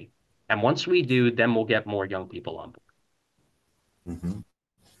quickly. And once we do, then we'll get more young people on board. Mm-hmm.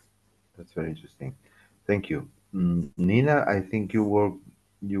 That's very interesting. Thank you. Nina, I think you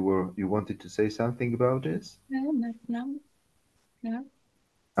wanted to say something about this? No.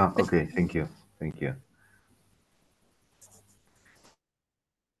 Oh, okay. Thank you.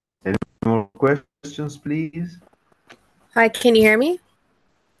 Any more questions, please? Hi, can you hear me?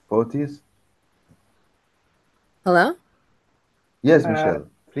 Otis? Hello? Yes, Michelle,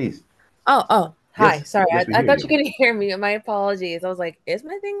 please. Oh, hi. Yes, Sorry, yes, we I hear thought you you. could hear me. My apologies. I was like, is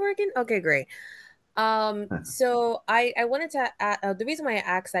my thing working? Okay, great. So I wanted to the reason why I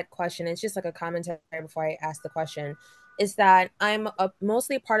asked that question, it's just like a commentary before I ask the question, is that I'm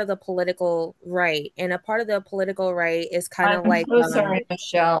mostly part of the political right, and a part of the political right is kind of I'm like so sorry,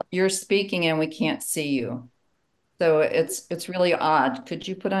 Michelle. You're speaking and we can't see you. So it's really odd. Could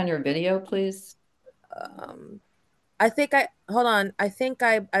you put on your video, please? I think hold on. I think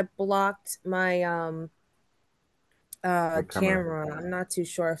I blocked my The camera. I'm not too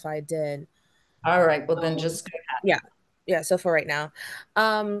sure if I did. All right, well then just go ahead. Yeah, so for right now.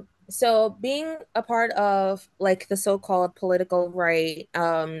 So being a part of like the so-called political right,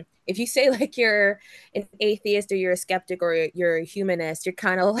 if you say like you're an atheist or you're a skeptic or you're a humanist, you're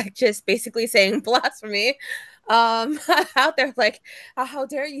kind of like just basically saying blasphemy out there, like how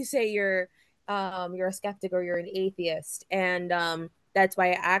dare you say you're a skeptic or you're an atheist. And that's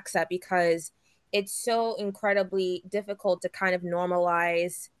why I ask that, because it's so incredibly difficult to kind of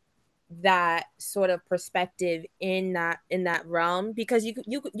normalize that sort of perspective in that realm, because you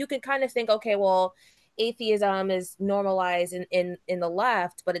could kind of think, okay, well, atheism is normalized in the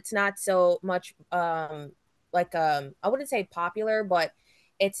left, but it's not so much like I wouldn't say popular, but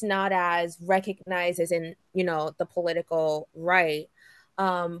it's not as recognized as in the political right.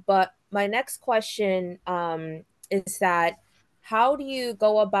 But my next question is that how do you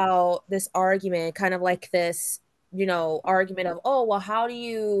go about this argument, kind of like this argument of, oh well, how do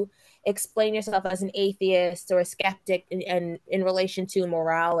you explain yourself as an atheist or a skeptic in relation to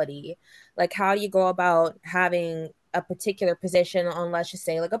morality? Like, how do you go about having a particular position on, let's just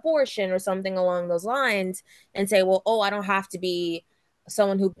say, like abortion or something along those lines, and say, well, oh, I don't have to be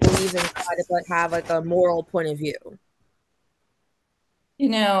someone who believes in God, but have like a moral point of view?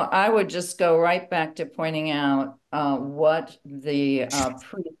 I would just go right back to pointing out what the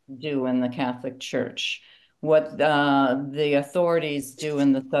priests do in the Catholic Church, what the authorities do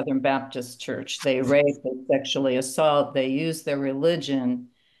in the Southern Baptist Church. They rape, they sexually assault, they use their religion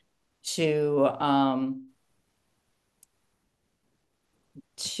to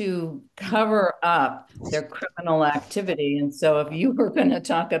cover up their criminal activity. And so if you were going to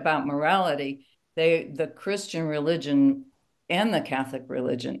talk about morality, the Christian religion and the Catholic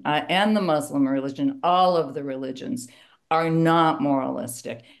religion and the Muslim religion, all of the religions are not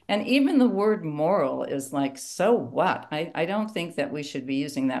moralistic. And even the word moral is like, so what? I don't think that we should be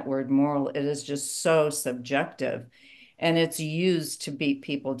using that word moral. It is just so subjective, and it's used to beat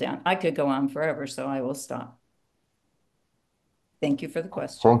people down. I could go on forever, so I will stop. Thank you for the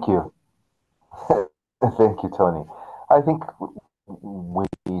question. Thank you. Thank you, Tony. I think we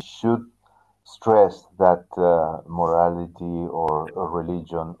should stress that morality or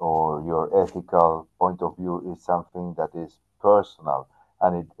religion or your ethical point of view is something that is personal,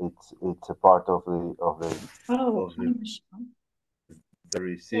 and it's a part of Oh, the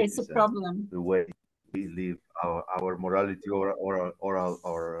very it's a citizens, problem. the way we live our morality or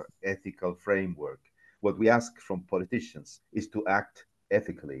our ethical framework. What we ask from politicians is to act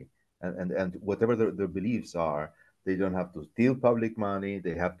ethically, and whatever their beliefs are, they don't have to steal public money.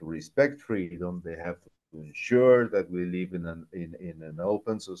 They have to respect freedom. They have to ensure that we live in an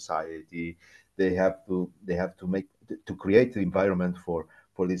open society. They have to make to create the environment for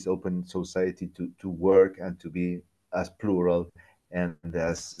this open society to work and to be as plural and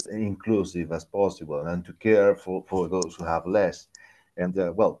as inclusive as possible, and to care for those who have less. And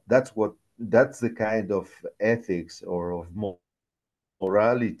well, that's the kind of ethics or of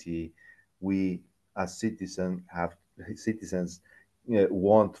morality we as citizens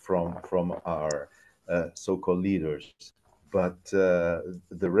want from our so-called leaders. But the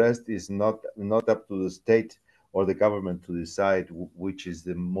rest is not up to the state or the government to decide which is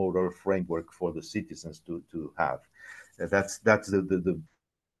the moral framework for the citizens to have. That's the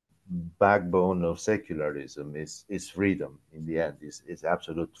backbone of secularism is freedom. In the end, is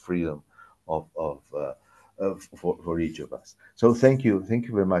absolute freedom for each of us. So thank you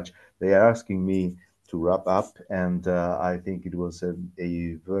very much. They are asking me to wrap up, and I think it was a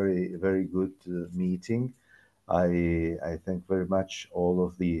very good meeting. I thank very much all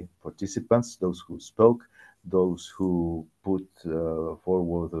of the participants, those who spoke, those who put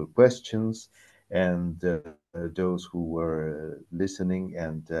forward their questions, and those who were listening.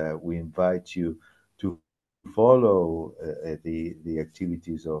 And we invite you to follow the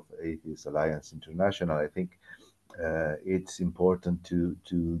activities of Atheist Alliance International. I think it's important to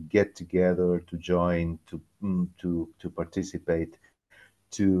get together, to join, to participate,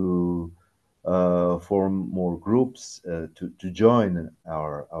 to form more groups, to join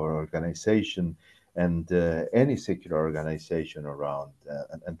our organization and any secular organization around,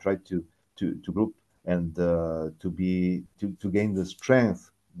 and try to group and to gain the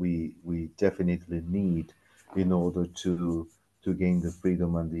strength we definitely need in order to gain the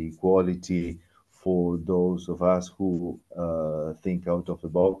freedom and the equality for those of us who think out of the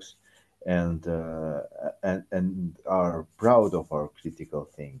box and are proud of our critical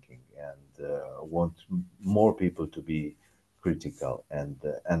thinking and want more people to be critical and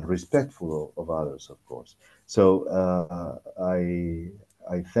respectful of others, of course. So I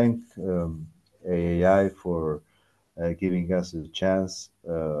thank AAI for giving us a chance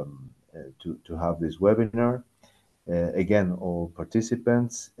to have this webinar. Again, all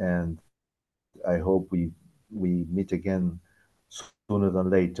participants, and I hope we meet again sooner than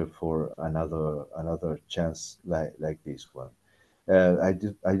later for another chance like this one. I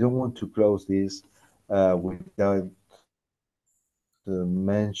don't want to close this without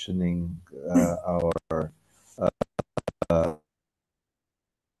mentioning our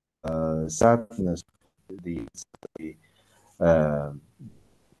sadness. The uh,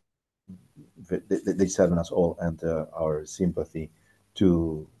 they sadden us all, and our sympathy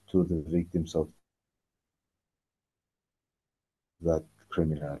to the victims of that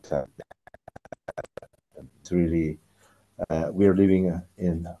criminal attack. It's really we are living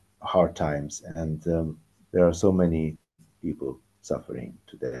in hard times, and there are so many people suffering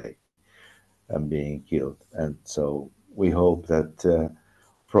today and being killed. And so we hope that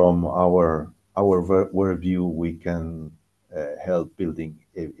from our worldview, we can help building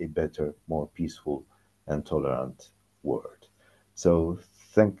a better, more peaceful and tolerant world. So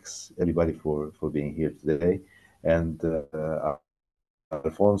thanks everybody for being here today. And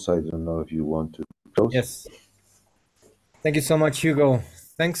Alfonso, I don't know if you want to close. Yes. Thank you so much, Hugo.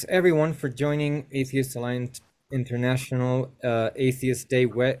 Thanks everyone for joining Atheist Alliance International Atheist Day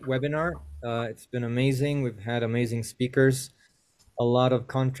webinar. It's been amazing. We've had amazing speakers, a lot of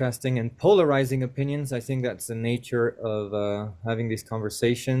contrasting and polarizing opinions. I think that's the nature of having these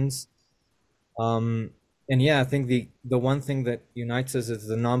conversations. And yeah, I think the one thing that unites us is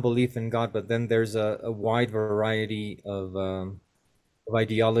the non-belief in God, but then there's a wide variety of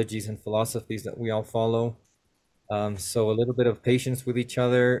ideologies and philosophies that we all follow. So a little bit of patience with each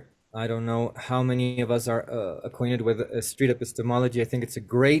other. I don't know how many of us are acquainted with street epistemology. I think it's a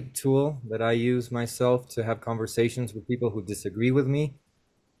great tool that I use myself to have conversations with people who disagree with me.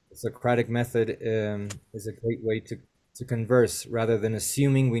 The Socratic method is a great way to converse rather than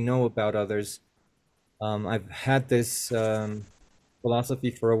assuming we know about others. I've had this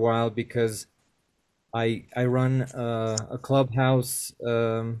philosophy for a while because I run a clubhouse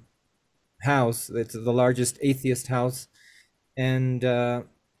house. It's the largest atheist house, and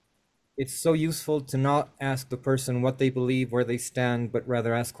it's so useful to not ask the person what they believe, where they stand, but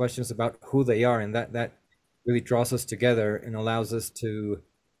rather ask questions about who they are, and that really draws us together and allows us to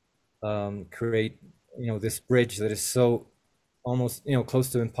create, this bridge that is so almost, close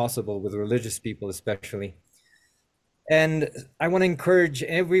to impossible with religious people, especially. And I want to encourage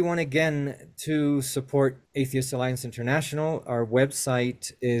everyone again to support Atheist Alliance International. Our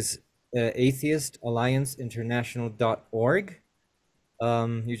website is atheistallianceinternational.org.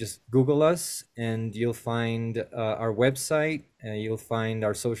 You just Google us and you'll find our website. You'll find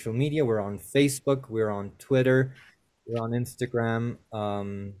our social media. We're on Facebook. We're on Twitter. We're on Instagram.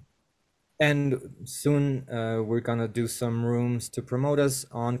 And soon we're going to do some rooms to promote us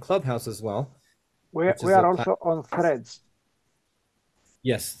on Clubhouse as well. We are also on Threads.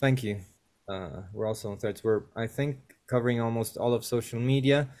 Yes, thank you. We're also on Threads. We're, I think, covering almost all of social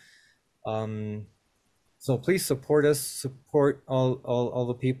media. So please support us, support all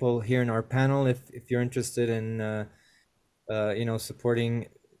the people here in our panel. If you're interested in, supporting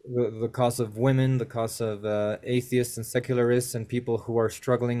the cause of women, the cause of atheists and secularists and people who are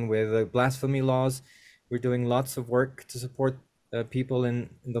struggling with blasphemy laws. We're doing lots of work to support people in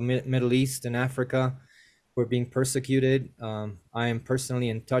the Middle East and Africa who are being persecuted. I am personally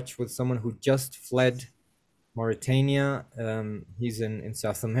in touch with someone who just fled Mauritania. He's in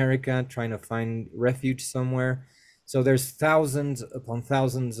South America trying to find refuge somewhere. So there's thousands upon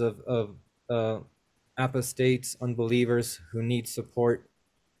thousands of apostates, unbelievers who need support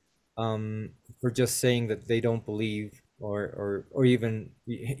for just saying that they don't believe, or even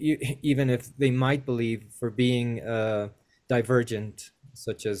if they might believe, for being divergent,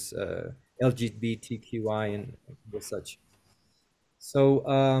 such as LGBTQI and such. So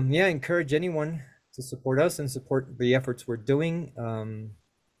yeah, encourage anyone to support us and support the efforts we're doing.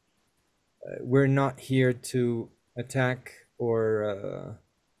 We're not here to attack or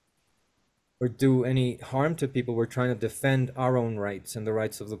do any harm to people. We're trying to defend our own rights and the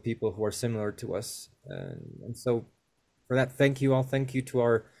rights of the people who are similar to us. And so for that, thank you all. Thank you to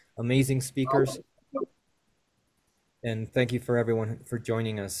our amazing speakers. And thank you for everyone for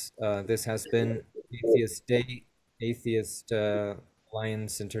joining us. This has been Atheist Day, Atheist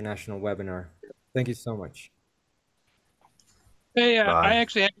Alliance International webinar. Thank you so much. Hey, I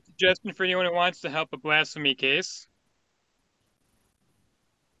actually have a suggestion for anyone who wants to help a blasphemy case.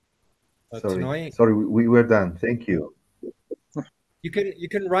 Sorry, we were done. Thank you. You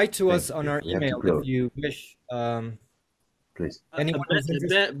can write to us on our email if you wish. Please. Anyone who's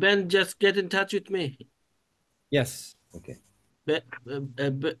interested? Ben, just get in touch with me. Yes. Okay.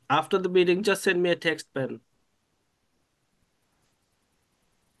 After the meeting, just send me a text, Ben.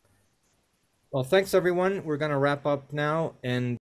 Well, thanks everyone. We're going to wrap up now, and